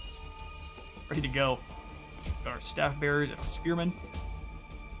 Ready to go. Got our staff bearers and our spearmen.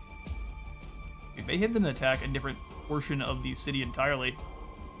 We may have them attack a different portion of the city entirely.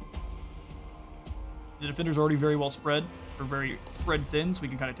 The defenders are already very well spread, or very spread thin, so we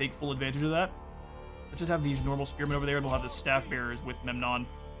can kind of take full advantage of that. Let's just have these normal spearmen over there, and we'll have the staff bearers with Memnon.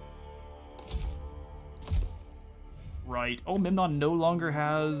 Right. Oh, Memnon no longer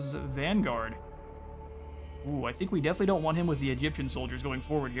has Vanguard. Ooh, I think we definitely don't want him with the Egyptian soldiers going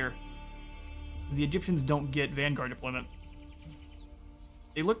forward here. The Egyptians don't get Vanguard deployment.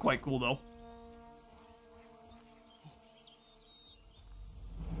 They look quite cool, though.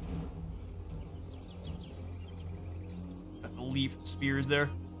 Got the leaf spears there.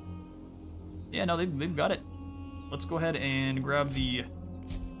 Yeah, no, they've got it. Let's go ahead and grab the...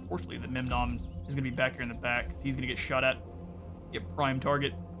 Unfortunately, the Memnon is going to be back here in the back, because he's going to get shot at. Get prime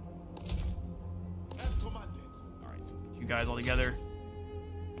target. As commanded. Alright, so let's get you guys all together.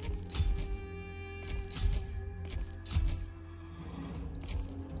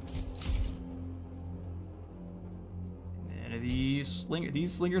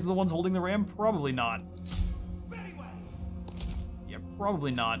 These slingers are the ones holding the ram? Probably not. Yeah,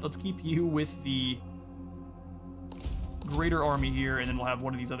 probably not. Let's keep you with the greater army here, and then we'll have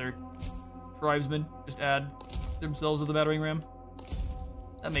one of these other tribesmen just add themselves to the battering ram.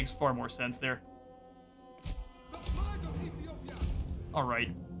 That makes far more sense there.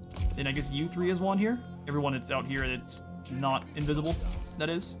 Alright. Then I guess you three is one here. Everyone that's out here that's not invisible, that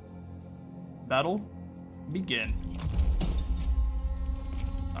is. Battle begin.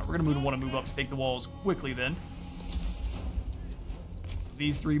 We're going to want to move up and take the walls quickly then.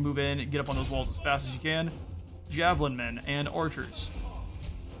 These three move in and get up on those walls as fast as you can. Javelin men and archers.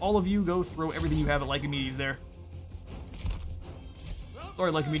 All of you go throw everything you have at Lycomedes there.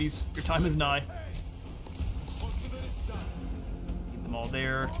 Sorry, Lycomedes, your time is nigh. Keep them all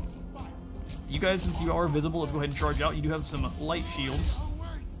there. You guys, since you are visible, let's go ahead and charge out. You do have some light shields.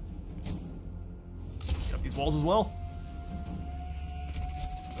 Get up these walls as well.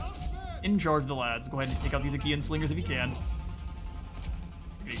 In charge of the lads. Go ahead and take out these Achaean slingers if you can.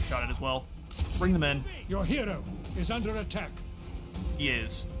 You're getting shot at as well. Bring them in. Your hero is under attack. He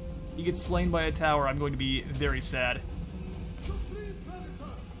is. He gets slain by a tower. I'm going to be very sad.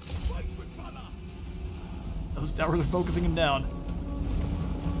 Those towers are focusing him down.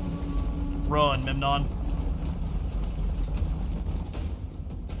 Run, Memnon.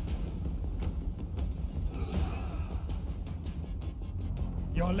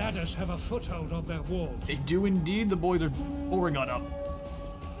 Your ladders have a foothold on their walls. They do indeed. The boys are pouring on up.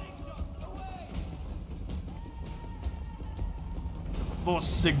 For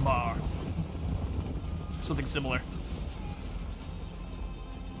Sigmar. Something similar.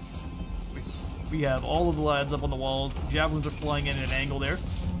 We have all of the lads up on the walls. The javelins are flying in at an angle there.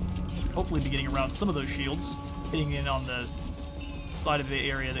 Hopefully be getting around some of those shields. Hitting in on the side of the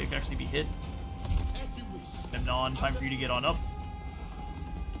area that can actually be hit. Memnon, time for you to get on up.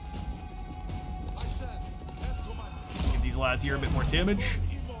 Give these lads here a bit more damage.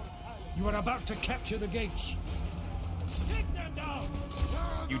 You are about to capture the gates.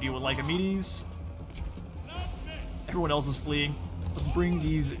 You deal with Lycomedes. Everyone else is fleeing. Let's bring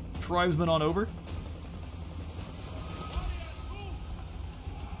these tribesmen on over.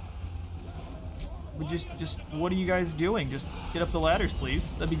 We just, what are you guys doing? Just get up the ladders, please.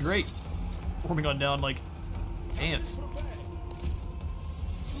 That'd be great. Forming on down like ants.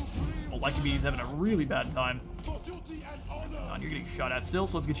 Well, Lycomedes having a really bad time. You're getting shot at still,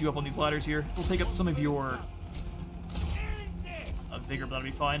 so let's get you up on these ladders here. We'll take up some of your vigor, but that'll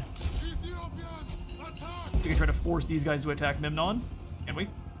be fine. We can try to force these guys to attack Memnon. Can we?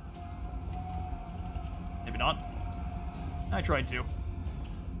 Maybe not. I tried to.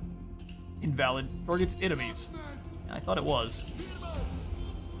 Invalid. Targets enemies. I thought it was.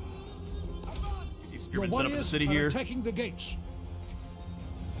 Get these spearmen set up in the city here. Attacking the gates.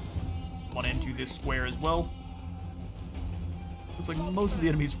 One into this square as well. Looks like most of the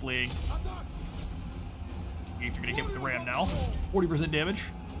enemies fleeing. Gates are gonna hit with the ram now. 40% damage.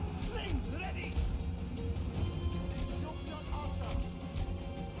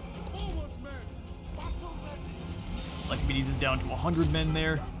 Lycomedes is down to 100 men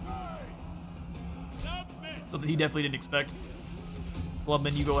there. Something he definitely didn't expect.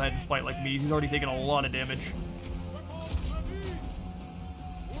 Clubman, you go ahead and fight Lycomedes. He's already taken a lot of damage.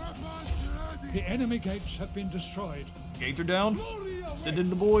 The enemy gates have been destroyed. Gates are down. Send in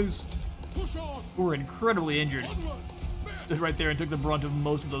the boys, who are incredibly injured. Stood right there and took the brunt of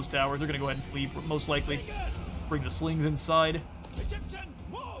most of those towers. They're going to go ahead and flee, most likely. Bring the slings inside.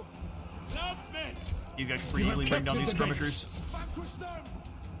 These guys can pretty easily bring down these skirmishers.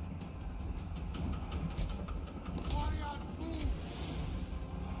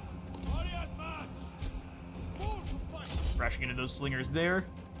 Crashing into those slingers there.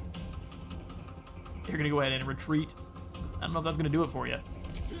 You're going to go ahead and retreat. I don't know if that's going to do it for you. As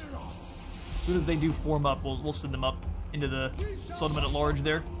soon as they do form up, we'll send them up into the settlement at large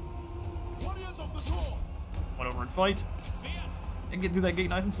there. One over and fight. And get through that gate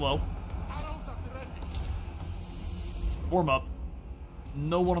nice and slow. Form up.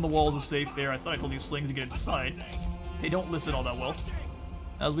 No one on the walls is safe there. I thought I told these slings to get inside. They don't listen all that well.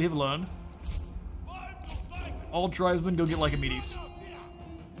 As we have learned. All tribesmen go get Lycomedes.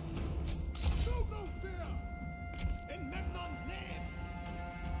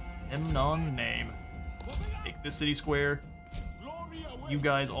 Memnon's name. Take this city square. You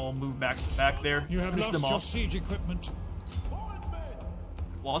guys all move back there. You have lost your siege equipment.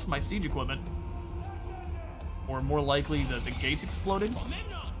 Lost my siege equipment. Or more likely, the gates exploded.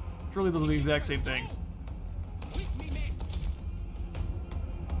 Surely those are the exact same things.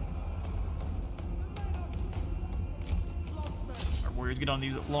 Our warriors get on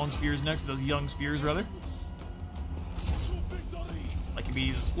these long spears next, those young spears rather.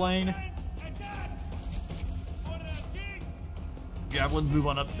 Lycomedes is slain. Javelins move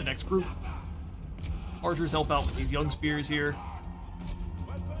on up to the next group. Archers help out with these young spears here.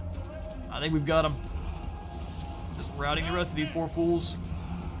 I think we've got them. Just routing the rest of these poor fools.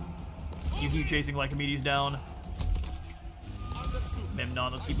 You keep chasing Lycomedes down.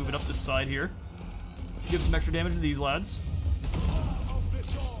 Memnon, let's keep moving up this side here. Give some extra damage to these lads.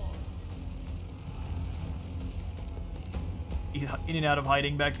 In and out of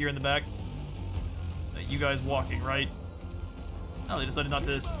hiding back here in the back. You guys walking, right? Oh, they decided not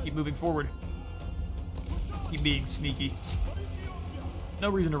to keep moving forward. Keep being sneaky. No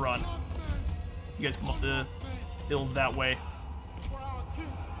reason to run. You guys come up the hill that way.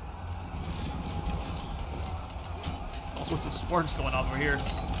 All sorts of sparks going on over here.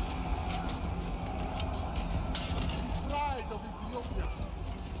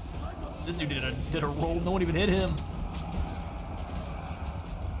 This dude did a roll. No one even hit him.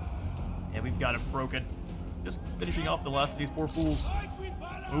 Yeah, we've got it broken. Just finishing off the last of these poor fools.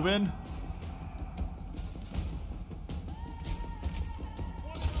 Move in.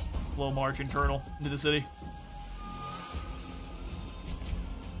 Slow march internal into the city.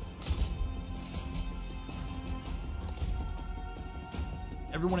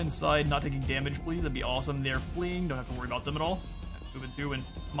 Everyone inside not taking damage, please. That'd be awesome. They're fleeing. Don't have to worry about them at all. Moving through and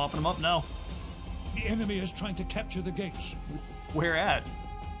mopping them up now. The enemy is trying to capture the gates. Where at?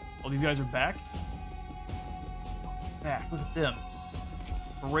 Oh, these guys are back? Back. Look at them.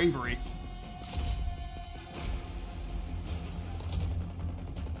 Bravery.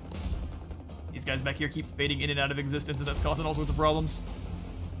 These guys back here keep fading in and out of existence, and that's causing all sorts of problems.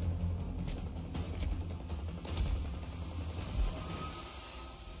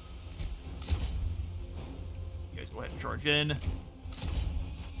 charge in.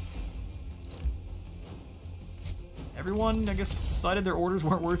 Everyone, I guess, decided their orders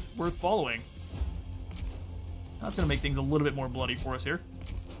weren't worth following. That's going to make things a little bit more bloody for us here.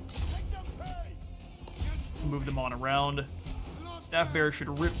 Move them on around. Staff bearers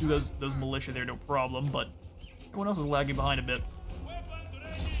should rip through those militia there, no problem, but everyone else was lagging behind a bit.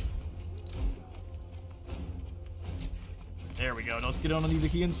 There we go. Now let's get on these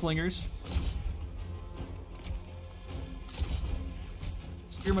Achaean slingers.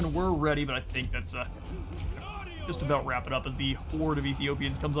 Spearmen were ready, but I think that's just about wrap it up as the horde of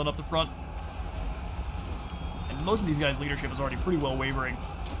Ethiopians comes on up the front. And most of these guys' leadership is already pretty well wavering.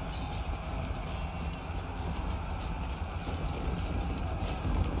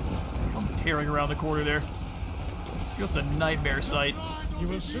 Come tearing around the corner there. Just a nightmare sight. You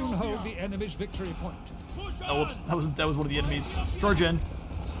will soon hold the enemy's victory point. Oh, whoops. That was one of the enemies. Charge in.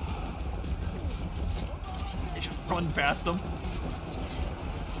 They just run past them.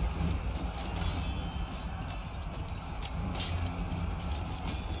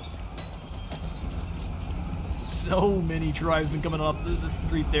 So many tribesmen coming up the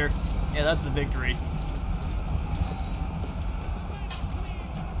street there. Yeah, that's the victory.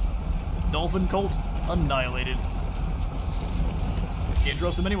 Dolphin cult annihilated. Can't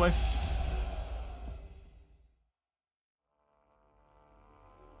trust them anyway.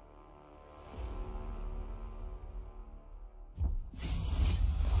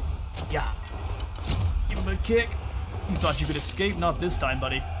 Yeah. Give him a kick. You thought you could escape? Not this time,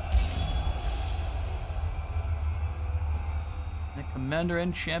 buddy. The commander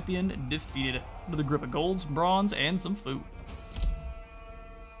and champion defeated. Under the grip of golds, bronze, and some food.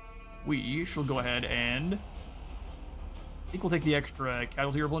 We shall go ahead and... I think we'll take the extra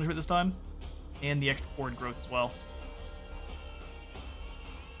casualty replenishment this time. And the extra horde growth as well.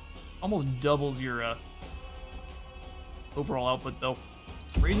 Almost doubles your overall output, though.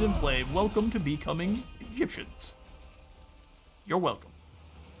 Raised and slave, welcome to becoming Egyptians. You're welcome.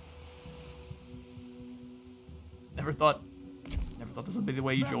 Never thought this would be the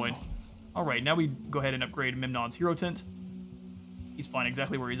way you join. Alright, now we go ahead and upgrade Memnon's hero tent. He's fine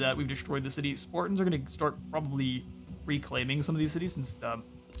exactly where he's at. We've destroyed the city. Spartans are going to start probably reclaiming some of these cities since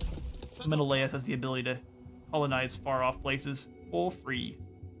Menelaus has the ability to colonize far-off places for free.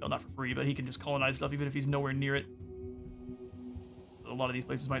 Well, not for free, but he can just colonize stuff even if he's nowhere near it. So a lot of these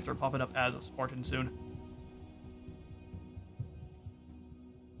places might start popping up as a Spartan soon.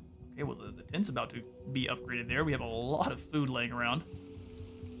 Okay, well, the tent's about to be upgraded there. We have a lot of food laying around.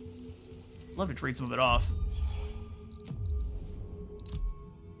 Love to trade some of it off.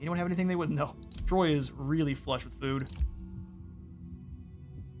 Anyone have anything they wouldn't know? Troy is really flush with food.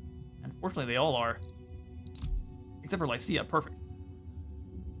 Unfortunately, they all are. Except for Lycia, perfect.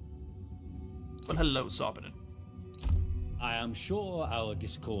 But hello, Sopinin. I am sure our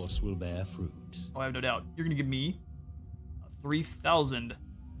discourse will bear fruit. Oh, I have no doubt. You're going to give me 3,000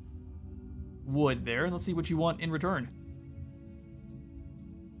 wood there, and let's see what you want in return.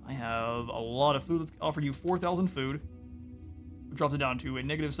 I have a lot of food. Let's offer you 4,000 food. Which drops it down to a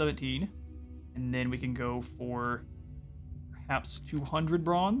negative 17. And then we can go for perhaps 200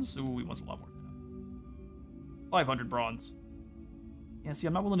 bronze. Ooh, he wants a lot more than that. 500 bronze. Yeah, see,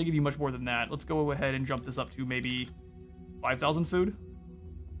 I'm not willing to give you much more than that. Let's go ahead and jump this up to maybe 5,000 food.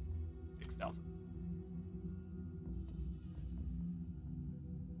 6,000.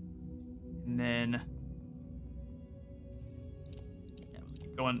 And then... yeah, let's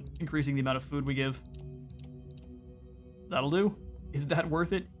keep going, increasing the amount of food we give. That'll do. Is that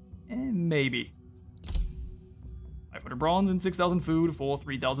worth it? Maybe. 500 bronze and 6,000 food for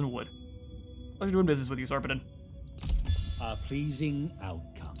 3,000 wood. Pleasure doing business with you, Sarpedon. A pleasing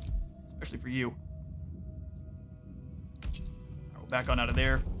outcome. Especially for you. Alright, we're back on out of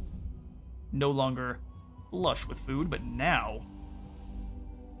there. No longer flush with food, but now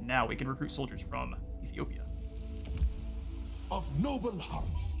we can recruit soldiers from Ethiopia. Of noble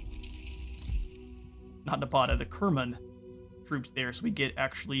hearts. Not Napata, the Kerman troops there, so we get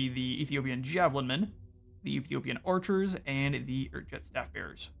actually the Ethiopian javelin men, the Ethiopian archers, and the Urjet staff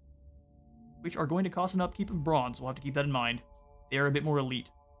bearers, which are going to cost an upkeep of bronze. We'll have to keep that in mind. They are a bit more elite.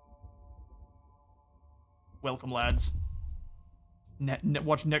 Welcome, lads.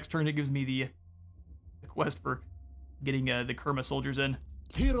 Watch next turn. It gives me the quest for getting the Kerma soldiers in.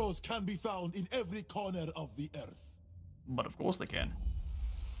 Heroes can be found in every corner of the earth. But of course they can.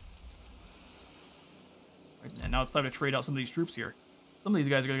 Right, and now it's time to trade out some of these troops here. Some of these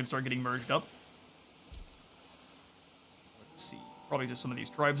guys are going to start getting merged up. Let's see. Probably just some of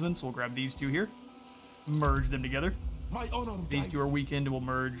these tribesmen, so we'll grab these two here. Merge them together. My honor These two are weakened, we'll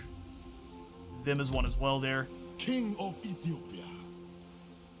merge them as one as well there. King of Ethiopia.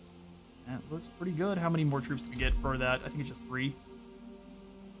 That looks pretty good. How many more troops do we get for that? I think it's just 3.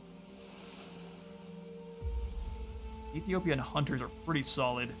 Ethiopian hunters are pretty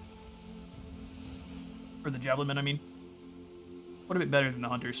solid. Or the javelin men, I mean. Quite a bit better than the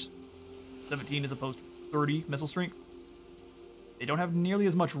hunters. 17 as opposed to 30 missile strength. They don't have nearly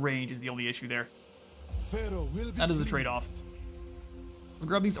as much range is the only issue there. Pharaoh will be That is the pleased. trade-off. We'll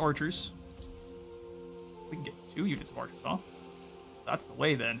grab these archers. We can get 2 units of archers, huh? That's the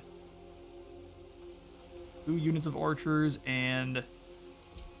way then. 2 units of archers, and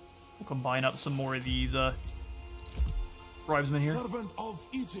we'll combine up some more of these tribesmen here. Servant of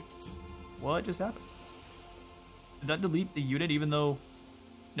Egypt. What just happened? Did that delete the unit even though...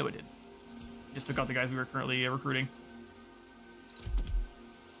 No, it didn't. It just took out the guys we were currently recruiting.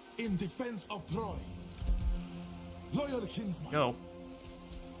 In defense of Troy. Loyal kinsman. Go.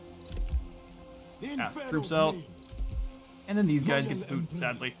 In Pharaoh's troops out. name. And then these guys Loyal get the boot, and brave.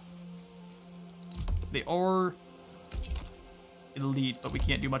 sadly. They are elite, but we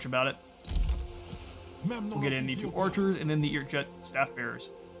can't do much about it. Memnon We'll get of in the 2 Ethiopia. archers and then the Earjet staff bearers.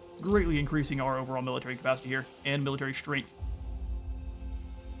 Greatly increasing our overall military capacity here and military strength.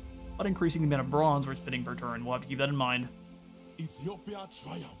 But increasing the amount of bronze we're spending per turn. We'll have to keep that in mind. Ethiopia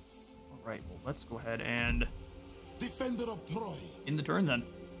triumphs. Alright, well, let's go ahead and Defender of Troy. end the turn then.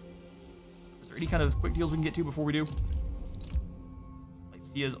 Is there any kind of quick deals we can get to before we do?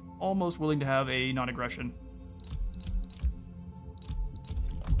 Lycia is almost willing to have a non-aggression.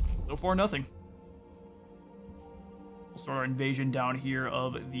 So far, nothing. We'll start our invasion down here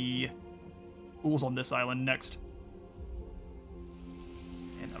of the fools on this island next.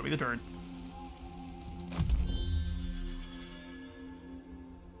 And that'll be the turn.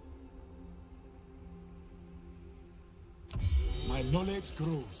 My knowledge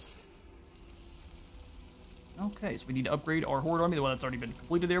grows. Okay, so we need to upgrade our horde army, the one that's already been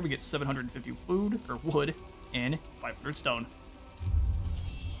completed there. We get 750 food, or wood, and 500 stone.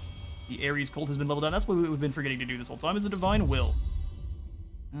 The Ares cult has been leveled down. That's what we've been forgetting to do this whole time, is the Divine Will.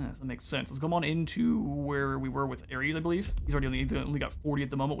 So that makes sense. Let's come on into where we were with Ares, I believe. He's already only got 40 at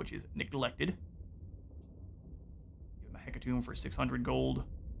the moment, which is neglected. Give him a Hecatomb for 600 gold.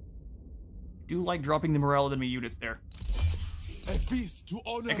 I do like dropping the morale of enemy units there. A feast to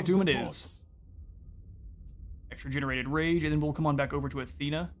honor Hecatomb the it is. gods. Extra generated rage, and then we'll come on back over to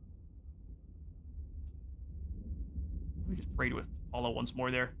Athena. Let me just pray to Apollo once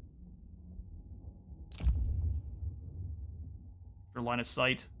more there. Extra line of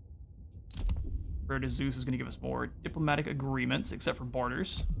sight. Prayer to Zeus is going to give us more diplomatic agreements, except for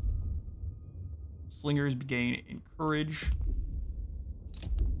barters. Slingers gain encourage.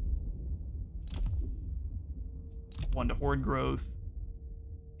 1 to horde growth.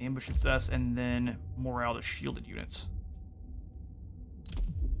 Ambush success, and then morale to shielded units.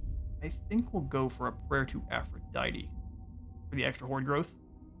 I think we'll go for a prayer to Aphrodite for the extra horde growth.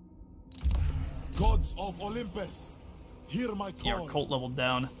 Gods of Olympus, hear my call. Yeah, our cult leveled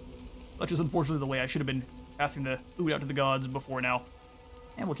down. Such is unfortunately the way I should have been passing the food out to the gods before now.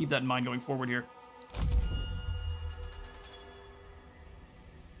 And we'll keep that in mind going forward here.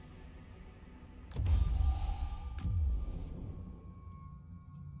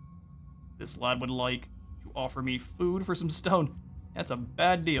 This lad would like to offer me food for some stone. That's a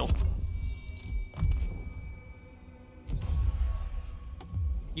bad deal.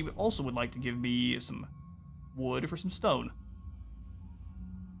 He also would like to give me some wood for some stone.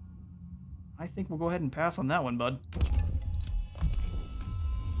 I think we'll go ahead and pass on that one, bud.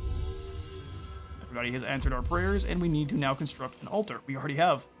 Everybody has answered our prayers, and we need to now construct an altar. We already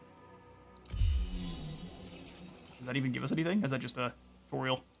have. Does that even give us anything? Is that just a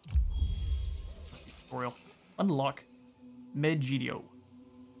tutorial? Tutorial. Unlock Megiddo.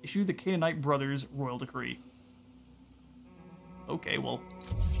 Issue the Canaanite brothers' royal decree. Okay, well,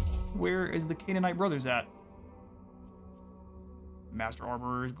 where is the Canaanite brothers at? Master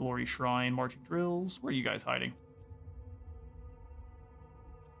Armorers, Glory Shrine, Marching Drills. Where are you guys hiding?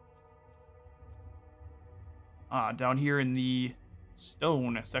 Ah, down here in the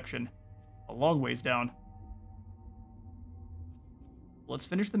stone section. A long ways down. Let's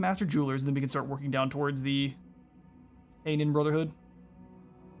finish the Master Jewelers, and then we can start working down towards the Canaan Brotherhood.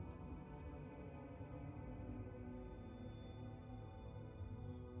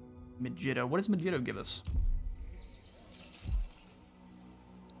 Megiddo. What does Megiddo give us?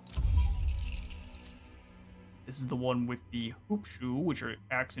 This is the one with the hoop shoe, which are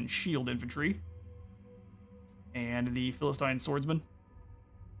axe and shield infantry. And the Philistine swordsmen.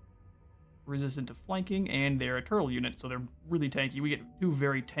 Resistant to flanking, and they're a turtle unit, so they're really tanky. We get 2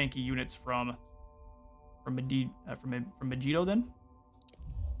 very tanky units from from Megiddo then.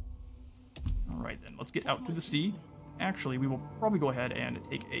 All right then, let's get out to the sea. Actually, we will probably go ahead and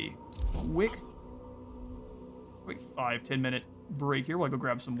take a quick 5-10 minute break here while I go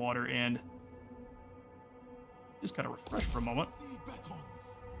grab some water and just kind of refresh for a moment.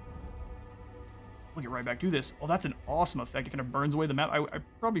 We'll get right back to this. Oh, that's an awesome effect. It kind of burns away the map. I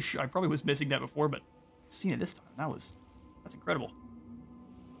probably was missing that before, but seeing it this time, that's incredible.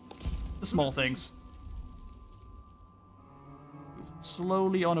 The small things. Move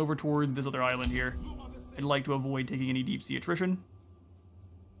slowly on over towards this other island here. I'd like to avoid taking any deep sea attrition.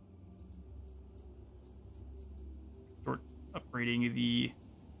 Start upgrading the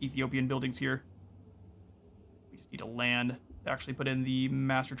Ethiopian buildings here. We just need to land to actually put in the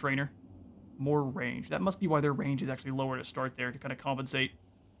master trainer. More range. That must be why their range is actually lower to start there, to kind of compensate.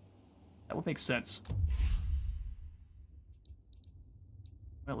 That would make sense.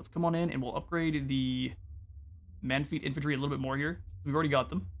 Well, let's come on in and we'll upgrade the man-feet infantry a little bit more here. We've already got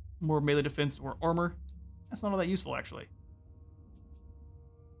them. More melee defense or armor. That's not all that useful, actually.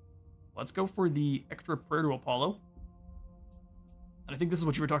 Let's go for the extra prayer to Apollo. And I think this is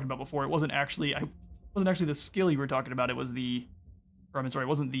what you were talking about before. It wasn't actually the skill you were talking about. It was the, or I'm sorry, it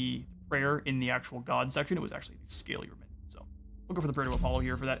wasn't the prayer in the actual god section. It was actually the skill you were meant. So we'll go for the prayer to Apollo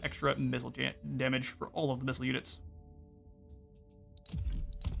here for that extra missile damage for all of the missile units.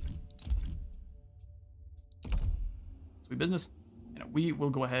 Sweet business. And we will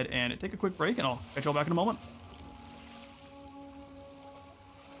go ahead and take a quick break, and I'll catch y'all back in a moment.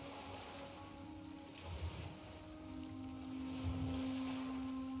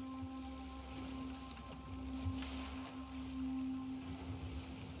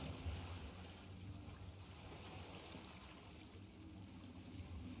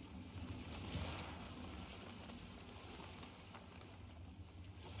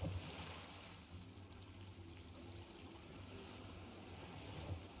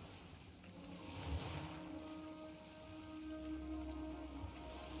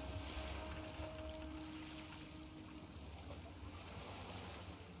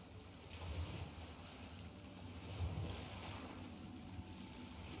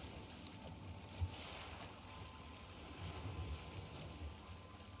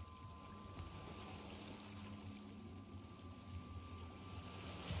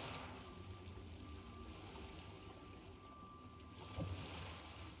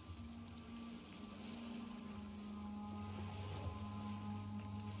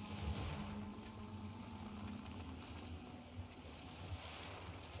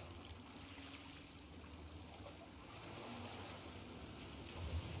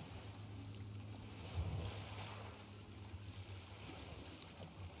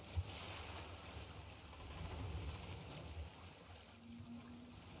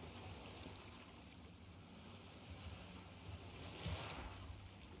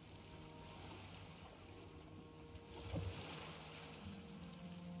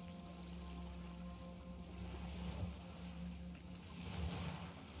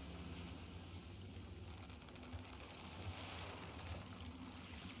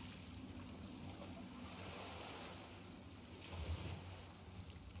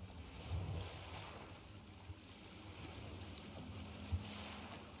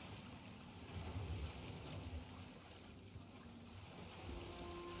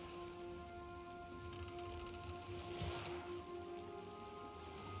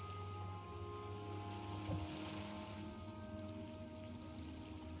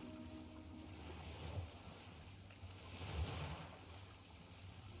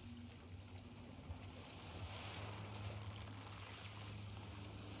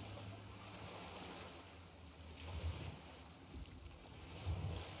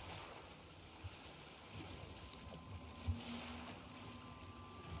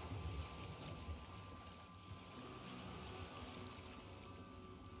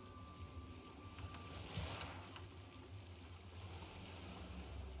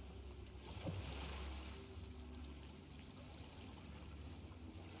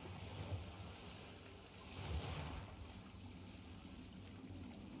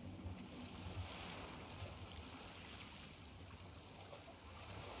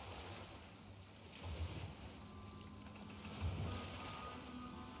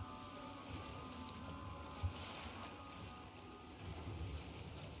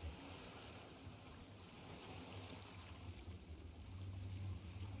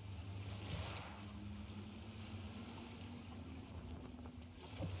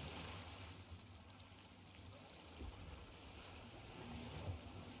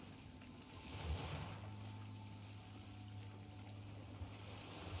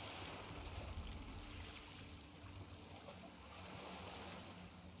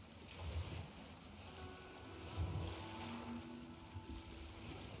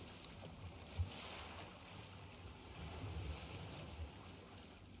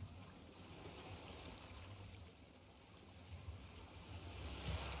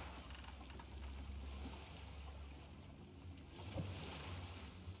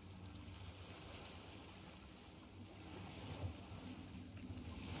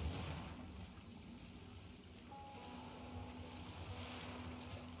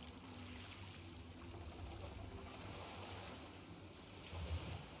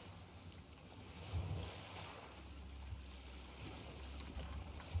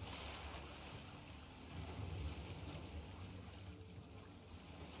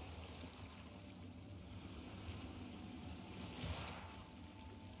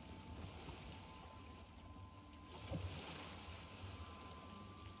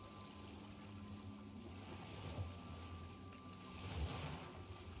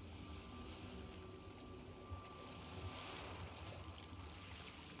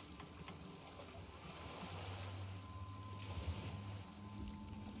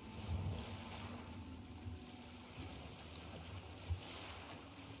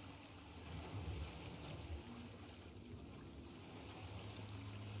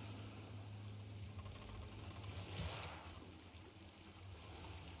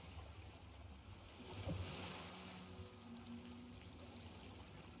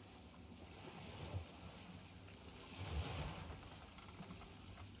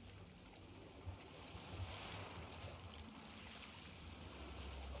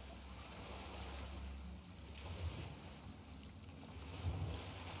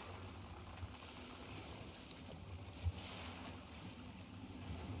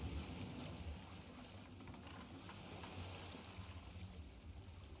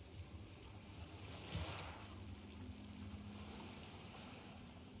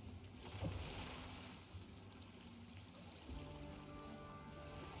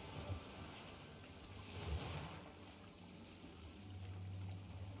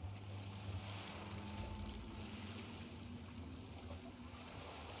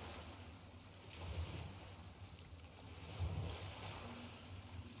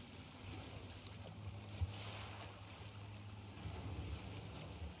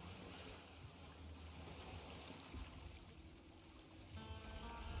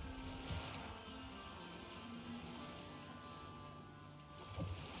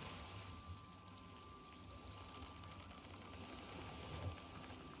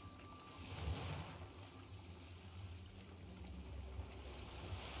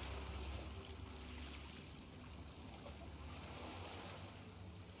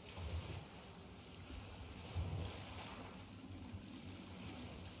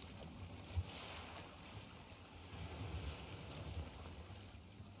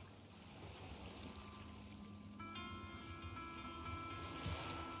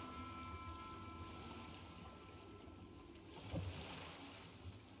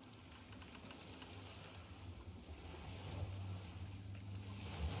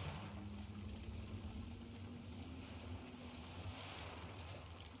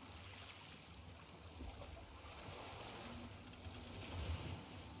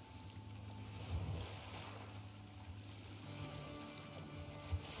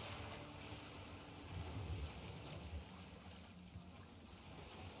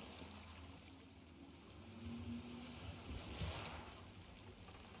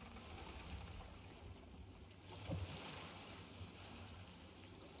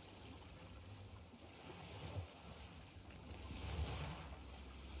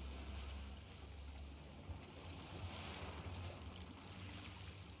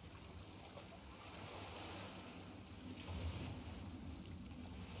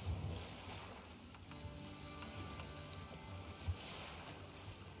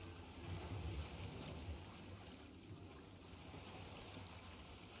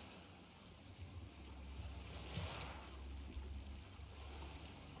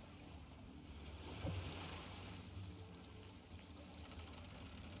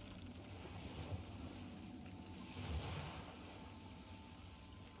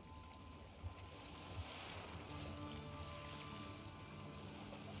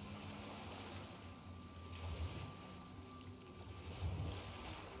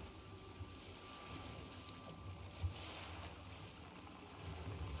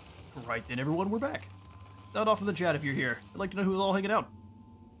 Right then, everyone, we're back. Sound off in the chat if you're here. I'd like to know who's all hanging out.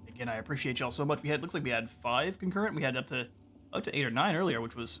 Again, I appreciate y'all so much. Looks like we had 5 concurrent. We had up to 8 or 9 earlier,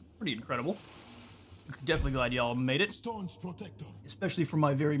 which was pretty incredible. Definitely glad y'all made it. Staunch protector. Especially for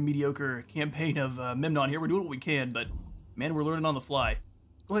my very mediocre campaign of Memnon here. We're doing what we can, but man, we're learning on the fly.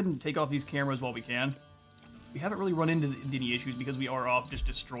 Go ahead and take off these cameras while we can. We haven't really run into any issues because we are off just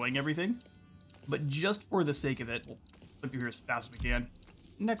destroying everything. But just for the sake of it, we'll click through here as fast as we can.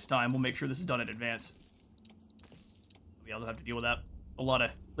 Next time, we'll make sure this is done in advance. We all have to deal with that. A lot of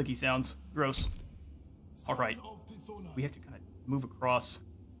clicky sounds. Gross. Alright. We have to kind of move across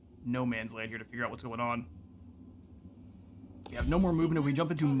no man's land here to figure out what's going on. We have no more movement. If we jump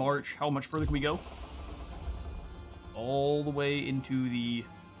into March, how much further can we go? All the way into the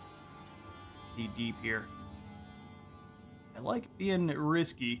deep here. I like being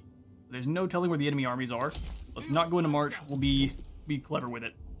risky. There's no telling where the enemy armies are. Let's not go into March. We'll be clever with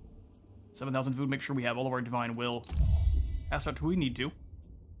it. 7,000 food. Make sure we have all of our divine will passed out to who we need to.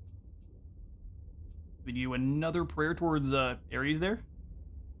 We do another prayer towards Ares there.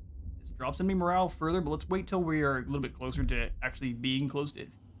 This drops enemy morale further, but let's wait till we are a little bit closer to actually being closer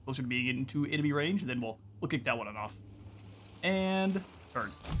to being into enemy range, and then we'll kick that one off. And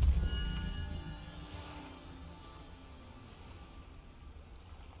turn.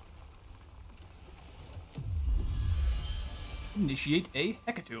 Initiate a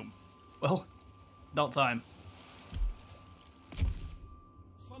hecatomb. Well, about time.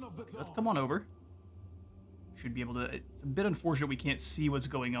 Let's come on over. Should be able to... It's a bit unfortunate we can't see what's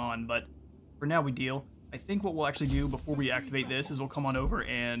going on, but for now we deal. I think what we'll actually do before we activate this is we'll come on over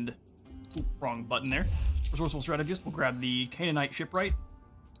and... Ooh, wrong button there. Resourceful strategist. We'll grab the Canaanite shipwright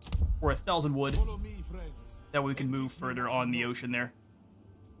for 1,000 wood. That way we can move further on the ocean there.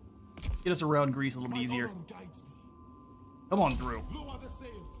 Get us around Greece a little bit easier. Come on through.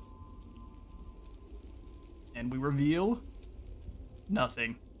 And we reveal...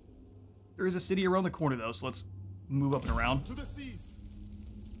 nothing. There is a city around the corner, though, so let's move up and around. To the seas.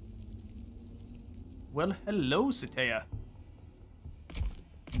 Well, hello, Cetea.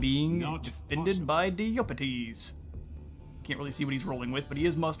 Being defended by Diopetes. Can't really see what he's rolling with, but he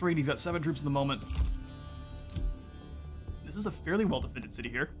is mustering. He's got 7 troops at the moment. This is a fairly well-defended city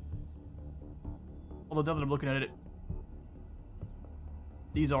here. Although now that I'm looking at it,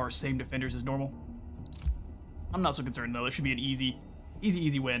 these are same defenders as normal. I'm not so concerned, though. It should be an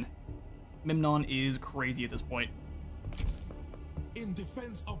easy win. Memnon is crazy at this point. In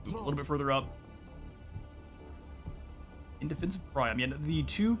defense of a little bit further up. In defense of Priam. Yeah, the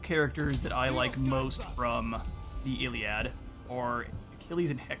 2 characters that I like most from the Iliad are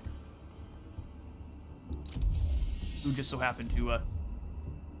Achilles and Hector, who just so happen to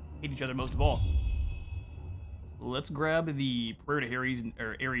hate each other most of all. Let's grab the prayer to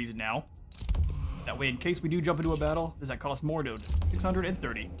Ares now. That way, in case we do jump into a battle, does that cost more, dude?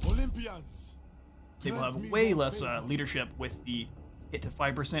 630. Olympians. They will have way less leadership with the hit to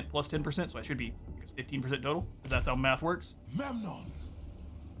 5% plus 10%, so I should be, I guess, 15% total, if that's how math works. Memnon.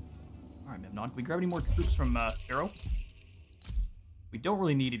 Alright, Memnon. Can we grab any more troops from Pharaoh? We don't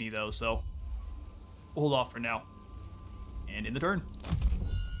really need any, though, so we'll hold off for now. And in the turn.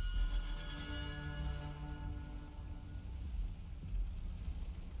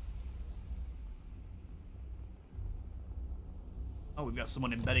 Oh, we've got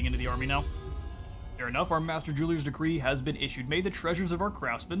someone embedding into the army now. Fair enough, our Master Jeweler's decree has been issued. May the treasures of our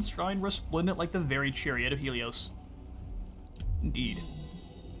craftsmen shine resplendent like the very chariot of Helios. Indeed.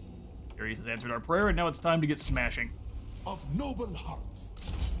 Ares has answered our prayer, and now it's time to get smashing. Of noble heart.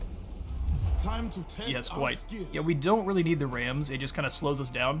 Time to test yes, our quite. skill. Yeah, we don't really need the rams. It just kind of slows us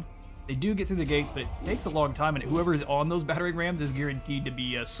down. They do get through the gates, but it takes a long time, and whoever is on those battering rams is guaranteed to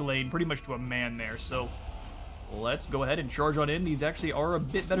be slain pretty much to a man there, so... Let's go ahead and charge on in. These actually are a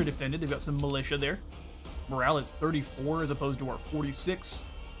bit better defended. They've got some militia there. Morale is 34 as opposed to our 46.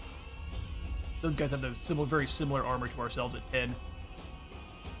 Those guys have the very similar armor to ourselves at 10.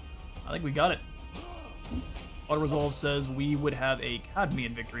 I think we got it. Auto Resolve says we would have a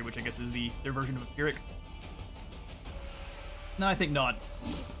Cadmean victory, which I guess is their version of a Pyrrhic. No, I think not.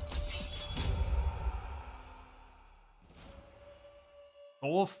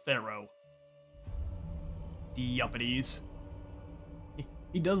 Oh, Pharaoh. Diopetes.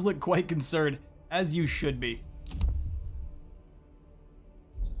 He does look quite concerned, as you should be.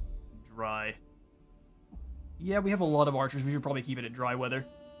 Dry. Yeah, we have a lot of archers. We should probably keep it at dry weather.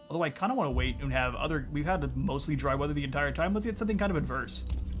 Although I kind of want to wait and have other... We've had mostly dry weather the entire time. Let's get something kind of adverse.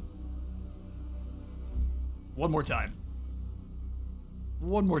 One more time.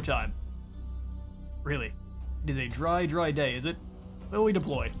 One more time. Really? It is a dry, dry day, is it? Will we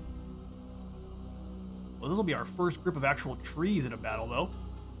deploy? Well, this will be our first group of actual trees in a battle, though.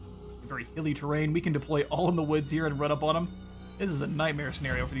 Very hilly terrain. We can deploy all in the woods here and run up on them. This is a nightmare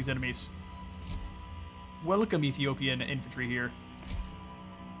scenario for these enemies. Welcome, Ethiopian infantry here.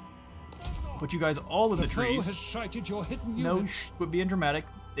 Put you guys all in the trees. Foe has sighted your hidden No, units. quit being dramatic.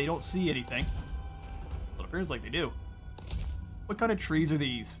 They don't see anything. Well, it appears like they do. What kind of trees are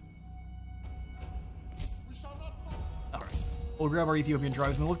these? Alright. We'll grab our Ethiopian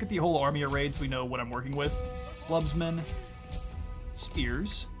tribesmen. Let's get the whole army arrayed so we know what I'm working with. Clubsmen.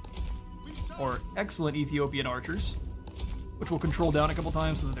 Spears. Or excellent Ethiopian archers. Which we'll control down a couple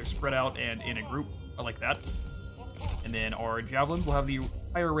times so that they're spread out and in a group. I like that. And then our javelins will have the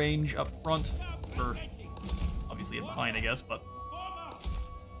higher range up front. Or obviously in behind, I guess, but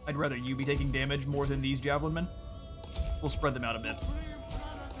I'd rather you be taking damage more than these javelin men. We'll spread them out a bit.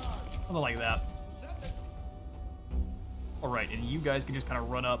 Something like that. Alright, and you guys can just kind of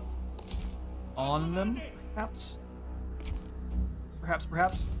run up on them, perhaps?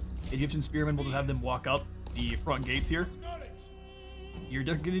 Perhaps. Egyptian spearmen will just have them walk up the front gates here. You're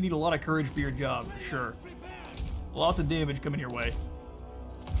going to need a lot of courage for your job, for sure. Lots of damage coming your way.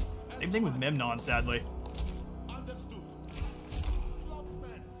 Same thing with Memnon, sadly.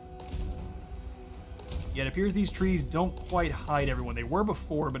 Yeah, it appears these trees don't quite hide everyone. They were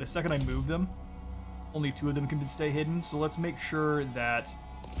before, but the second I moved them, only 2 of them can stay hidden. So let's make sure that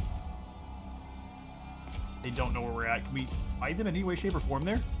they don't know where we're at. Can we hide them in any way, shape, or form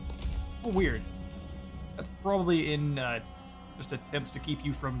there? Oh, weird. That's probably in just attempts to keep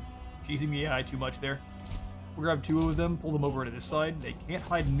you from cheesing the AI too much there. We'll grab 2 of them, pull them over to this side. They can't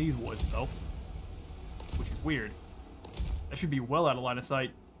hide in these woods, though, which is weird. That should be well out of line of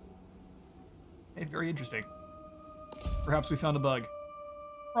sight. Hey, very interesting. Perhaps we found a bug.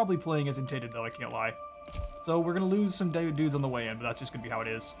 Probably playing as intended, though, I can't lie. So we're going to lose some dudes on the way in, but that's just going to be how it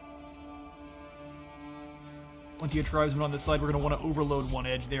is. Plenty of tribesmen on this side. We're going to want to overload one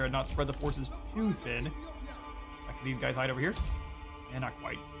edge there and not spread the forces too thin. Back to these guys hide over here. And not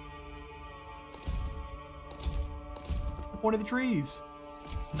quite. What's the point of the trees?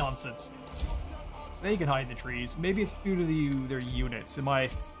 Nonsense. They can hide in the trees. Maybe it's due to their units. Am I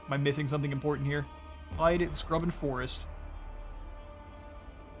missing something important here? Hide in scrub and forest.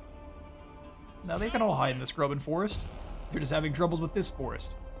 Now they can all hide in the scrub and forest. They're just having troubles with this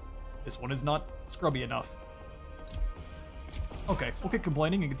forest. This one is not scrubby enough. Okay, we'll quit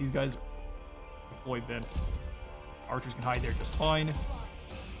complaining and get these guys deployed then. Archers can hide there just fine.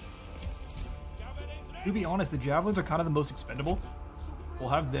 To be honest, the javelins are kind of the most expendable. We'll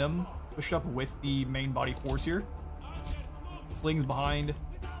have them push up with the main body force here. Slings behind.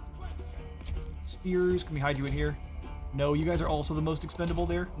 Spears, can we hide you in here? No, you guys are also the most expendable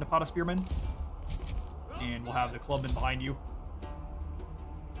there, Napata spearmen. And we'll have the clubmen behind you.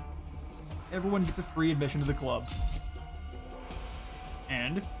 Everyone gets a free admission to the club.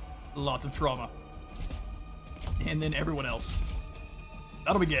 And lots of trauma. And then everyone else.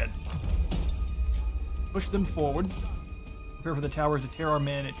 That'll begin. Push them forward. Prepare for the towers to tear our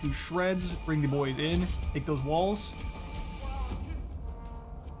men to shreds. Bring the boys in. Take those walls.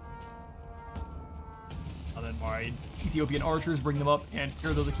 And then my Ethiopian archers, bring them up and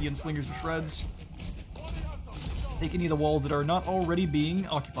tear those Achaean slingers to shreds. Take any of the walls that are not already being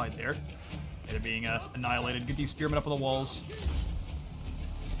occupied there. They're being annihilated. Get these spearmen up on the walls.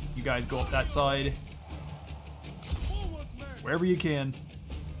 You guys go up that side. Wherever you can.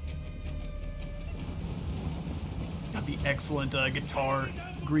 Got the excellent guitar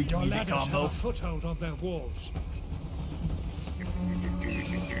Greek Your music ladders combo. have a foothold on their walls.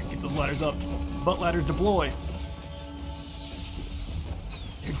 Get those ladders up. Butt ladders deploy.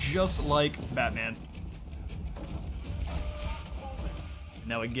 They're just like Batman.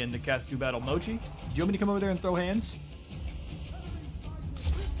 Now again, the cats do battle Mochi. Do you want me to come over there and throw hands?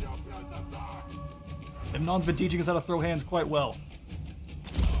 Memnon's been teaching us how to throw hands quite well.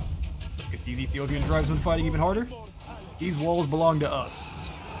 Let's get these Ethiopian tribesmen fighting even harder. These walls belong to us.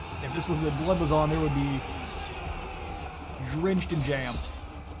 If this was the blood was on, there would be drenched in jam.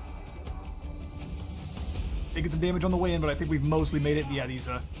 Taking some damage on the way in, but I think we've mostly made it. Yeah, these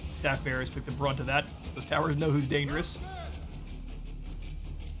staff bearers took the brunt of that. Those towers know who's dangerous.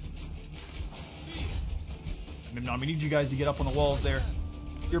 Memnon, we need you guys to get up on the walls there.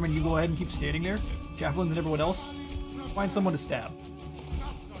 Spearman, you go ahead and keep standing there. Javelins and everyone else, find someone to stab.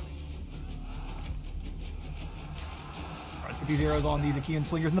 Alright, let's get these arrows on these Achaean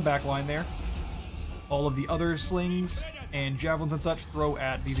slingers in the back line there. All of the other slings and javelins and such throw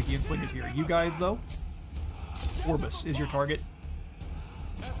at these Achaean slingers here. You guys, though, Orbis is your target.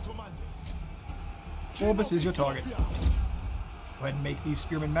 Orbis is your target. Go ahead and make these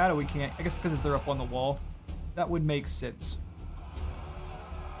spearmen mad. We can't. I guess because they're up on the wall. That would make sense.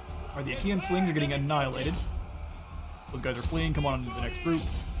 Alright, the Achaean slings are getting annihilated. Those guys are fleeing. Come on into the next group.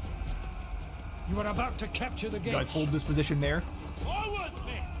 You are about to capture the You gates. guys hold this position there. Forward,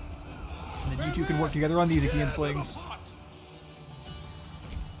 men! And then you two can work together on these Achaean slings.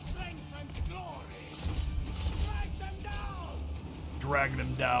 Strength and glory! Drag them down! Drag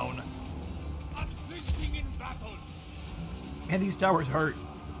them down. Unflinching in battle! Man, these towers hurt.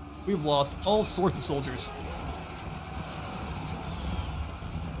 We've lost all sorts of soldiers.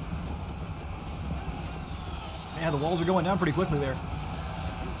 Man, the walls are going down pretty quickly there.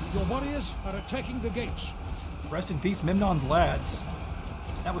 Your warriors are attacking the gates. Rest in peace, Memnon's lads.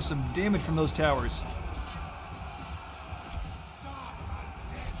 That was some damage from those towers.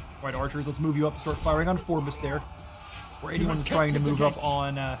 Alright, archers, let's move you up to start firing on Phorbus there. Or anyone trying to move up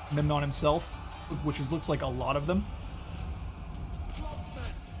on Memnon himself, which looks like a lot of them.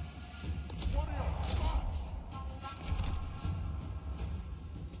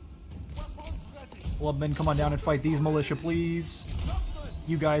 Clubmen, come on down and fight these militia, please.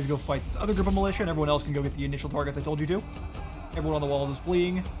 You guys go fight this other group of militia, and everyone else can go get the initial targets I told you to. Everyone on the walls is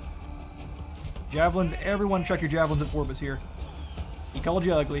fleeing. Javelins, everyone check your javelins at Phorbus here. He called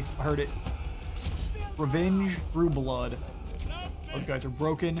you ugly, I heard it. Revenge through blood. Those guys are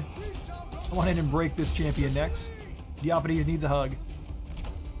broken. Come on in and break this champion next. Diopedes needs a hug.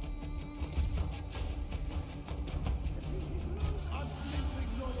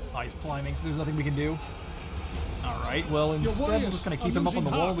 He's climbing, so there's nothing we can do. Alright, well, instead we're just going to keep him up on the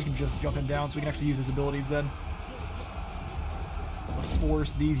wall. We can just jump him down so we can actually use his abilities then. Let's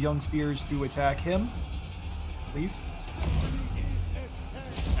force these young spears to attack him. Please.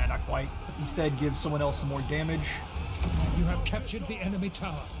 And not quite. Let's instead give someone else some more damage. You have captured the enemy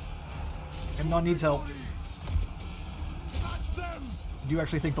tower. Memnon needs help. I do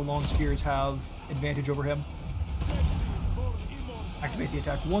actually think the long spears have advantage over him. Activate the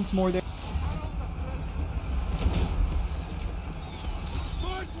attack once more there.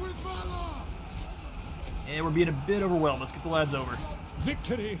 And we're being a bit overwhelmed. Let's get the lads over.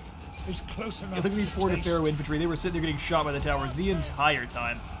 Victory is close enough. Yeah, look at these poor taste. Pharaoh infantry. They were sitting there getting shot by the towers the entire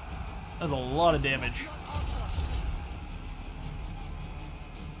time. That's a lot of damage.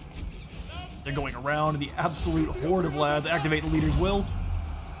 They're going around. The absolute horde of lads. Activate the leader's will.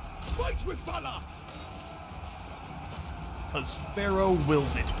 Fight with valor! Because Pharaoh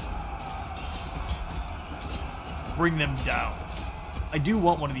wills it. Bring them down. I do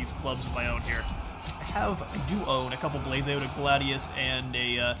want one of these clubs of my own here. I do own a couple blades. I own a Gladius and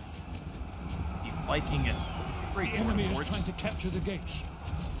a Viking great The sword enemy of is sorts. trying to capture the gates.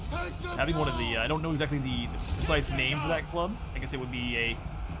 Having one of the, I don't know exactly the precise name for that club. I guess it would be a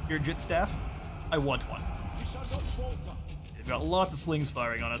Spearjit staff. I want one. They've got lots of slings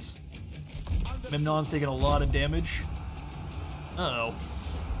firing on us. Memnon's taking a lot of damage. Uh-oh.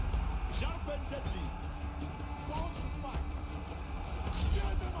 Sharp and deadly. Bound to fight.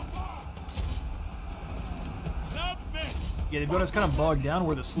 Tear them apart. Clubsmen! Yeah, they've got us kind of bogged down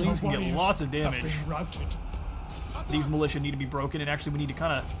where the slings can get lots of damage. Have been routed. These militia need to be broken, and actually we need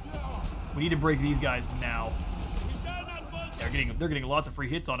to we need to break these guys now. They're getting lots of free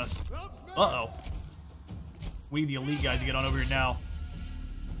hits on us. Uh-oh. We need the elite guys to get on over here now.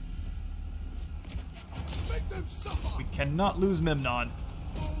 Make them suffer. We cannot lose Memnon.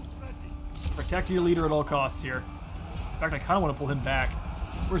 Protect your leader at all costs here. In fact, I kind of want to pull him back.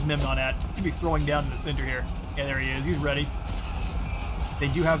 Where's Memnon at? He should be throwing down in the center here. Yeah, there he is. He's ready. They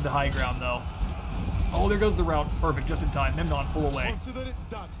do have the high ground, though. Oh, there goes the route. Perfect, just in time. Memnon, pull away. Consider it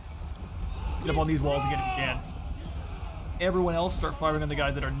done. Get up on these walls again if you can. Everyone else start firing on the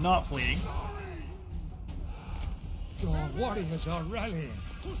guys that are not fleeing. Your warriors are rallying.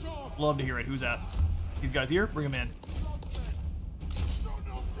 Love to hear it. Who's that? These guys here? Bring them in.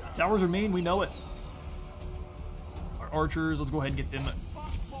 Towers remain, we know it. Our archers, let's go ahead and get them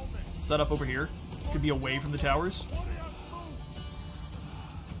set up over here. Could be away from the towers.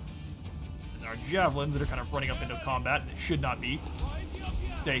 And our javelins that are kind of running up into combat, that should not be.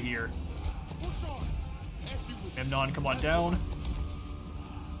 Stay here. Memnon, come on down.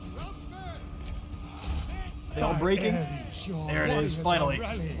 They all breaking? There it is, finally.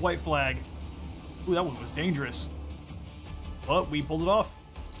 White flag. Ooh, that one was dangerous. But we pulled it off.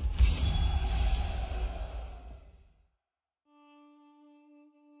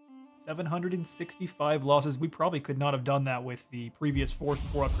 $765 losses. We probably could not have done that with the previous force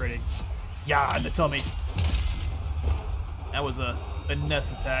before upgrading. Yeah, in the tummy. That was a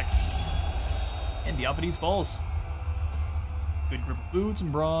finesse attack. And Diopedes falls. Good group of food,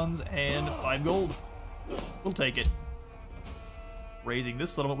 some bronze, and 5 gold. We'll take it. Raising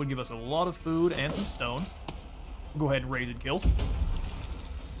this settlement would give us a lot of food and some stone. We'll go ahead and raise and kill.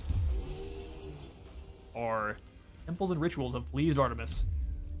 Our temples and rituals have pleased Artemis.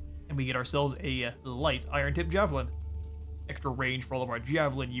 And we get ourselves a light iron tip javelin. Extra range for all of our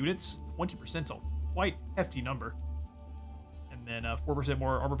javelin units. 20% is a quite hefty number. And then 4%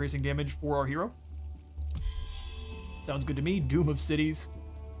 more armor piercing damage for our hero. Sounds good to me. Doom of cities.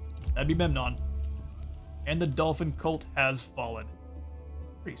 That'd be Memnon. And the dolphin cult has fallen.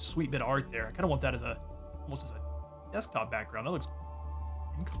 Pretty sweet bit of art there. I kind of want that as almost as a desktop background. That looks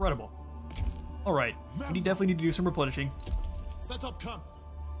incredible. All right, we definitely need to do some replenishing. Set up camp.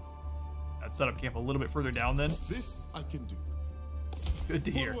 Let's set up camp a little bit further down then. This I can do. Good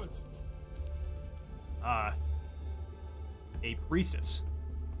to hear. Forward. A priestess.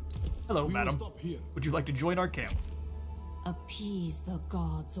 Hello, We will madam. stop here. Would you like to join our camp? Appease the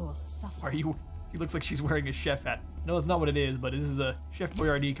gods or suffer. Are you? She looks like she's wearing a chef hat. No, that's not what it is, but this is a Chef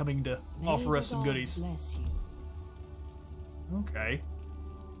Boyardee coming to offer us some goodies. Bless you. Okay.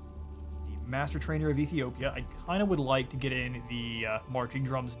 The Master Trainer of Ethiopia. I kind of would like to get in the marching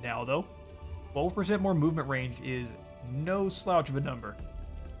drums now, though. 12% more movement range is no slouch of a number.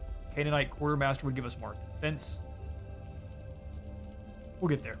 Canaanite Quartermaster would give us more defense. We'll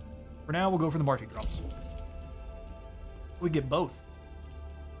get there. For now, we'll go for the marching drums. We get both.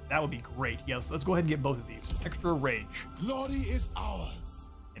 That would be great. Yes, let's go ahead and get both of these. Extra range. Glory is ours.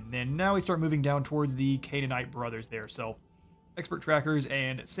 And then now we start moving down towards the Canaanite brothers there. So, expert trackers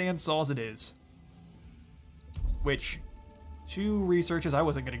and sand saws it is. Which, two researches I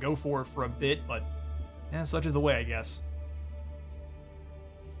wasn't going to go for a bit, but such is the way, I guess.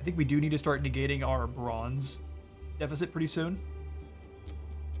 I think we do need to start negating our bronze deficit pretty soon.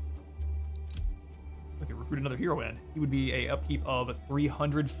 We can recruit another hero in. He would be a upkeep of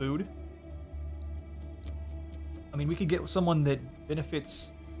 300 food. I mean, we could get someone that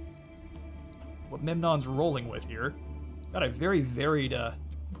benefits what Memnon's rolling with here. Got a very varied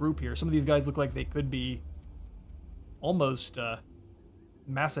group here. Some of these guys look like they could be almost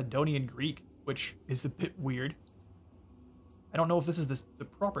Macedonian Greek, which is a bit weird. I don't know if this is the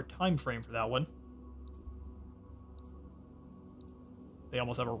proper time frame for that one. They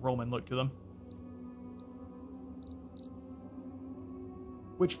almost have a Roman look to them.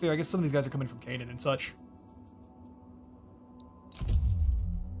 Which, fair, I guess some of these guys are coming from Canaan and such.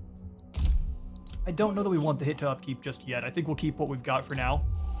 I don't know that we want the hit to upkeep just yet. I think we'll keep what we've got for now.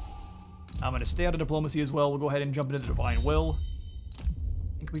 I'm going to stay out of diplomacy as well. We'll go ahead and jump into the Divine Will.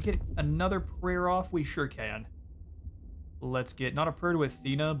 Can we get another prayer off? We sure can. Let's get, not a prayer to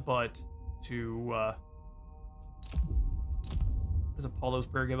Athena, but to, what does Apollo's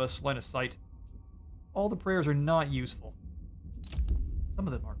prayer give us? Line of sight. All the prayers are not useful. Some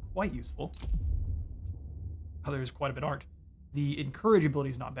of them are quite useful. Others quite a bit aren't. The encourage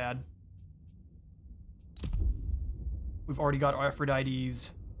ability is not bad. We've already got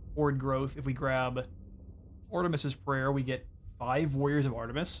Aphrodite's Horde Growth. If we grab Artemis's Prayer, we get 5 Warriors of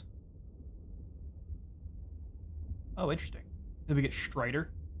Artemis. Oh, interesting. Then we get Strider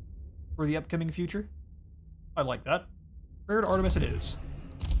for the upcoming future. I like that. Prayer to Artemis it is.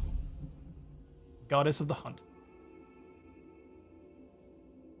 Goddess of the Hunt.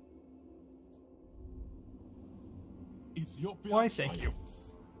 Ethiopia Why, thank you.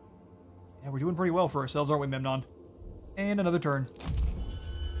 triumphs. Yeah, we're doing pretty well for ourselves, aren't we, Memnon? And another turn.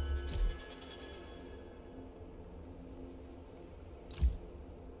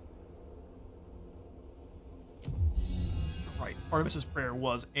 Right, Artemis's prayer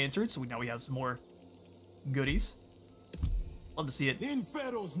was answered, so now we have some more goodies. Love to see it In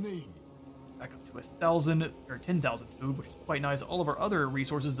Pharaoh's name. back up to 1,000 or 10,000 food, which is quite nice. All of our other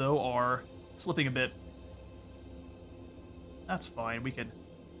resources, though, are slipping a bit. That's fine. We can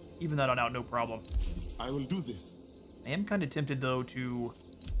even that on out, no problem. I will do this. I am kind of tempted, though, to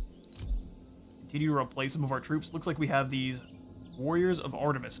continue to replace some of our troops. Looks like we have these Warriors of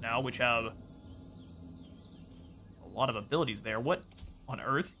Artemis now, which have a lot of abilities there. What on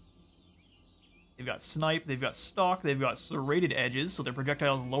earth? They've got Snipe, they've got Stalk, they've got Serrated Edges, so their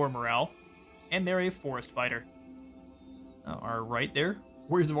projectiles lower morale, and they're a Forest Fighter. Oh, alright there.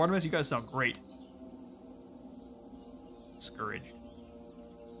 Warriors of Artemis, you guys sound great. Scourged.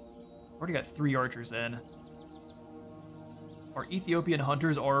 Already got 3 archers in. Our Ethiopian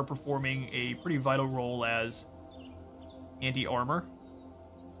hunters are performing a pretty vital role as anti-armor.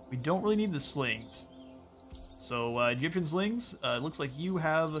 We don't really need the slings. So, Egyptian slings, looks like you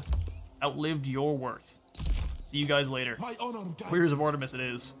have outlived your worth. See you guys later. My honor guides Warriors of me. Artemis it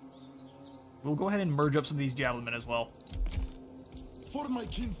is. We'll go ahead and merge up some of these javelin men as well. For my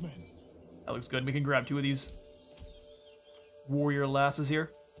kinsmen. That looks good. We can grab 2 of these warrior lasses here.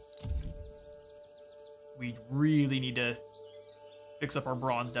 We really need to fix up our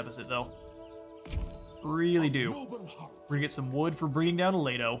bronze deficit, though. Really do. We're gonna get some wood for bringing down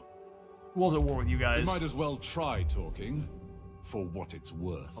Aledo. Who else at war with you guys? We might as well try talking, for what it's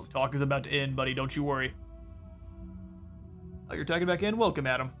worth. Oh, talk is about to end, buddy. Don't you worry. Oh, you're tagging back in? Welcome,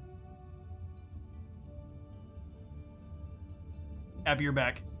 Adam. Happy you're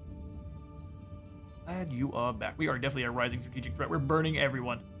back. Glad you are back. We are definitely a rising strategic threat. We're burning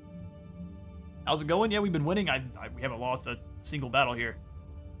everyone. How's it going? Yeah, we've been winning. We haven't lost a single battle here.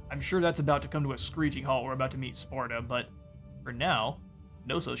 I'm sure that's about to come to a screeching halt. We're about to meet Sparta, but for now,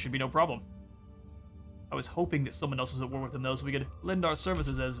 Knossos should be no problem. I was hoping that someone else was at war with them, though, so we could lend our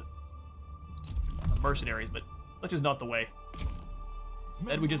services as mercenaries, but such is not the way.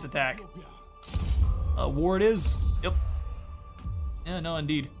 Instead, we just attack. War it is. Yep. Yeah, no,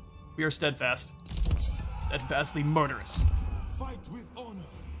 indeed. We are steadfast. Steadfastly murderous. Fight with honor.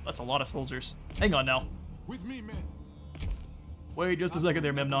 That's a lot of soldiers. Hang on now. With me, men. Wait just a second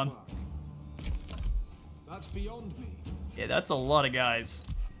there, Memnon. That's beyond me. Yeah, that's a lot of guys.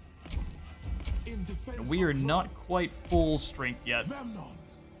 In defense And we are of not glory. quite full strength yet. Memnon.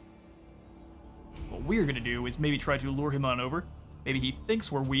 What we're gonna do is maybe try to lure him on over. Maybe he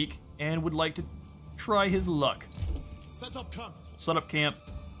thinks we're weak and would like to try his luck. Set up camp. Set up camp.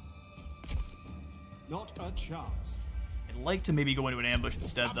 Not a chance. I'd like to maybe go into an ambush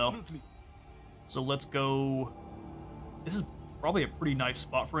instead, though. Absolutely. So let's go... This is probably a pretty nice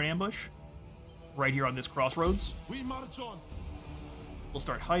spot for an ambush. Right here on this crossroads. We march on. We'll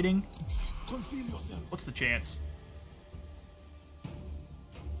start hiding. Conceal yourself. What's the chance?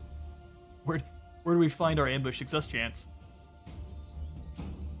 Where do we find our ambush success chance?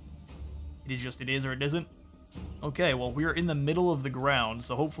 It is just it is or it isn't? Okay, well, we're in the middle of the ground,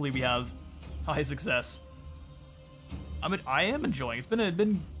 so hopefully we have high success. I am enjoying it. It's been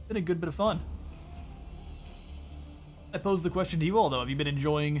a good bit of fun. I posed the question to you all, though. Have you been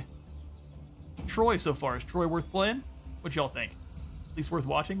enjoying Troy so far? Is Troy worth playing? What y'all think? At least worth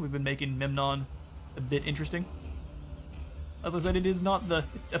watching? We've been making Memnon a bit interesting. As I said, it's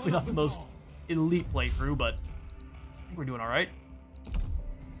definitely not the most elite playthrough, but I think we're doing alright.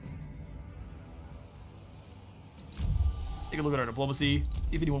 Take a look at our diplomacy.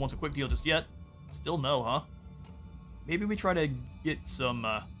 See if anyone wants a quick deal just yet. Still no, huh? Maybe we try to get some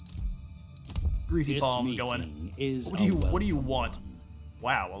greasy This palms meeting going. is What do you a welcome want? one.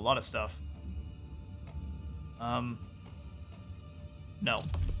 Wow, a lot of stuff. No. How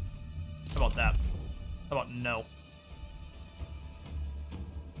about that? How about no?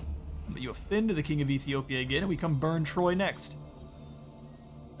 But you offend the king of Ethiopia again, and we come burn Troy next.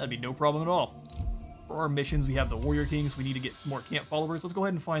 That'd be no problem at all. For our missions, we have the warrior kings. We need to get some more camp followers. Let's go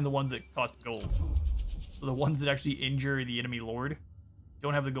ahead and find the ones that cost gold. So the ones that actually injure the enemy lord.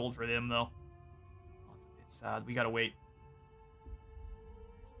 Don't have the gold for them, though. It's sad. We gotta wait.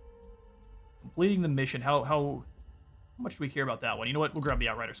 Completing the mission. How much do we care about that one? You know what? We'll grab the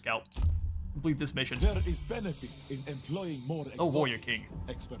Outrider Scout. Complete this mission. There is benefit in employing more Oh, warrior exotic king.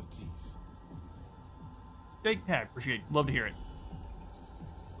 expertise. Okay, yeah, appreciate it. Love to hear it.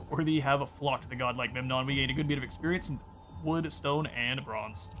 Worthy have a flock to the godlike Memnon. We gained a good bit of experience in wood, stone, and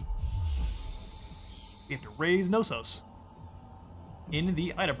bronze. We have to raise Knossos in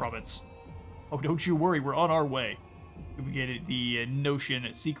the Ida province. Oh, don't you worry, we're on our way. We get the Notion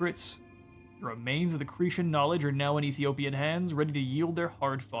secrets. The remains of the Cretan knowledge are now in Ethiopian hands, ready to yield their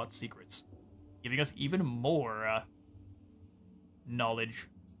hard-fought secrets, giving us even more knowledge.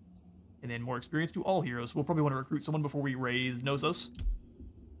 And then more experience to all heroes. We'll probably want to recruit someone before we raise Knossos.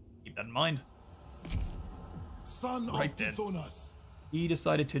 Keep that in mind. Son Right of then. Tithonus. He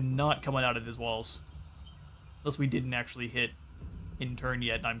decided to not come out of his walls. Unless we didn't actually hit in turn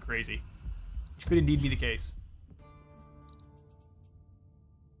yet, and I'm crazy. Which could indeed be the case.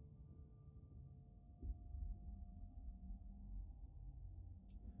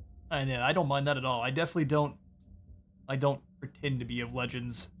 And I don't mind that at all. I definitely don't... I don't pretend to be of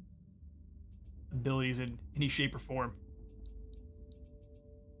Legends' abilities in any shape or form.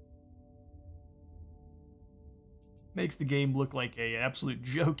 Makes the game look like an absolute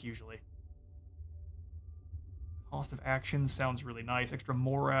joke, usually. Cost of action sounds really nice. Extra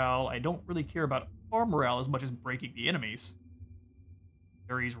morale. I don't really care about our morale as much as breaking the enemies.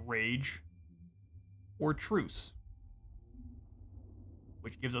 Carries rage. Or truce.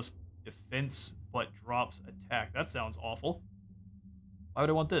 Which gives us defense, but drops attack. That sounds awful. Why would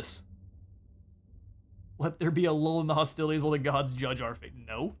I want this? Let there be a lull in the hostilities while the gods judge our fate.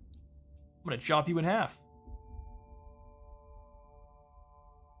 No. I'm gonna chop you in half.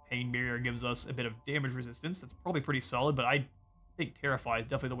 Pain Barrier gives us a bit of damage resistance. That's probably pretty solid, but I think Terrify is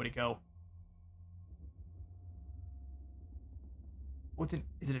definitely the way to go.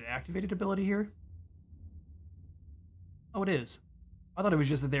 Is it an activated ability here? Oh, it is. I thought it was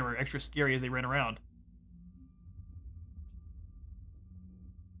just that they were extra scary as they ran around.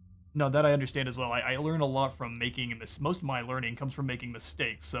 No, that I understand as well. I learn a lot from making most of my learning comes from making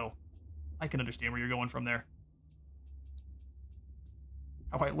mistakes, so I can understand where you're going from there.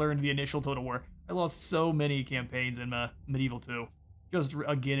 How I learned the initial Total War. I lost so many campaigns in Medieval 2. Just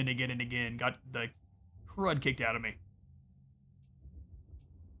again and again and again. Got the crud kicked out of me.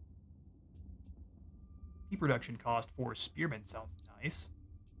 Production cost for Spearmen sounds nice.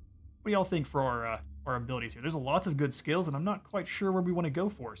 What do y'all think for our abilities here? There's lots of good skills, and I'm not quite sure where we want to go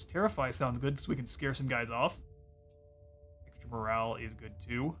for. Terrify sounds good, because we can scare some guys off. Extra morale is good,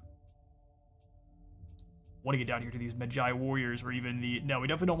 too. Want to get down here to these Magi warriors, or even the... No, we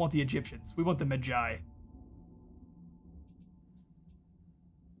definitely don't want the Egyptians. We want the Magi.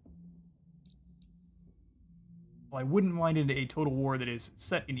 Well, I wouldn't mind a Total War that is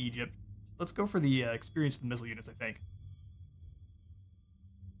set in Egypt. Let's go for the experience of the missile units, I think.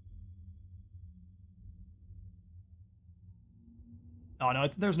 Oh, no,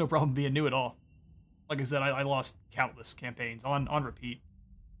 there's no problem being new at all. Like I said, I lost countless campaigns on repeat.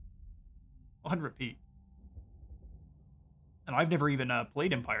 On repeat. And I've never even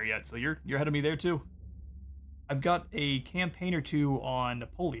played Empire yet, so you're ahead of me there, too. I've got a campaign or two on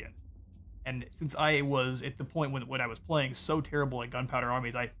Napoleon. And since I was at the point when I was playing so terrible at gunpowder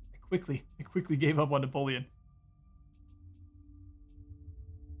armies, I quickly gave up on Napoleon.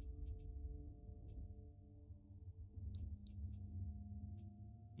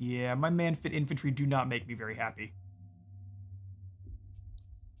 Yeah, my man-fit infantry do not make me very happy.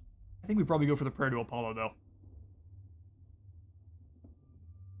 I think we probably go for the prayer to Apollo, though.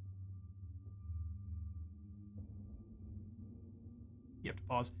 You have to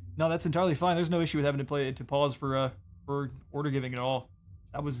pause. No, that's entirely fine. There's no issue with having to pause for order giving at all.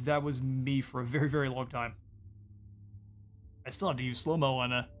 That was me for a very, very long time. I still have to use slow-mo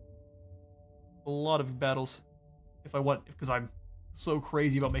on a lot of battles if I want, because I'm so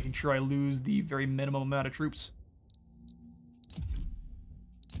crazy about making sure I lose the very minimum amount of troops.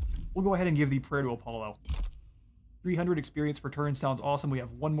 We'll go ahead and give the prayer to Apollo. 300 experience per turn sounds awesome. We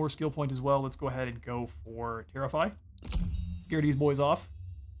have one more skill point as well. Let's go ahead and go for Terrify. Scare these boys off.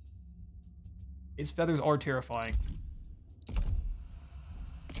 His feathers are terrifying.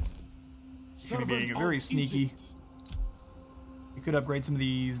 Being very sneaky. We could upgrade some of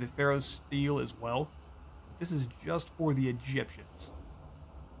these, the Pharaoh's Steel as well. This is just for the Egyptians.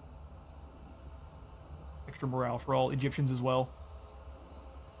 Extra morale for all Egyptians as well.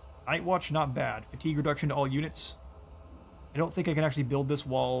 Night Watch, not bad. Fatigue reduction to all units. I don't think I can actually build this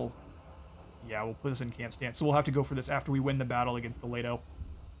while... Yeah, we'll put this in camp stance. So we'll have to go for this after we win the battle against the Leto.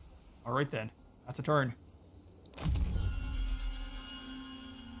 Alright then. That's a turn.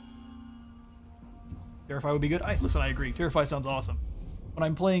 Terrify would be good. Listen, I agree. Terrify sounds awesome. When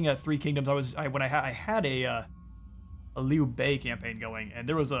I'm playing Three Kingdoms, I had a Liu Bei campaign going, and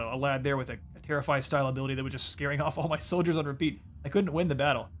there was a lad there with a Terrify style ability that was just scaring off all my soldiers on repeat. I couldn't win the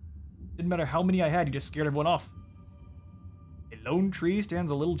battle. Didn't matter how many I had, he just scared everyone off. A lone tree stands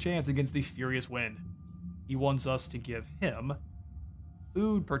a little chance against the furious wind. He wants us to give him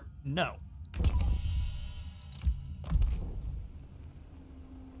food per... No.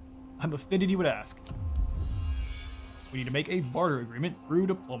 I'm offended you would ask. We need to make a barter agreement through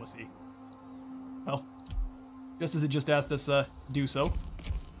diplomacy. Well, just as it just asked us do so,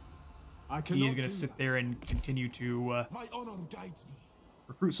 he is going to sit there and continue to My honor guides me.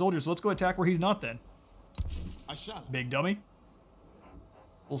 recruit soldiers. So let's go attack where he's not then. I shall. Big dummy.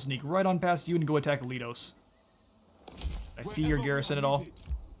 We'll sneak right on past you and go attack Lidos. I see your garrison at all.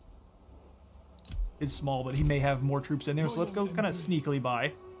 It's small, but he may have more troops in there, so let's go kind of sneakily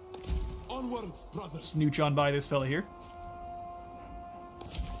by. Onwards, brothers. Snooch on by this fella here.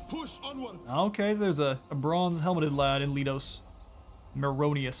 Push onwards. Okay, there's a bronze helmeted lad in Lidos.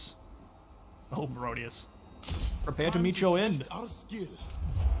 Meronius. Oh, Meronius. Prepare to meet your end. Our skill.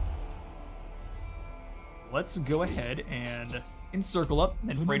 Let's go ahead and encircle up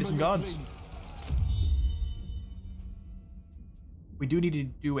and pray to some gods. We do need to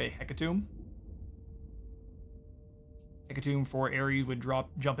do a hecatomb. Hecatomb for Ares would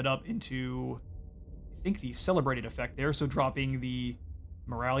jump it up into, I think, the celebrated effect there, so dropping the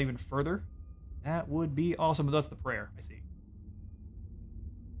morale even further. That would be awesome, but that's the prayer, I see.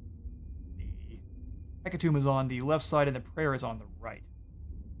 The hecatomb is on the left side and the prayer is on the right.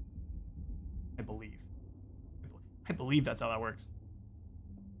 I believe. I believe that's how that works.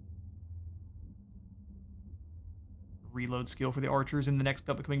 Reload skill for the archers in the next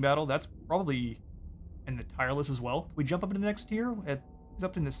upcoming battle. That's probably in the tireless as well. Can we jump up into the next tier? He's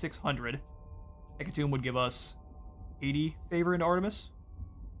up in the 600. Hecatomb would give us 80 favor into Artemis.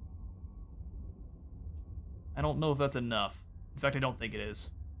 I don't know if that's enough. In fact, I don't think it is.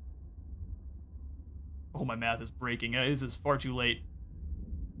 Oh, my math is breaking. This is far too late.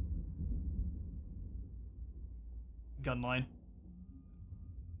 Gunline.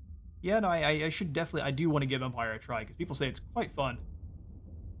 Yeah, no, I should definitely... I do want to give Empire a try, because people say it's quite fun.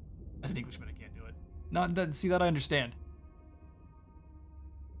 As an Englishman, I can't do it. Not that... See, that I understand.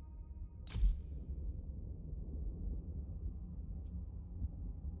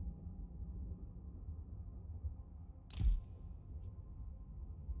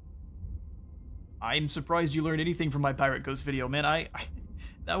 I'm surprised you learned anything from my Pirate Coast video, man.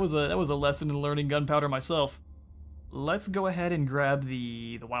 That was a lesson in learning gunpowder myself. Let's go ahead and grab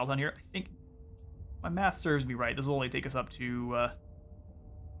the Wild Hunt here. I think my math serves me right. This will only take us up to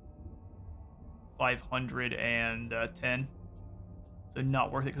 510. So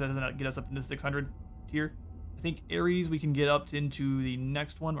not worth it because that doesn't get us up into 600 tier. I think Ares we can get up into the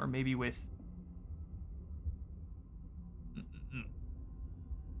next one, or maybe with...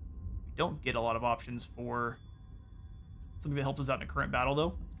 We don't get a lot of options for something that helps us out in a current battle,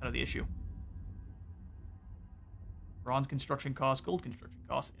 though. That's kind of the issue. Bronze construction costs, gold construction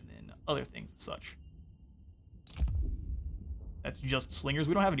costs, and then other things and such. That's just slingers.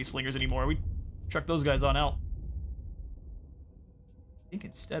 We don't have any slingers anymore. We chuck those guys on out. I think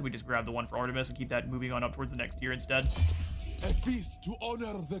instead we just grab the one for Artemis and keep that moving on up towards the next tier instead. A feast to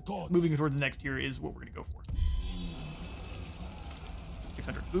honor the gods. Moving towards the next tier is what we're going to go for.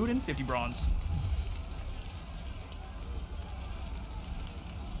 600 food and 50 bronze.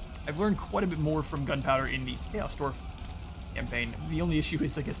 I've learned quite a bit more from gunpowder in the Chaos Dwarf campaign. The only issue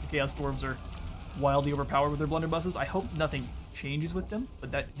is, I guess, the Chaos Dwarves are wildly overpowered with their blunderbusses. I hope nothing changes with them,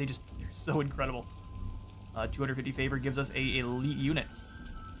 but they're so incredible. 250 favor gives us a elite unit.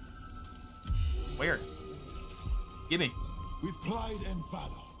 Where? Gimme. With pride and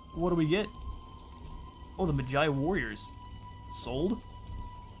valor. What do we get? Oh, the Magi Warriors. Sold?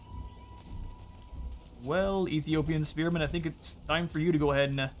 Well, Ethiopian Spearmen, I think it's time for you to go ahead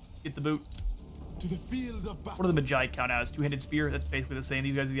and get the boot. To the field of battle. What do the Magi count as? Two-handed spear? That's basically the same.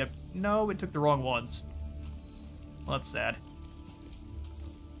 These guys are the... No, it took the wrong ones. Well, that's sad.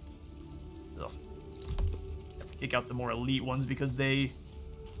 Ugh. Have to kick out the more elite ones because they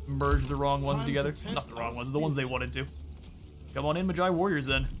merged the wrong ones together. Not the wrong ones, the ones they wanted to. Come on in, Magi Warriors,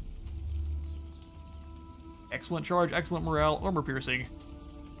 then. Excellent charge, excellent morale, armor piercing.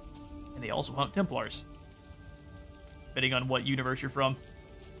 And they also hunt Templars. Depending on what universe you're from.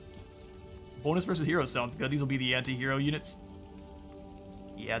 Bonus versus heroes sounds good. These will be the anti-hero units.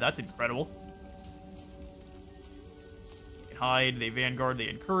 Yeah, that's incredible. They can hide, they vanguard, they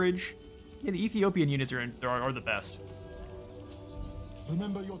encourage. Yeah, the Ethiopian units are the best.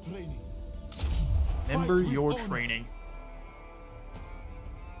 Remember your training. Remember your training.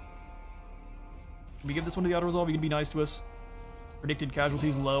 Can we give this one to the auto-resolve? You can be nice to us. Predicted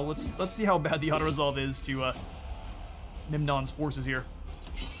casualties low. Let's see how bad the auto-resolve is to Memnon's forces here.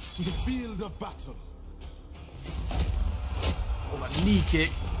 To the field of battle. Oh, a knee kick.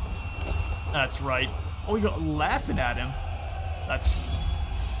 That's right. Oh, we got laughing at him. That's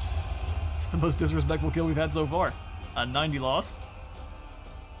the most disrespectful kill we've had so far. 90 loss.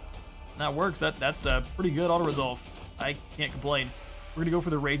 That works. That's a pretty good auto-resolve. I can't complain. We're gonna go for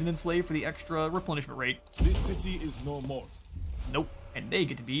the Raisin and Slave for the extra replenishment rate. This city is no more. Nope. And they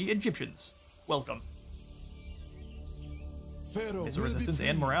get to be Egyptians. Welcome. Pharaoh There's a resistance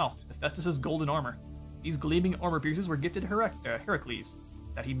and morale. Hephaestus' golden armor. These gleaming armor pieces were gifted Heracles,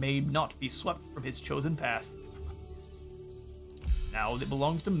 that he may not be swept from his chosen path. Now it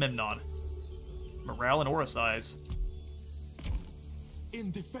belongs to Memnon. Morale and aura size.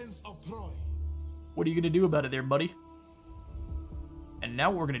 In defense of Troy. What are you gonna do about it there, buddy? And now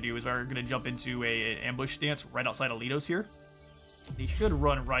what we're gonna do is we're gonna jump into an ambush stance right outside of Lidos here. He should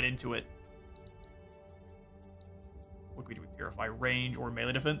run right into it. What can we do with Purify? Range or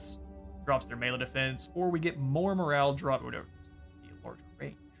melee defense? Drops their melee defense, or we get more morale drop, or whatever. Be a larger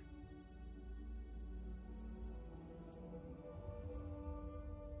range.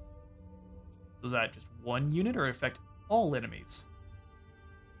 So is that just one unit, or affect all enemies?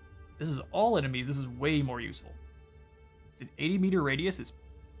 If this is all enemies, this is way more useful. It's an 80-meter radius is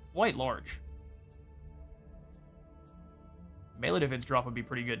quite large. Melee defense drop would be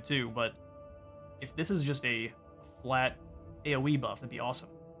pretty good too, but if this is just a flat AoE buff, that'd be awesome.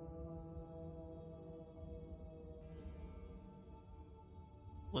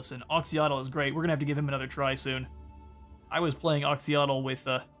 Listen, Oxyotl is great. We're gonna have to give him another try soon. I was playing Oxyotl with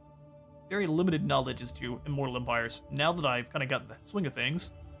very limited knowledge as to immortal empires. Now that I've kind of got the swing of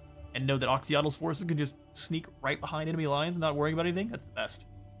things, and know that Oxyatel's forces can just sneak right behind enemy lines and not worrying about anything, that's the best.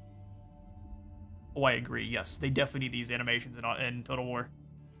 Oh, I agree, yes. They definitely need these animations in Total War.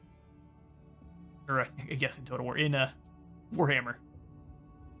 Or, I guess in Total War. In, Warhammer.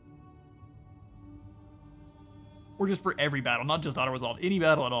 Or just for every battle, not just auto-resolve. Any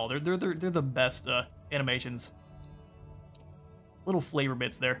battle at all. They're the best, animations. Little flavor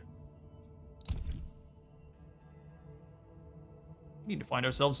bits there. We need to find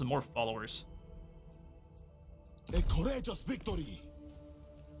ourselves some more followers. A courageous victory.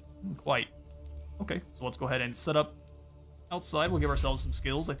 Quite. Okay, so let's go ahead and set up outside. We'll give ourselves some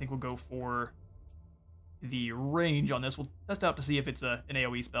skills. I think we'll go for the range on this. We'll test out to see if it's an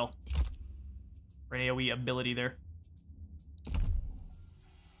AoE spell. Or an AoE ability there.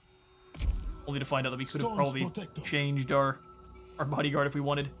 Only to find out that we could have probably changed our bodyguard if we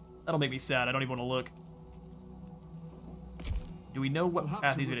wanted. That'll make me sad. I don't even want to look. Do we know what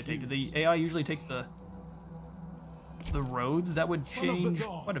path he's going to take? Do the AI usually take the roads? That would change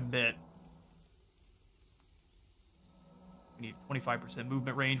quite a bit. We need 25%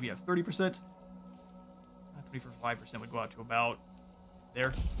 movement range. We have 30%. 25% would go out to about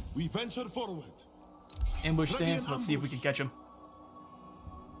there. We venture forward. Ambush stance. Let's see if we can catch him.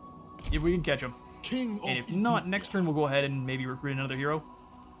 If we can catch him. And if not, next turn we'll go ahead and maybe recruit another hero.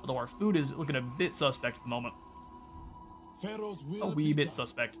 Although our food is looking a bit suspect at the moment. A wee bit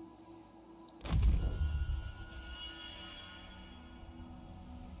suspect.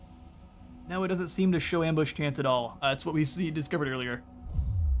 No, it doesn't seem to show ambush chance at all. That's what we discovered earlier.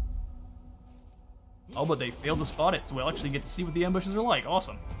 Oh, but they failed to spot it, so we'll actually get to see what the ambushes are like.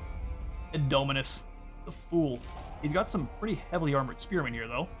 Awesome. Indominus, the fool. He's got some pretty heavily armored spearmen here,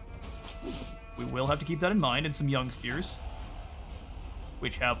 though. We will have to keep that in mind, and some young spears,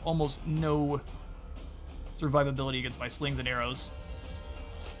 which have almost no survivability against my slings and arrows.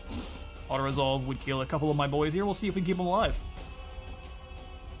 Auto-resolve would kill a couple of my boys here. We'll see if we can keep them alive.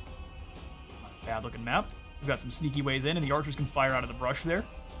 Not a bad-looking map. We've got some sneaky ways in, and the archers can fire out of the brush there.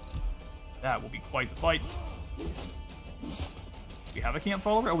 That will be quite the fight. Do we have a camp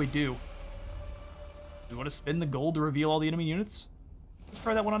follower? Oh, we do. Do we want to spin the gold to reveal all the enemy units? Let's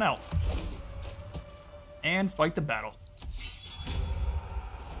try that one on out. And fight the battle.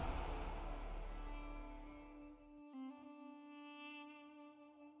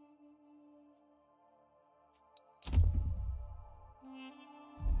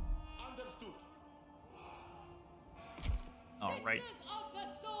 Understood. All right.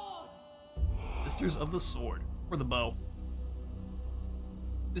 Sisters of the Sword. Or the bow.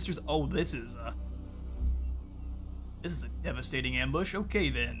 Sisters... Oh, this is a devastating ambush. Okay,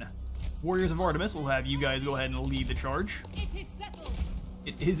 then. Warriors of Artemis will have you guys go ahead and lead the charge. It is settled.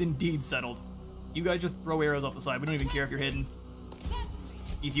 It is indeed settled. You guys just throw arrows off the side. We don't even care if you're hidden.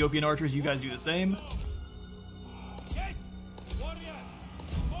 Ethiopian archers, you guys do the same. Yes, warriors,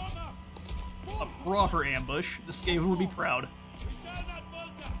 form up. A proper ambush. The Skaven would be proud. We shall not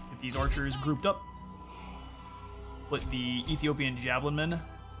falter. Get these archers grouped up. Put the Ethiopian javelin men.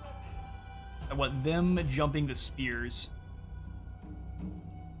 I want them jumping the spears.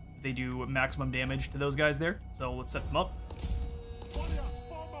 They do maximum damage to those guys there, so let's set them up. Warriors,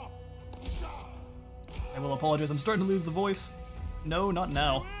 form up. I will apologize, I'm starting to lose the voice. No, not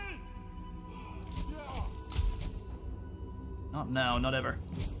now. Not now, not ever.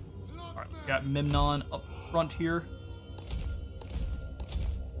 Alright, we've got Memnon up front here.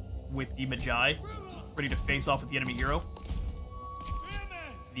 With the Magi, ready to face off with the enemy hero.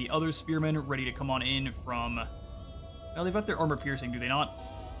 The other spearmen ready to come on in from... Well, they've got their armor piercing, do they not?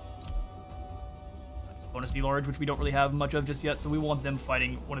 Bonus D large, which we don't really have much of just yet, so we want them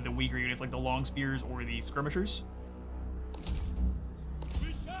fighting one of the weaker units like the long spears or the skirmishers.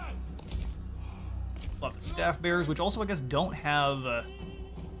 We'll have the staff bearers, which also I guess don't have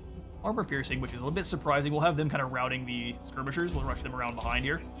armor piercing, which is a little bit surprising. We'll have them kind of routing the skirmishers. We'll rush them around behind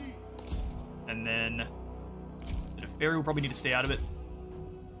here. And then the Pharoah will probably need to stay out of it.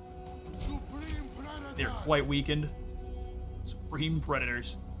 They're quite weakened. Supreme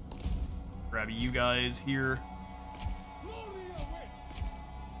Predators. Grab you guys here.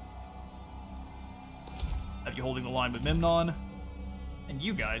 Have you holding the line with Memnon. And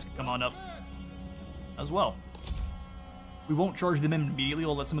you guys can come on up as well. We won't charge them in immediately.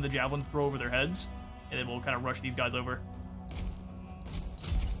 We'll let some of the javelins throw over their heads. And then we'll kind of rush these guys over.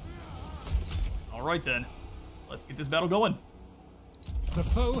 Alright then. Let's get this battle going. The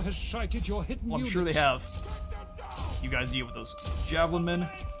foe has sighted your hidden Well, I'm units. sure they have. You guys deal with those javelin men.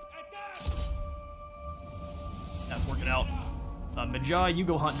 That's working out. Magi, you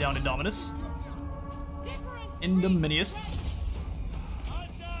go hunt down Indominus. Indominius.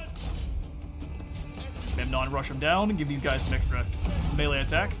 Memnon, rush him down and give these guys some extra melee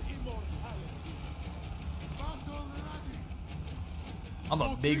attack. I'm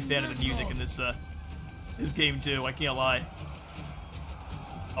a big fan of the music in this this game too, I can't lie.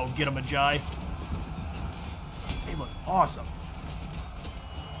 Oh, get him, Magi. They look awesome.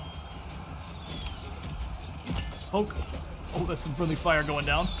 Poke. Oh, that's some friendly fire going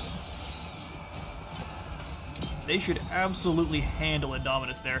down. They should absolutely handle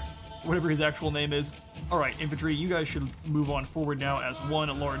Indominus there, whatever his actual name is. Alright, infantry, you guys should move on forward now as one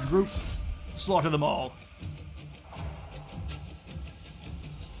large group. Slaughter them all.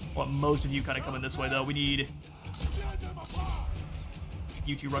 I want most of you kind of coming this way, though. We need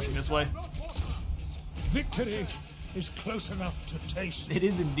you two rushing this way. Victory is close enough to taste. It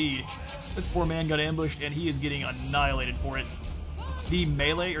is indeed. This poor man got ambushed, and he is getting annihilated for it. The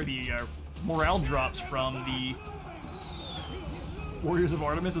melee, or the morale drops from the Warriors of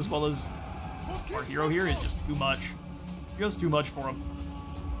Artemis, as well as our hero here, is just too much. Just too much for him.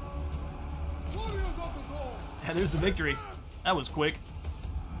 Yeah, there's the victory. That was quick.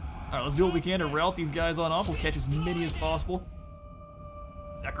 Alright, let's do what we can to rout these guys on off. We'll catch as many as possible.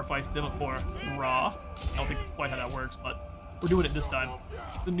 Sacrifice them for Ra. I don't think that's quite how that works, but we're doing it this time.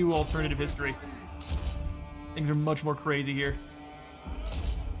 The new alternative history. Things are much more crazy here.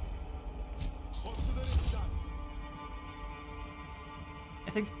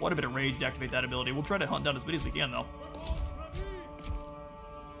 I think quite a bit of rage to activate that ability. We'll try to hunt down as many as we can, though.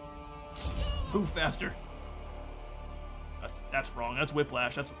 Move faster. That's wrong. That's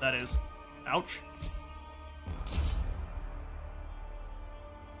whiplash. That's what that is. Ouch.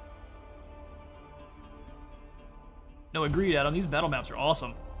 No, agreed, Adam. These battle maps are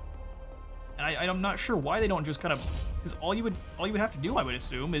awesome. And I'm not sure why they don't just kind of... Because all you would have to do, I would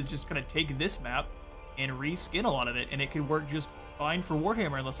assume, is just kind of take this map and reskin a lot of it, and it could work just fine for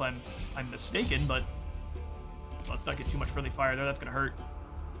Warhammer, unless I'm mistaken, but... Let's not get too much friendly fire there. That's going to hurt.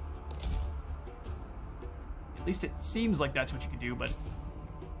 At least it seems like that's what you can do, but...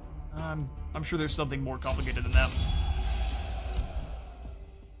 I'm sure there's something more complicated than that.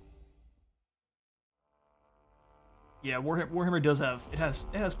 Yeah, Warhammer does have... It has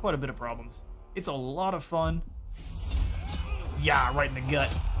quite a bit of problems. It's a lot of fun. Yeah, right in the gut.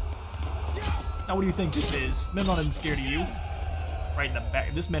 Now, what do you think this is? Memnon isn't scared of you. Right in the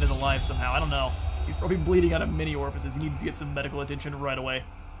back. This man is alive somehow. I don't know. He's probably bleeding out of many orifices. You need to get some medical attention right away.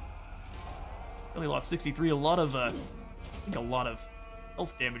 Only lost 63. A lot of, I think a lot of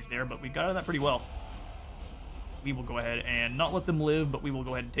health damage there, but we got out of that pretty well. We will go ahead and not let them live, but we will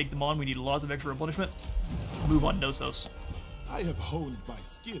go ahead and take them on. We need lots of extra replenishment. Move on, Knossos. I have honed my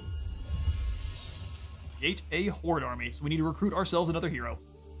skills. Create a horde army, so we need to recruit ourselves another hero.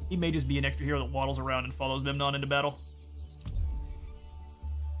 He may just be an extra hero that waddles around and follows Memnon into battle.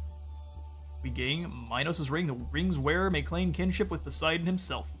 We gain Minos' ring. The ring's wearer may claim kinship with Poseidon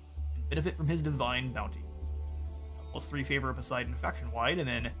himself and benefit from his divine bounty. +3 favor of Poseidon faction-wide, and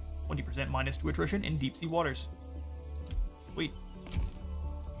then 20% -2 attrition in deep-sea waters. Wait.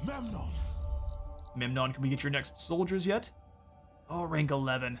 Memnon. Memnon, can we get your next soldiers yet? Oh, rank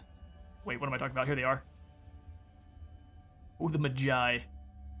 11. Wait, what am I talking about? Here they are. Oh, the Magi.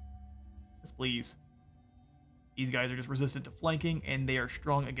 Yes, please. These guys are just resistant to flanking, and they are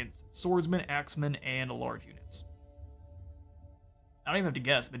strong against swordsmen, axemen, and large units. I don't even have to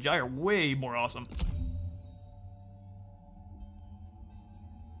guess. Magi are way more awesome.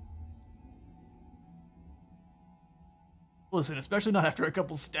 Listen, especially not after a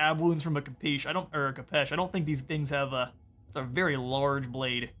couple stab wounds from a Capesh. I don't think these things have a... It's a very large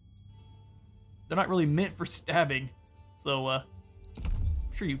blade. They're not really meant for stabbing, so I'm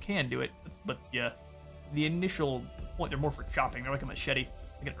sure you can do it. But yeah, the initial point, they're more for chopping. They're like a machete,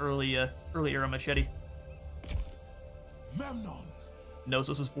 like an early era machete. Memnon.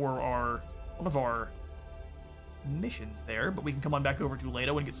 Knossos is for one of our missions there, but we can come on back over to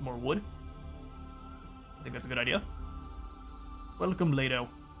Leto and get some more wood. I think that's a good idea. Welcome, Leto.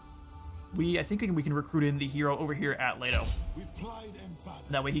 I think we can recruit in the hero over here at Leto. With pride and valor.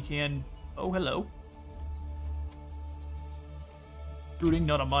 That way he can... Oh, hello. Recruiting,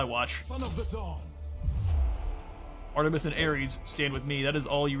 not on my watch. Son of the dawn. Artemis and Ares, stand with me. That is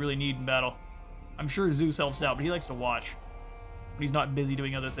all you really need in battle. I'm sure Zeus helps out, but he likes to watch. When he's not busy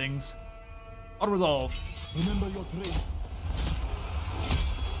doing other things. Auto-resolve. Remember your training.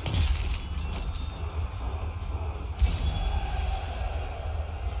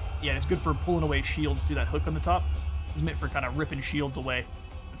 Yeah, it's good for pulling away shields through that hook on the top. It's meant for kind of ripping shields away.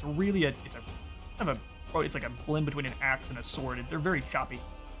 It's really it's a kind of a Oh, it's like a blend between an axe and a sword. They're very choppy.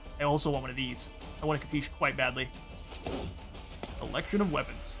 I also want one of these. I want a capiche quite badly. Collection of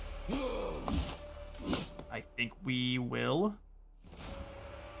weapons. I think we will...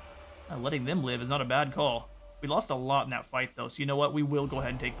 letting them live is not a bad call. We lost a lot in that fight, though, so you know what? We will go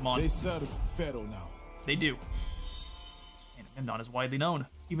ahead and take them on. They serve Pharaoh now. They do. And Memnon is widely known.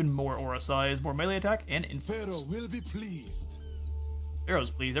 Even more aura size, more melee attack, and influence. Pharaoh will be pleased.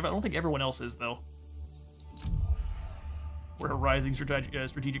 Pharaoh's pleased. I don't think everyone else is, though. We're a rising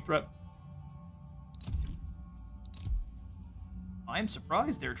strategic threat. I'm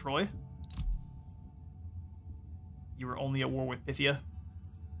surprised there, Troy. You were only at war with Pythia.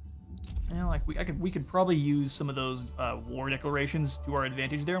 Yeah, like we could probably use some of those war declarations to our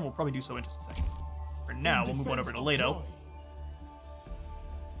advantage there, and we'll probably do so in just a second. For now, we'll move on over to Leto.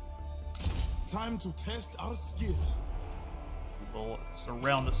 Time to test our skill. We'll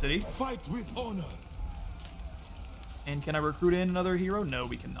surround the city. Fight with honor. And can I recruit in another hero? No,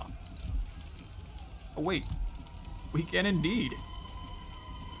 we cannot. Oh wait, we can indeed.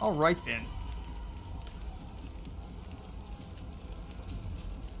 All right then.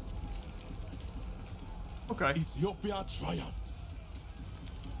 Okay. Ethiopia triumphs.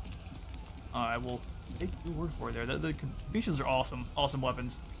 I will take your word for it there. The capiches are awesome. Awesome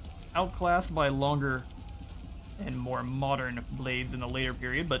weapons. Outclassed by longer and more modern blades in the later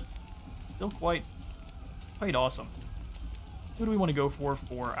period, but still quite awesome. Who do we want to go for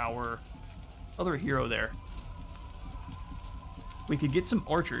our other hero there? We could get some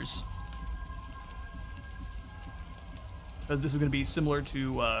archers. Because this is going to be similar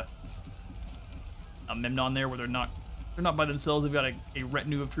to Memnon there, where they're not by themselves. They've got a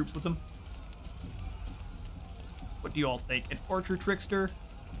retinue of troops with them. What do you all think? An archer trickster?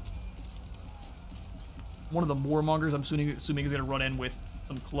 One of the warmongers, I'm assuming is going to run in with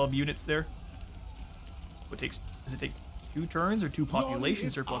some club units there. Does it take 2 turns or 2 population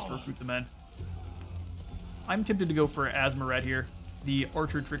surplus to recruit the men? I'm tempted to go for Asmaret here, the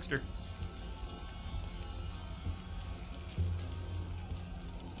archer trickster.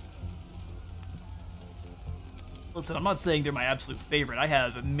 Listen, I'm not saying they're my absolute favorite. I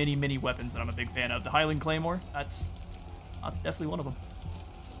have many, many weapons that I'm a big fan of. The Highland Claymore, that's definitely one of them.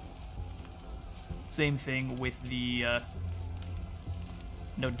 Same thing with the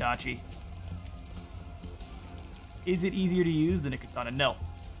Nodachi. Is it easier to use than a katana? No.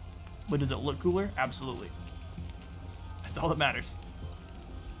 But does it look cooler? Absolutely. That's all that matters.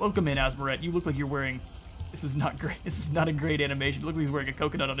 Welcome in, Asmaret. You look like you're wearing... This is not great. This is not a great animation. It looks like he's wearing a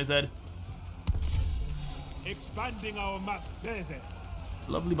coconut on his head. Expanding our maps further.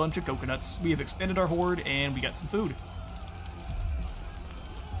 Lovely bunch of coconuts. We have expanded our horde, and we got some food.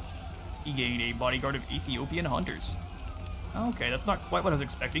 He gained a bodyguard of Ethiopian hunters. Okay, that's not quite what I was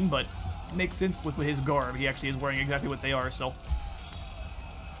expecting, but it makes sense with his garb. He actually is wearing exactly what they are, so...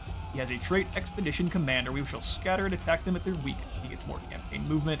 He has a trait, Expedition Commander. We shall scatter and attack them at their weakest. He gets more campaign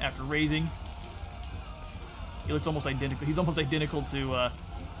movement after raising. He looks almost identical. He's almost identical to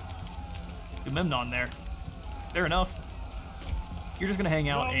Memnon there. Fair enough. You're just going to hang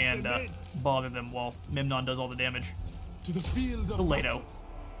out and bother them while Memnon does all the damage. To the field of Leto.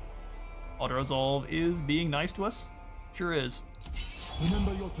 Auto Resolve is being nice to us. Sure is.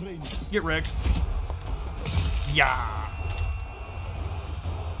 Remember your training. Get wrecked. Yeah.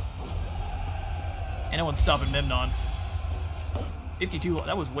 And no one's stopping Memnon. 52.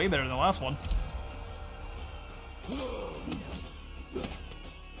 That was way better than the last one.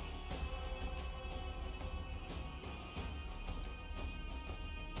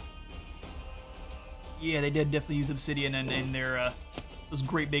 Yeah, they did definitely use obsidian in their those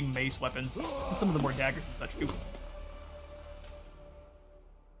great big mace weapons, and some of them were daggers and such too.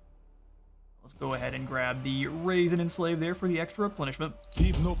 Let's go ahead and grab the raise and enslave there for the extra replenishment.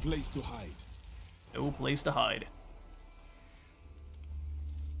 Leave no place to hide. No place to hide.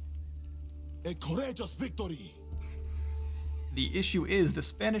 A courageous victory. The issue is the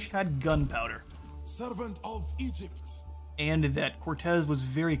Spanish had gunpowder. Servant of Egypt. And that Cortez was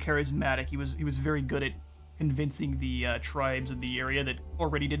very charismatic. He was very good at convincing the tribes of the area that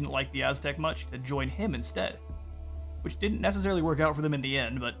already didn't like the Aztec much to join him instead. Which didn't necessarily work out for them in the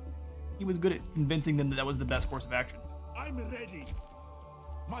end, but he was good at convincing them that that was the best course of action. I'm ready.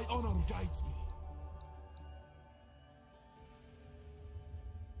 My honor guides me.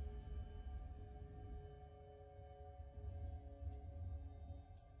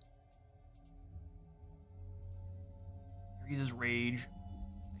 His rage.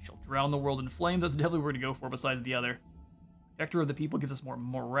 I shall drown the world in flames. That's definitely what we're going to go for besides the other. Protector of the people gives us more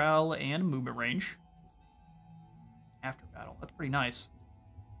morale and movement range. After battle. That's pretty nice.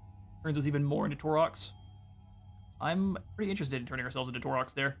 Turns us even more into Toroks. I'm pretty interested in turning ourselves into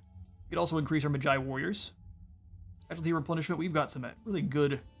Toroks there. We could also increase our Magi warriors. Casualty replenishment, we've got some really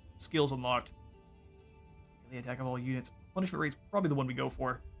good skills unlocked. The attack of all units. Replenishment rate's probably the one we go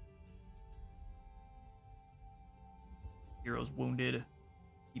for. Heroes wounded.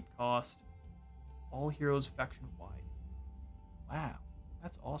 Keep cost. All heroes faction wide. Wow,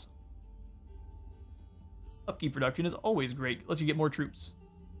 that's awesome. Upkeep reduction is always great. Lets you get more troops.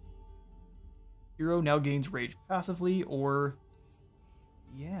 Hero now gains rage passively, or...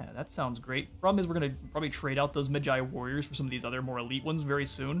 yeah, that sounds great. Problem is we're going to probably trade out those Magi warriors for some of these other more elite ones very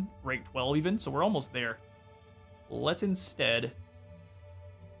soon. Rank 12 even, so we're almost there. Let's instead...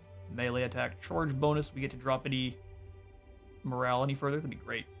 melee attack charge bonus. We get to drop any morale any further. That'd be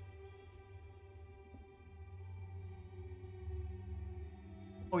great.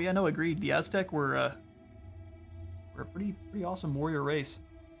 Oh yeah, no, agreed. The Aztec were a pretty awesome warrior race.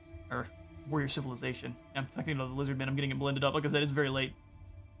 Or warrior civilization. Yeah, I'm talking about the lizard men. I'm getting it blended up. Like I said, it's very late.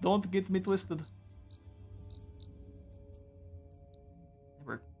 Don't get me twisted. They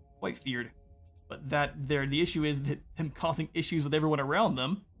were quite feared. But the issue is that them causing issues with everyone around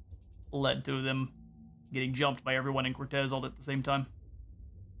them led to them getting jumped by everyone in Cortez all at the same time.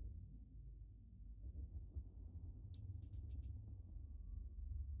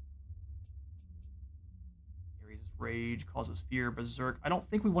 Raises rage, causes fear, berserk. I don't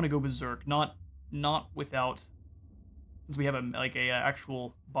think we want to go berserk. Not without, since we have a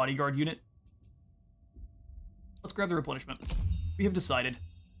actual bodyguard unit. Let's grab the replenishment. We have decided.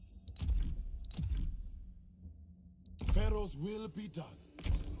 Pharaoh's will be done.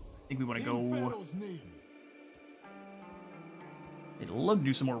 I think we want to go... In Pharaoh's name. I'd love to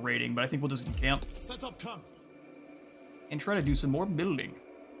do some more raiding, but I think we'll just camp. Set up camp. And try to do some more building.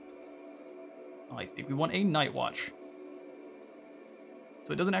 I think we want a night watch.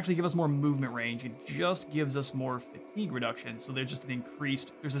 So it doesn't actually give us more movement range, it just gives us more fatigue reduction. So there's just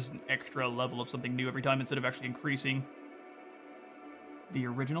an extra level of something new every time instead of actually increasing the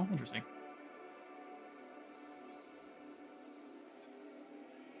original. Interesting.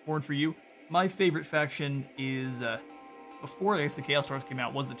 Born for you. My favorite faction is, before I guess the Chaos Stars came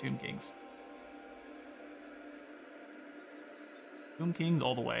out, was the Tomb Kings. Tomb Kings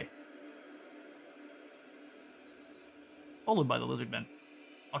all the way. Followed by the Lizard Men.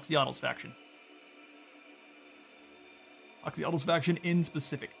 Oxyotls faction. Oxyotls faction in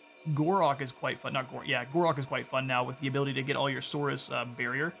specific. Gorok is quite fun. Gorok is quite fun now with the ability to get all your Saurus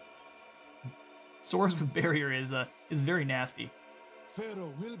barrier. Saurus with barrier is very nasty.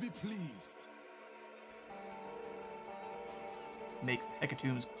 Pharaoh will be pleased. Makes the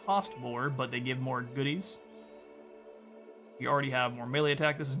Hecatombs cost more, but they give more goodies. We already have more melee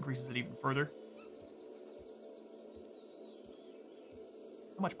attack. This increases it even further.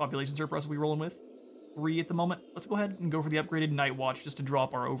 How much population surplus are we rolling with? 3 at the moment. Let's go ahead and go for the upgraded Night Watch just to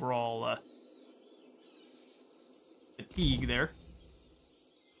drop our overall fatigue there.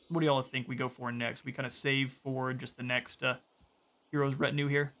 What do y'all think we go for next? We kind of save for just the next hero's retinue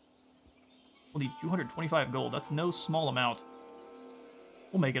here. We'll need 225 gold. That's no small amount.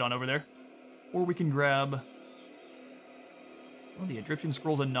 We'll make it on over there. Or we can grab... oh, the Egyptian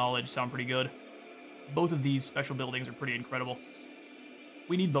Scrolls of Knowledge sound pretty good. Both of these special buildings are pretty incredible.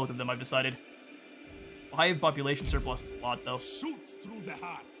 We need both of them, I've decided. High population surplus is a lot, though. Shoot through the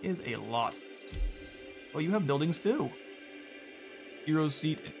heart. Is a lot. Oh, you have buildings, too. Hero's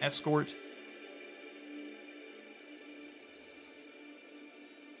Seat and Escort.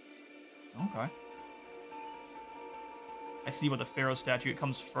 Okay. I see what the Pharaoh statue, it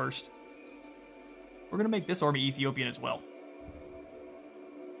comes first. We're going to make this army Ethiopian as well.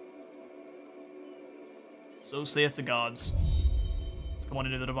 So saith the gods. Let's come on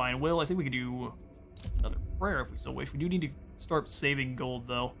into the Divine Will. I think we could do another prayer if we so wish. We do need to start saving gold,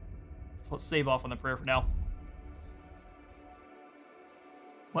 though. So let's save off on the prayer for now.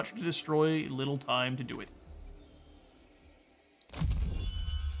 Much to destroy, little time to do it.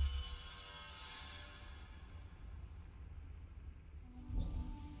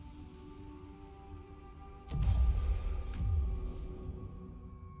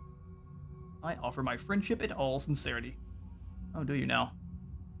 I offer my friendship in all sincerity. Oh, do you now?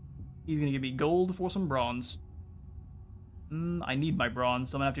 He's gonna give me gold for some bronze. I need my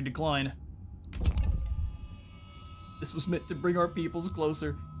bronze, so I'm gonna have to decline. This was meant to bring our peoples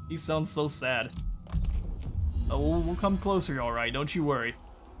closer. He sounds so sad. Oh, we'll come closer, alright, don't you worry.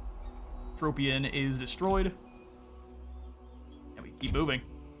 Tropian is destroyed. And we keep moving.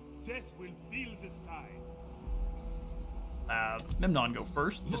 Death will fill the sky. Memnon go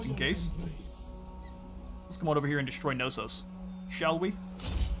first, just in case. Let's come on over here and destroy Knossos. Shall we?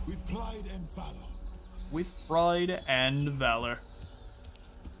 With pride and valor. with pride and valor.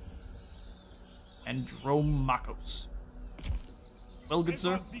 Andromachos. Well, good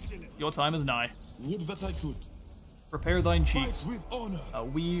sir, your time is nigh. Would that I could. Prepare thine Fight chiefs. with honor.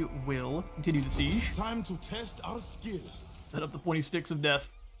 We will continue the siege. Time to test our skill. Set up the pointy sticks of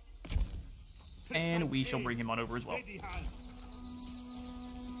death. And we shall bring him on over as well.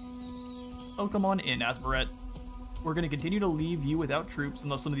 Welcome on in, Asbaret. We're going to continue to leave you without troops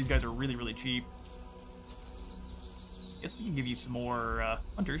unless some of these guys are really, really cheap. Guess we can give you some more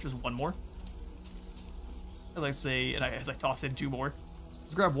hunters, just one more. As I say, and as I toss in two more.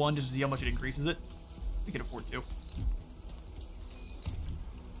 Let's grab one just to see how much it increases it. We can afford to.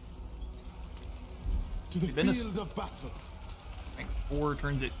 To the Business. field of battle. Rank 4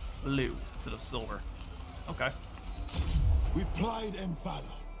 turns it blue instead of silver. Okay. With pride and valor.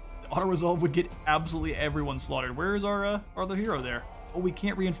 Auto resolve would get absolutely everyone slaughtered. Where is our other hero there? Oh, we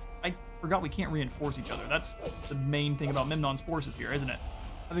can't I forgot we can't reinforce each other. That's the main thing about Memnon's forces here, isn't it?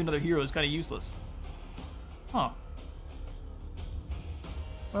 Having another hero is kind of useless. Huh.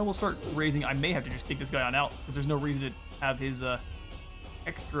 Well, we'll start raising. I may have to just kick this guy on out because there's no reason to have his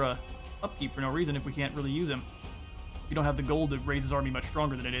extra upkeep for no reason if we can't really use him. We don't have the gold to raise his army much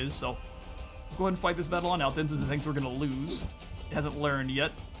stronger than it is, so let's go ahead and fight this battle on out then, since it thinks we're going to lose. It hasn't learned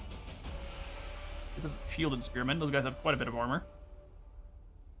yet. These have shielded spearmen. Those guys have quite a bit of armor.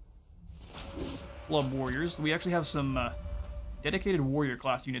 Club warriors. We actually have some dedicated warrior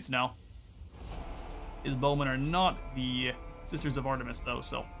class units now. His bowmen are not the Sisters of Artemis, though,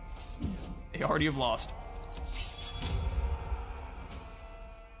 so they already have lost.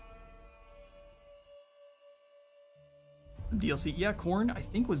 Some DLC. Yeah, Korn, I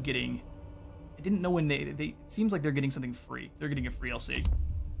think, was getting... I didn't know when they... It seems like they're getting something free. They're getting a free LC.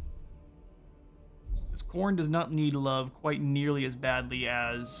 This Korn does not need love quite nearly as badly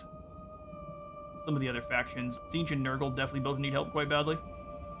as some of the other factions. Tzeentch and Nurgle definitely both need help quite badly.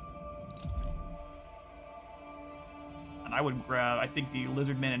 And I would grab... I think the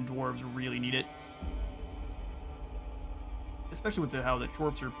Lizardmen and Dwarves really need it. Especially with how the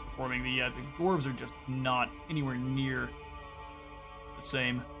Dwarves are performing. The Dwarves are just not anywhere near the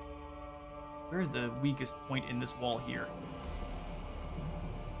same. Where's the weakest point in this wall here?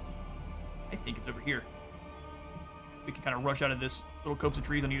 I think it's over here. We can kind of rush out of this little copse of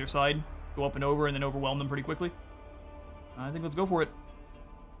trees on either side, go up and over, and then overwhelm them pretty quickly. I think let's go for it.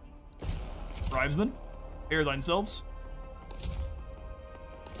 Tribesmen, prepare thyselves.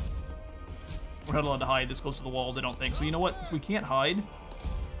 We're not allowed to hide this close to the walls, I don't think. So you know what? Since we can't hide,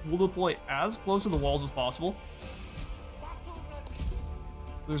 we'll deploy as close to the walls as possible.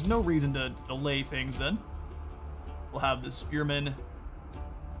 There's no reason to delay things then. We'll have the spearmen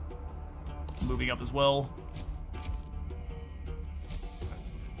moving up as well.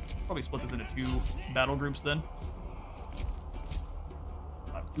 Probably split this into two battle groups then.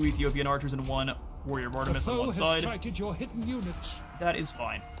 I'll have two Ethiopian archers and one warrior of Artemis on one side. Sighted your hidden units. That is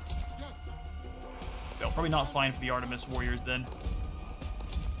fine. No, probably not fine for the Artemis warriors then.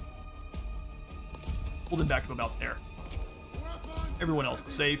 Pull them back to about there. Everyone else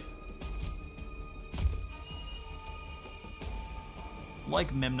is safe.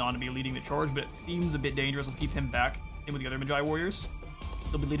 Like Memnon to be leading the charge, but it seems a bit dangerous. Let's keep him back in with the other Magi warriors.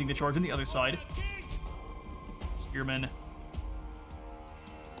 They'll be leading the charge on the other side. Spearmen.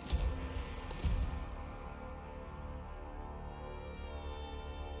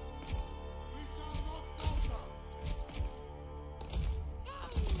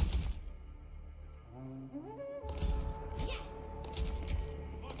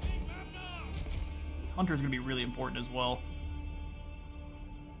 Hunter is going to be really important as well.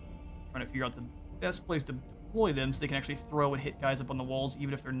 Trying to figure out the best place to deploy them so they can actually throw and hit guys up on the walls,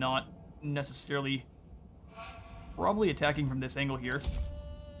 even if they're not necessarily probably attacking from this angle here.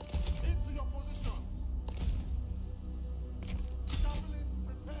 Into your position. Javelins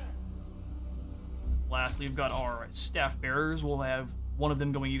prepare. Lastly, we've got our staff bearers. We'll have one of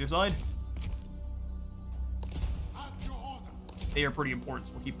them going either side. At your order. They are pretty important,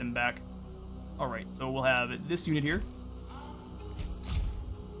 so we'll keep them back. Alright, so we'll have this unit here.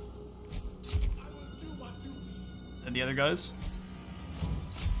 And the other guys.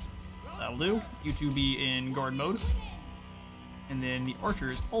 That'll do. You two be in guard mode. And then the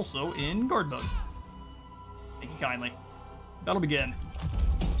archers also in guard mode. Thank you kindly. Battle begin.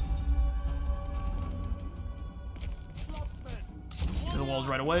 Get to the walls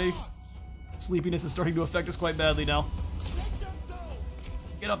right away. Sleepiness is starting to affect us quite badly now.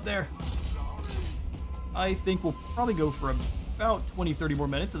 Get up there. I think we'll probably go for about 20-30 more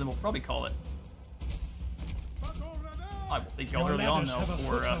minutes, and then we'll probably call it. I will thank y'all Your early on, ladders though, have a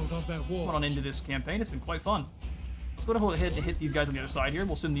for foothold on their coming on walls. into this campaign. It's been quite fun. Let's go ahead and hit these guys on the other side here.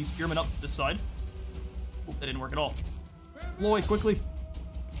 We'll send these spearmen up this side. Oh, that didn't work at all. Deploy quickly.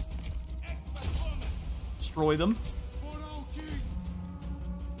 Destroy them.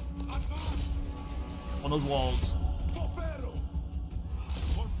 On those walls. For Pharaoh.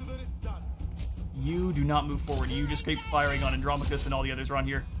 Consider it done. You do not move forward. You just keep firing on Andromachus and all the others around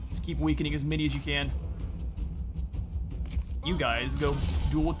here. Just keep weakening as many as you can. You guys go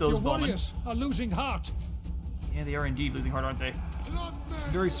duel with those Your bowmen. warriors are losing heart. Yeah, they are indeed losing heart, aren't they?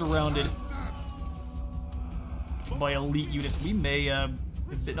 Very surrounded by elite units. We may have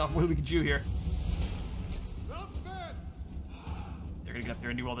bitten off more than we can chew here. They're gonna get up there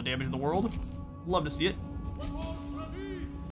and do all the damage in the world. Love to see it.